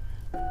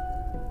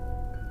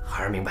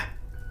孩儿明白。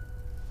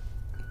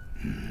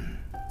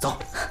走。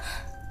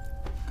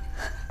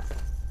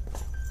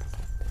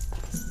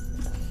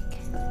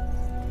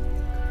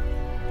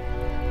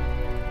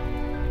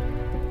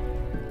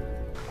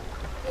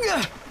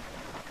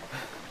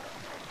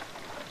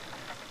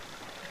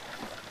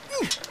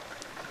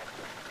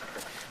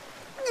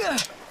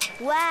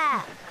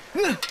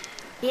喂，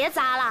别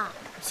砸了，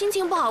心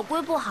情不好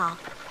归不好，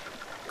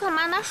干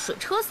嘛拿水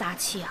车撒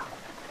气啊？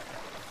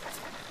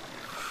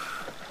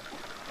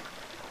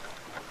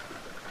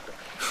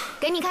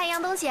给你看一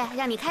样东西，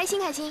让你开心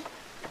开心。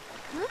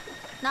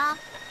那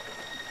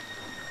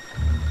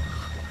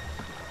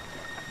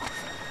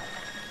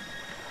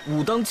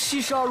武当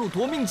72路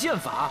夺命剑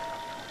法，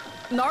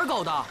哪儿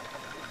搞的？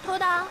偷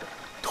的。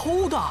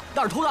偷的？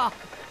哪儿偷的？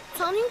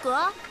藏经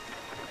阁。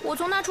我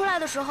从那出来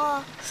的时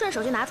候，顺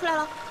手就拿出来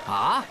了。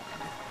啊？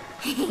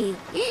嘿嘿，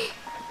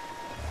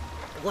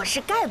我是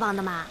丐帮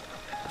的嘛，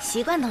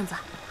习惯动作。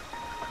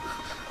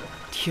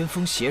天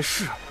风邪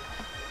事，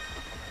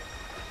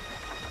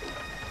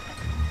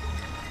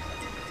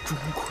钟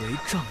馗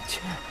仗剑。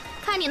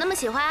看你那么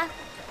喜欢，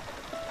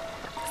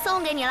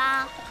送给你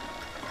啦。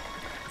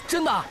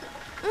真的？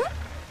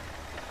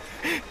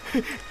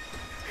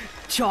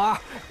巧儿，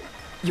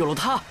有了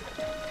它，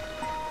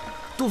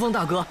东方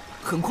大哥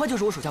很快就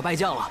是我手下败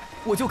将了，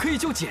我就可以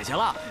救姐姐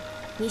了。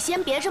你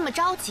先别这么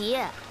着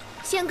急，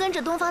先跟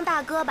着东方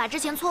大哥把之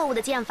前错误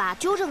的剑法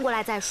纠正过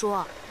来再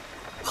说。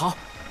好，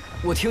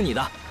我听你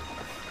的。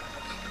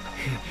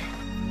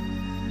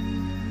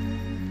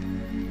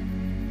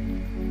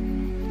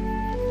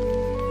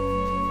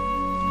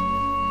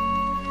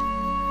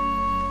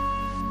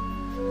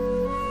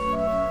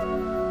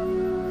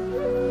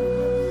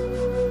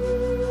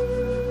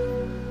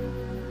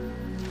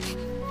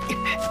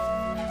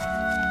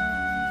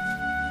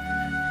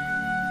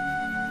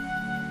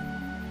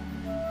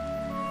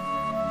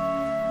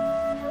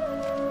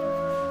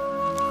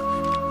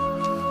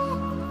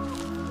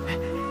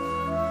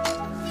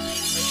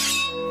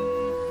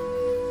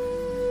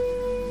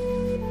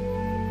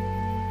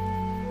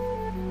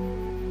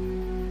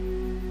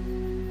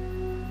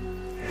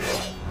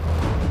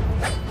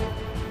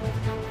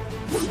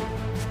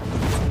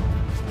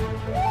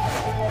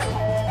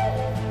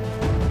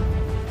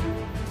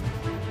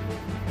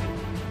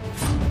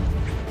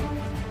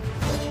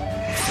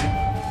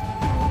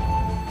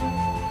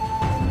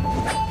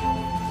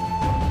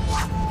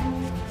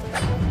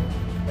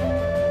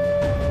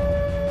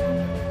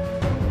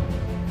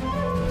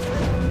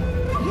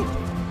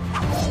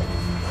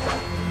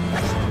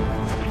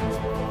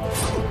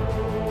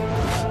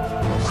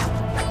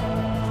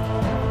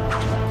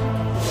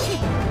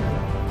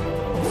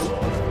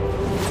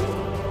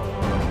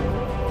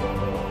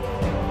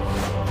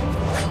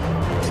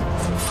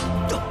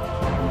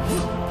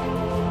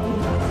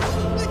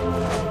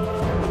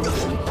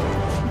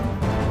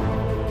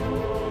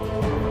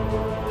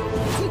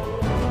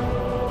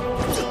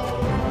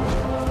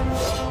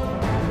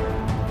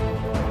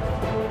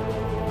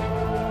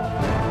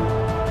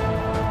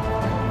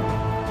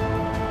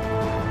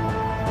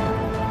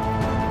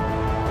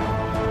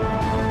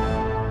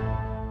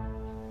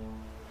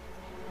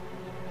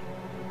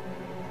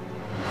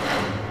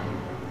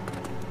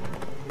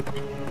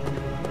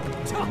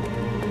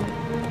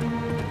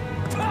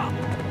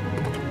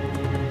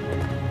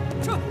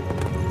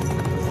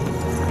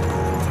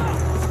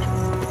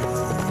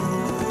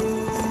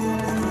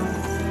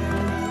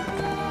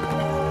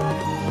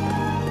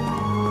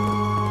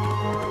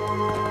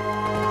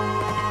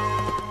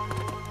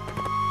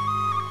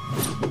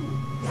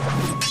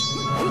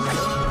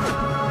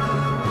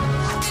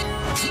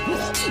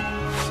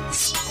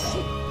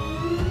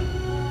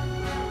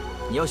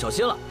你要小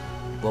心了，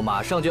我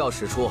马上就要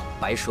使出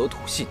白蛇吐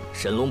信、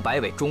神龙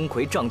摆尾、钟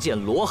馗仗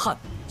剑、罗汉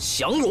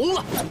降龙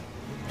了。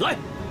来，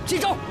接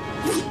招！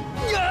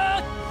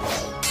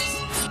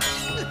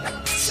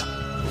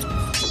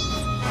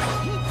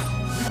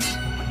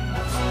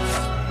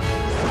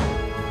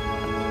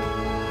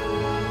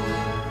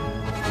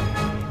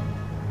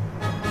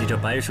你这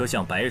白蛇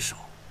像白手，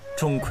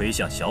钟馗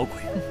像小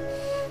鬼，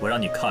我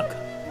让你看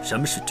看什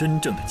么是真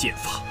正的剑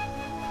法。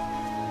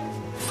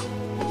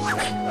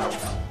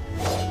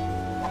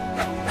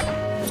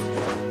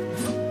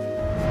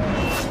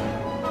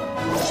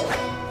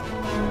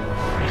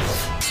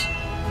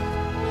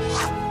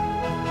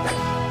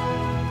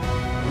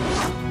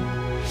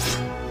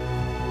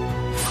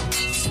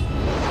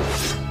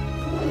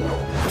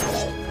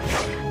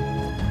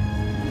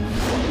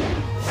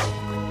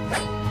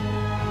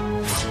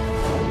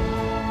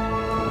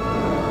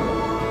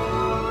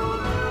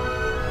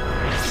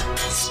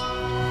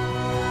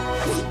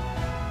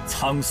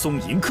 苍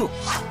松迎客，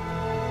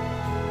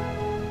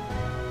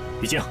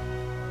玉京，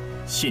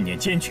信念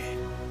坚决，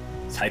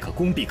才可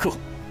攻必克，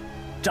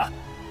战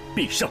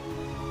必胜。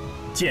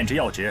剑之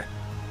要旨，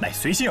乃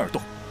随心而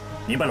动，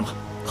明白了吗？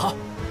好，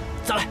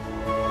再来。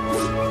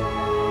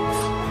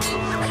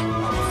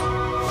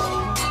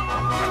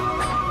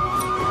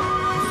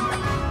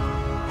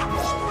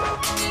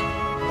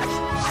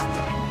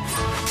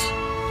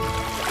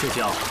这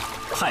叫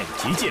太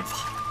极剑法。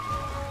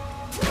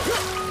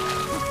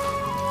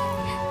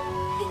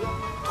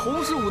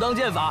 同是武当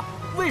剑法，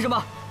为什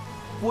么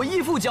我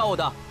义父教我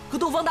的和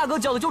东方大哥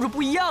教的就是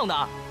不一样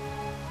的？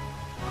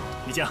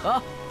玉京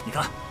啊，你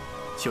看，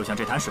就像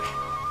这潭水，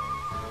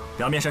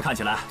表面上看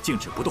起来静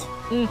止不动，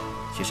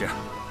其实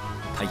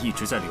它一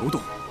直在流动，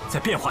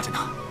在变化着呢。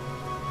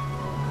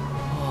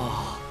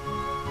哦，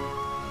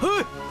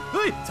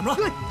哎，怎么了？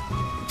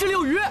这里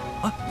有鱼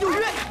啊，有鱼！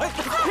哎，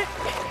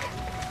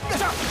在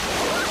这儿！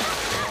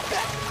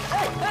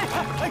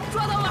哎，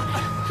抓到了！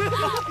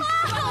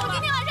我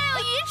今天晚上有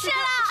鱼吃了！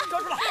 抓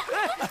住了！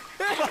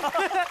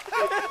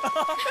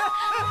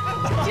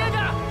接着！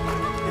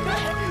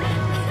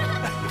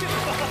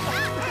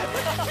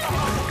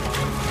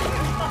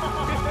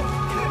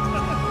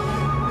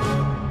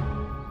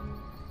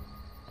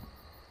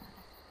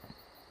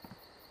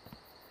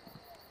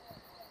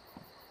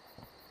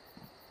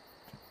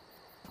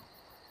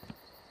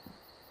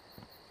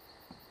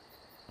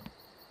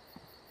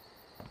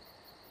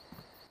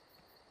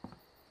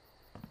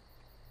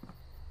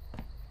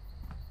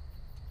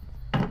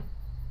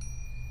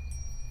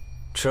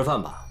吃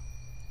饭吧，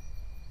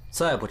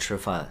再不吃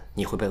饭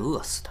你会被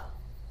饿死的。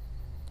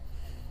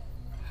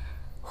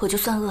我就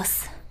算饿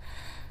死，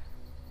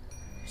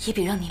也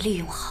比让你利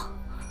用好。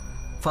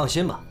放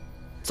心吧，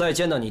在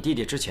见到你弟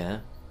弟之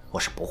前，我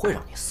是不会让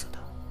你死的。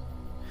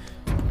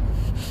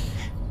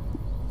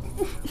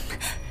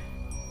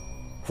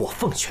我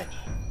奉劝你，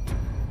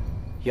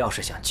要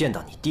是想见到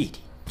你弟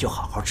弟，就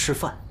好好吃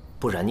饭，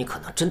不然你可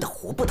能真的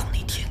活不到那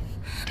天。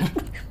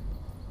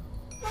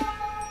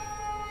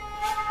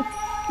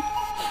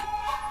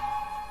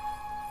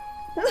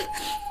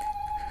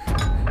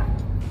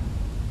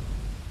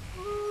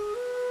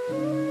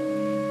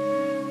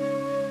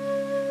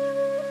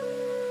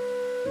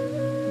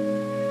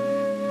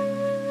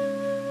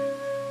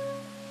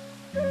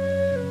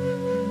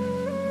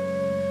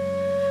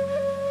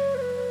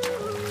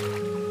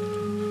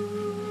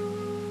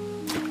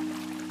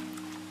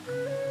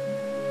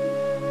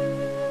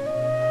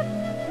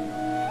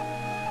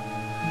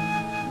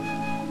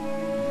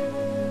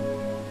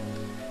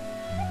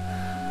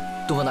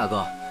东方大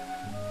哥，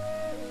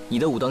你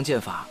的武当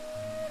剑法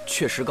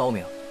确实高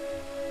明。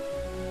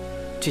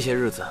这些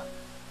日子，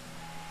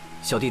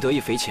小弟得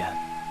意匪浅，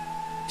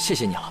谢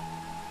谢你了。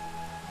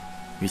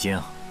玉京，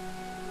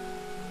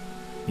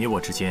你我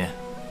之间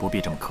不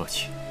必这么客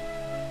气。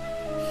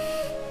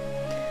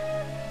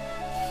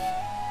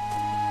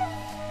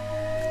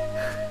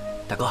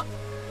大哥，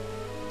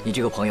你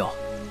这个朋友，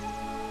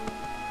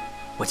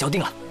我交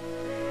定了。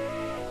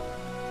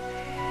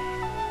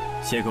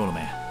谢够了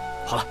没？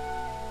好了。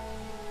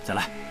 再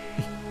来。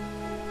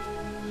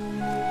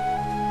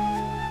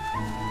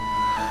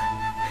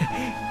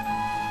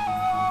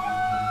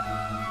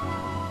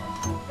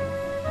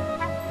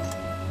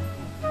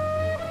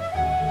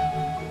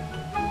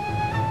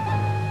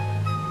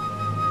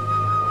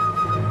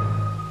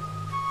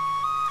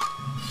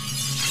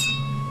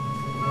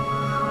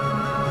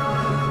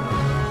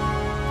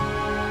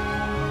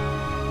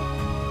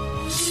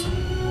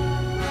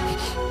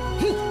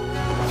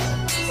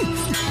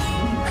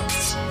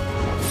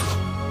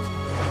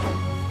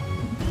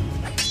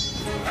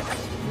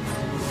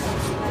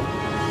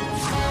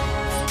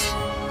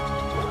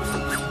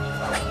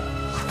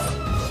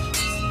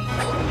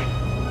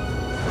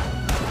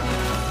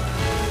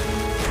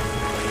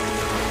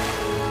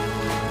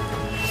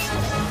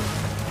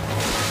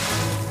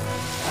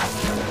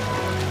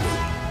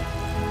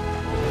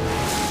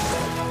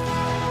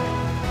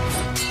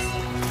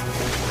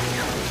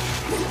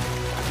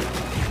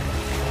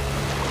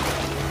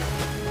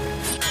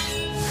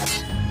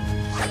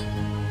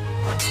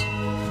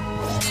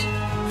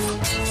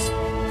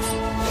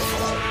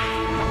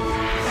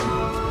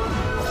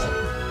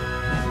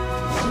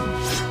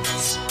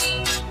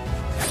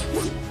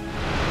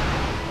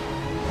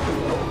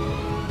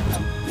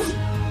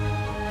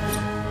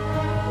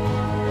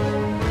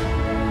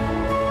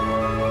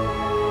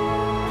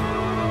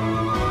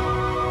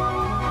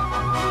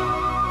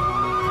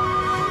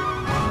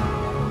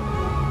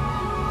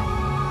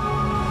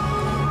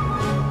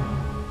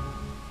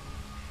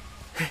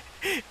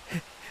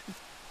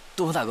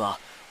东方大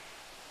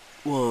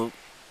哥，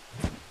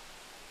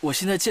我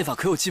现在剑法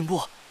可有进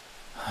步？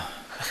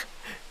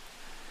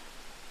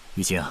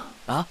玉京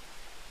啊，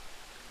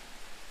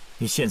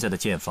你现在的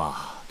剑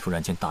法突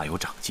然间大有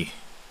长进，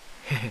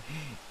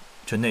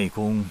这内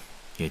功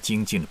也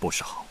精进了不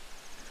少，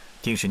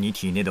定是你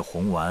体内的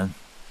红丸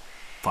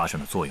发生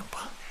了作用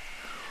吧？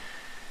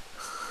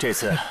这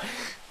次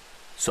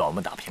算我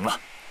们打平了。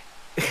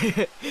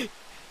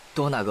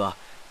东方大哥，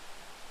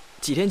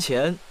几天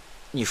前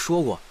你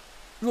说过，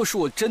若是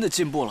我真的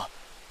进步了，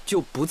就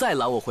不再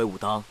拦我回武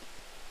当。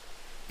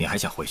你还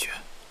想回去？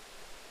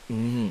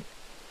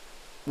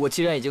我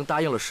既然已经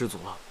答应了师祖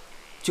了，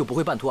就不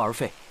会半途而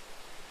废。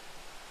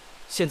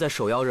现在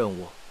首要任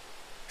务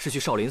是去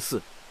少林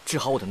寺治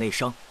好我的内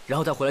伤，然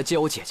后再回来接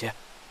我姐姐，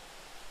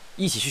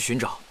一起去寻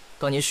找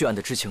当年血案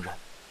的知情人。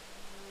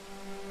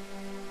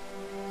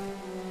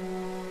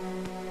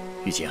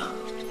玉京，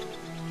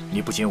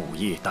你不仅武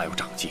艺大有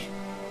长进，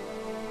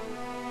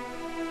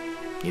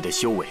你的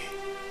修为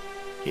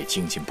也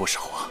精进不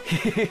少啊！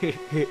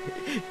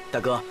大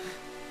哥，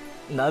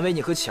难为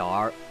你和巧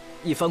儿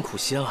一番苦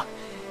心了。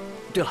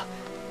对了，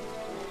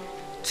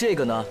这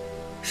个呢，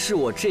是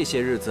我这些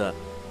日子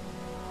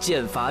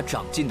剑法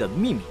长进的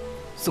秘密，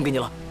送给你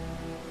了。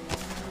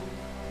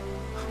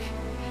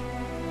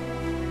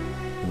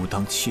武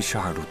当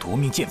72路夺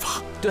命剑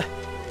法。对，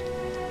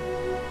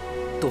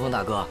东方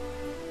大哥，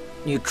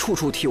你处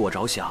处替我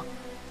着想，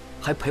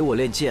还陪我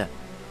练剑，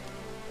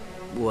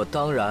我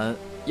当然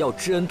要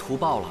知恩图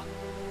报了。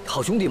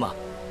好兄弟嘛，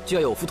就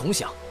要有福同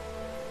享。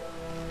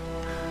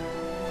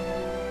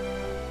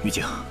玉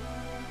京，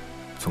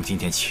从今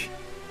天起，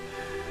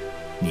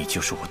你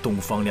就是我东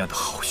方亮的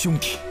好兄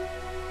弟。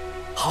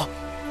好。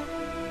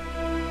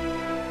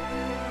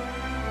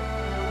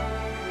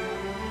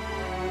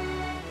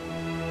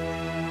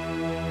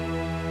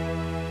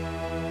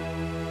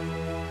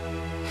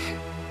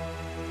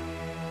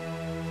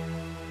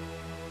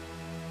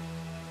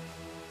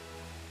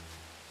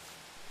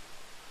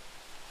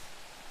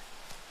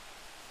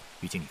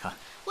玉京，你看，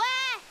喂，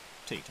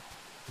这种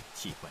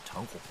气贯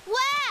长虹。喂，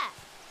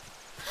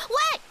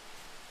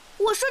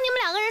我说你们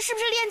两个人是不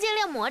是练剑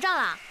练魔障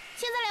了？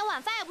现在连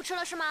晚饭也不吃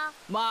了是吗？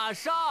马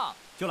上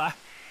就来。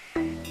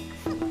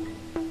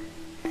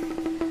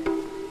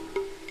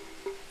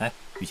哎，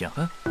玉京，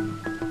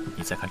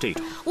你再看这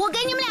种。我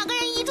给你们两个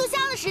人1炷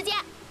香的时间，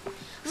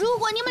如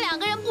果你们两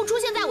个人不出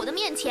现在我的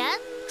面前，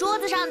桌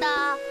子上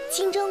的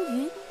清蒸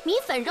鱼、米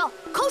粉肉、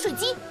口水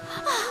鸡，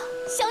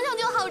想想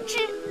就好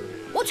吃，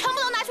我全部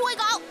都拿去喂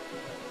狗。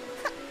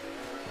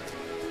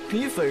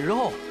米粉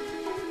肉，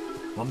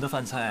我们的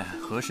饭菜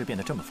何时变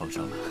得这么丰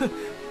盛了？哼，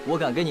我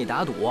敢跟你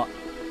打赌，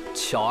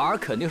巧儿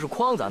肯定是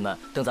诓咱们，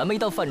等咱们一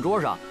到饭桌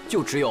上，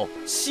就只有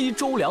稀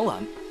粥2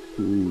碗。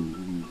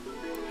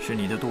是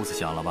你的肚子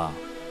小了吧？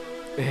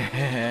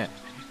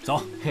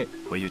走，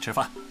回去吃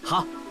饭。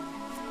好。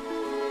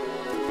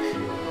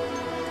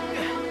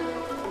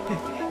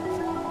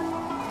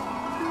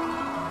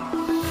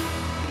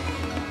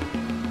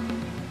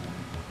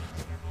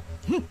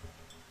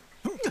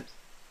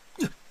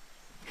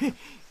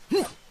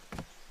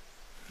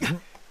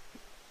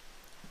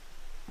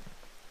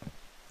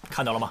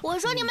看到了吗？我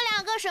说你们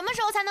两个什么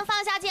时候才能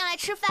放下剑来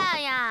吃饭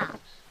呀？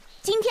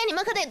今天你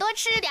们可得多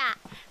吃点，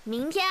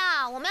明天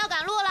啊我们要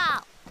赶路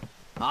了。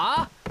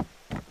啊？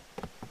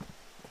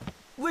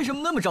为什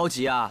么那么着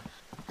急啊？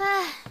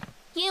唉，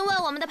因为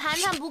我们的盘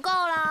缠不够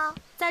了，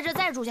在这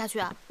再住下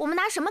去，我们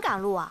拿什么赶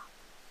路啊？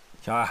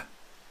小二，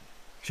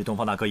是东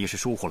方大哥一时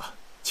疏忽了，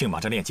竟马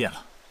着练剑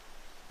了。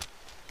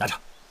拿着。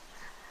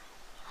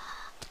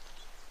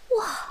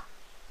哇，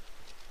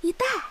一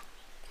袋。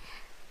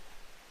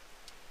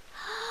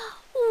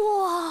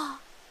哇，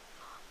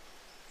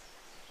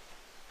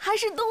还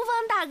是东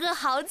方大哥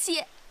豪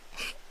气，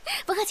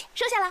不客气，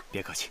收下了。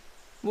别客气。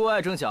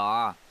喂，郑小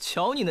儿，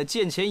瞧你那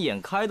见钱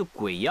眼开的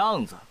鬼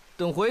样子，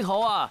等回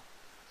头啊，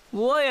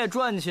我也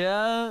赚钱，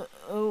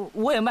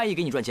我也卖艺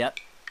给你赚钱。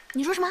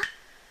你说什么？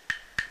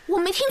我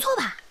没听错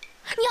吧？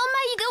你要卖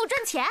艺给我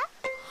赚钱？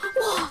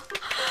哇，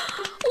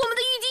我们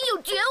的玉京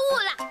有觉悟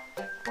了。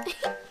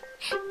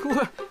不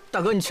是，大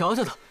哥，你瞧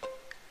瞧他，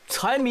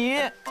财迷。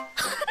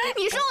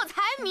你说我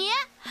财迷？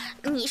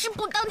你是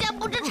不当家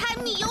不知柴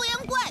米油盐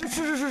贵。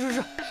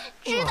是，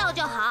知道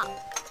就好。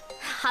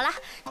好了，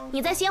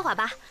你再歇会儿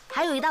吧，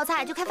还有一道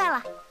菜就开饭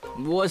了。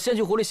我先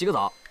去湖里洗个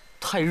澡，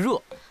太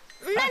热。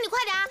那你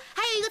快点，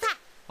还有一个菜。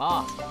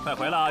啊，快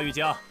回来啊，玉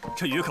京，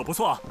这鱼可不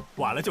错，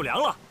晚了就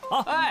凉了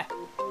啊。哎，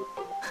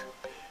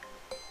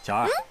小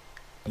二，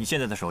你现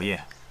在的手艺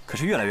可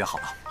是越来越好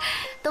了。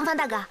东方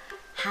大哥，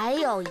还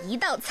有一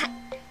道菜，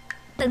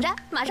等着，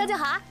马上就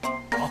好啊。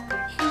好。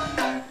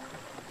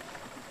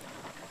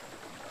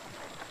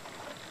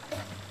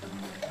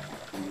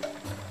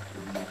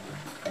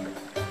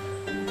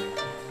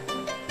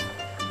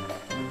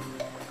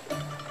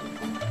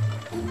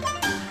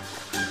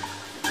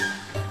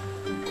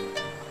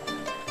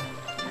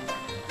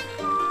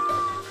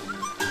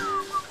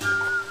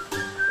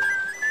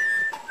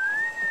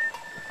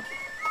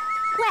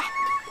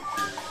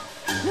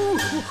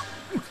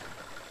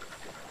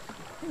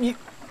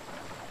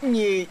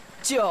你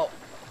叫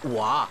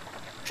我啊？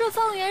这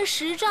方圆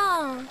10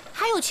丈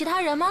还有其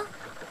他人吗？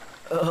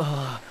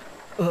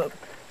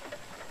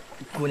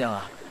姑娘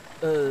啊，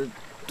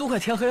都快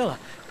天黑了，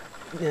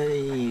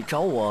你找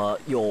我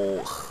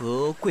有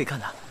何贵干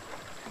呢？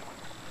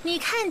你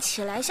看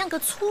起来像个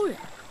粗人，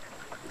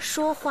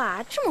说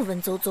话这么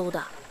文绉绉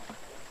的，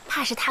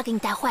怕是他给你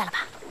带坏了吧？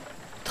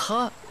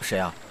他谁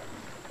啊？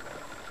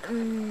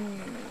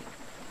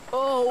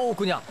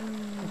姑娘，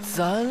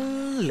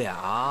咱俩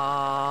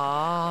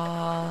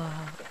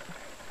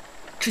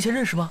之前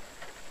认识吗？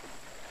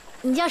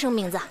你叫什么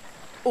名字？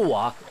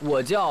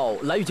我叫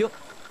蓝玉京。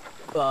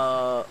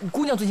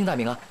姑娘尊姓大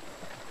名啊？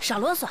少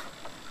啰嗦，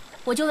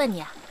我就问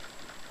你啊，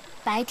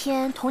白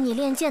天同你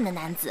练剑的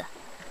男子，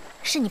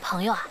是你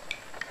朋友啊？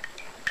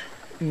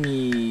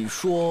你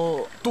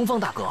说东方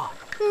大哥？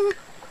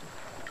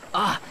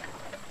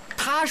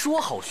他是我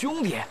好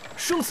兄弟，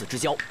生死之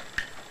交。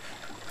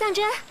当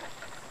真？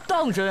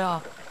当真啊！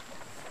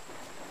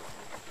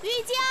玉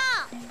京，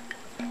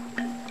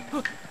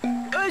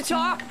巧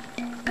儿，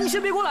你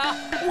先别过来啊，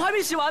我还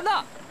没洗完呢。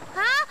啊？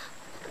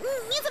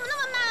你怎么那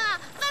么慢啊？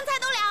饭菜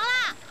都凉了。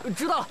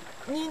知道了，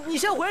你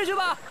先回去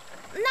吧。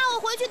那我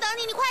回去等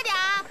你，你快点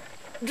啊。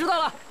知道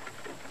了。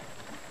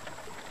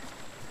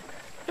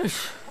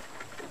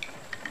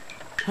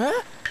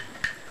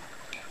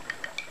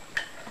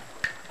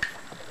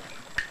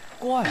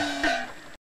怪。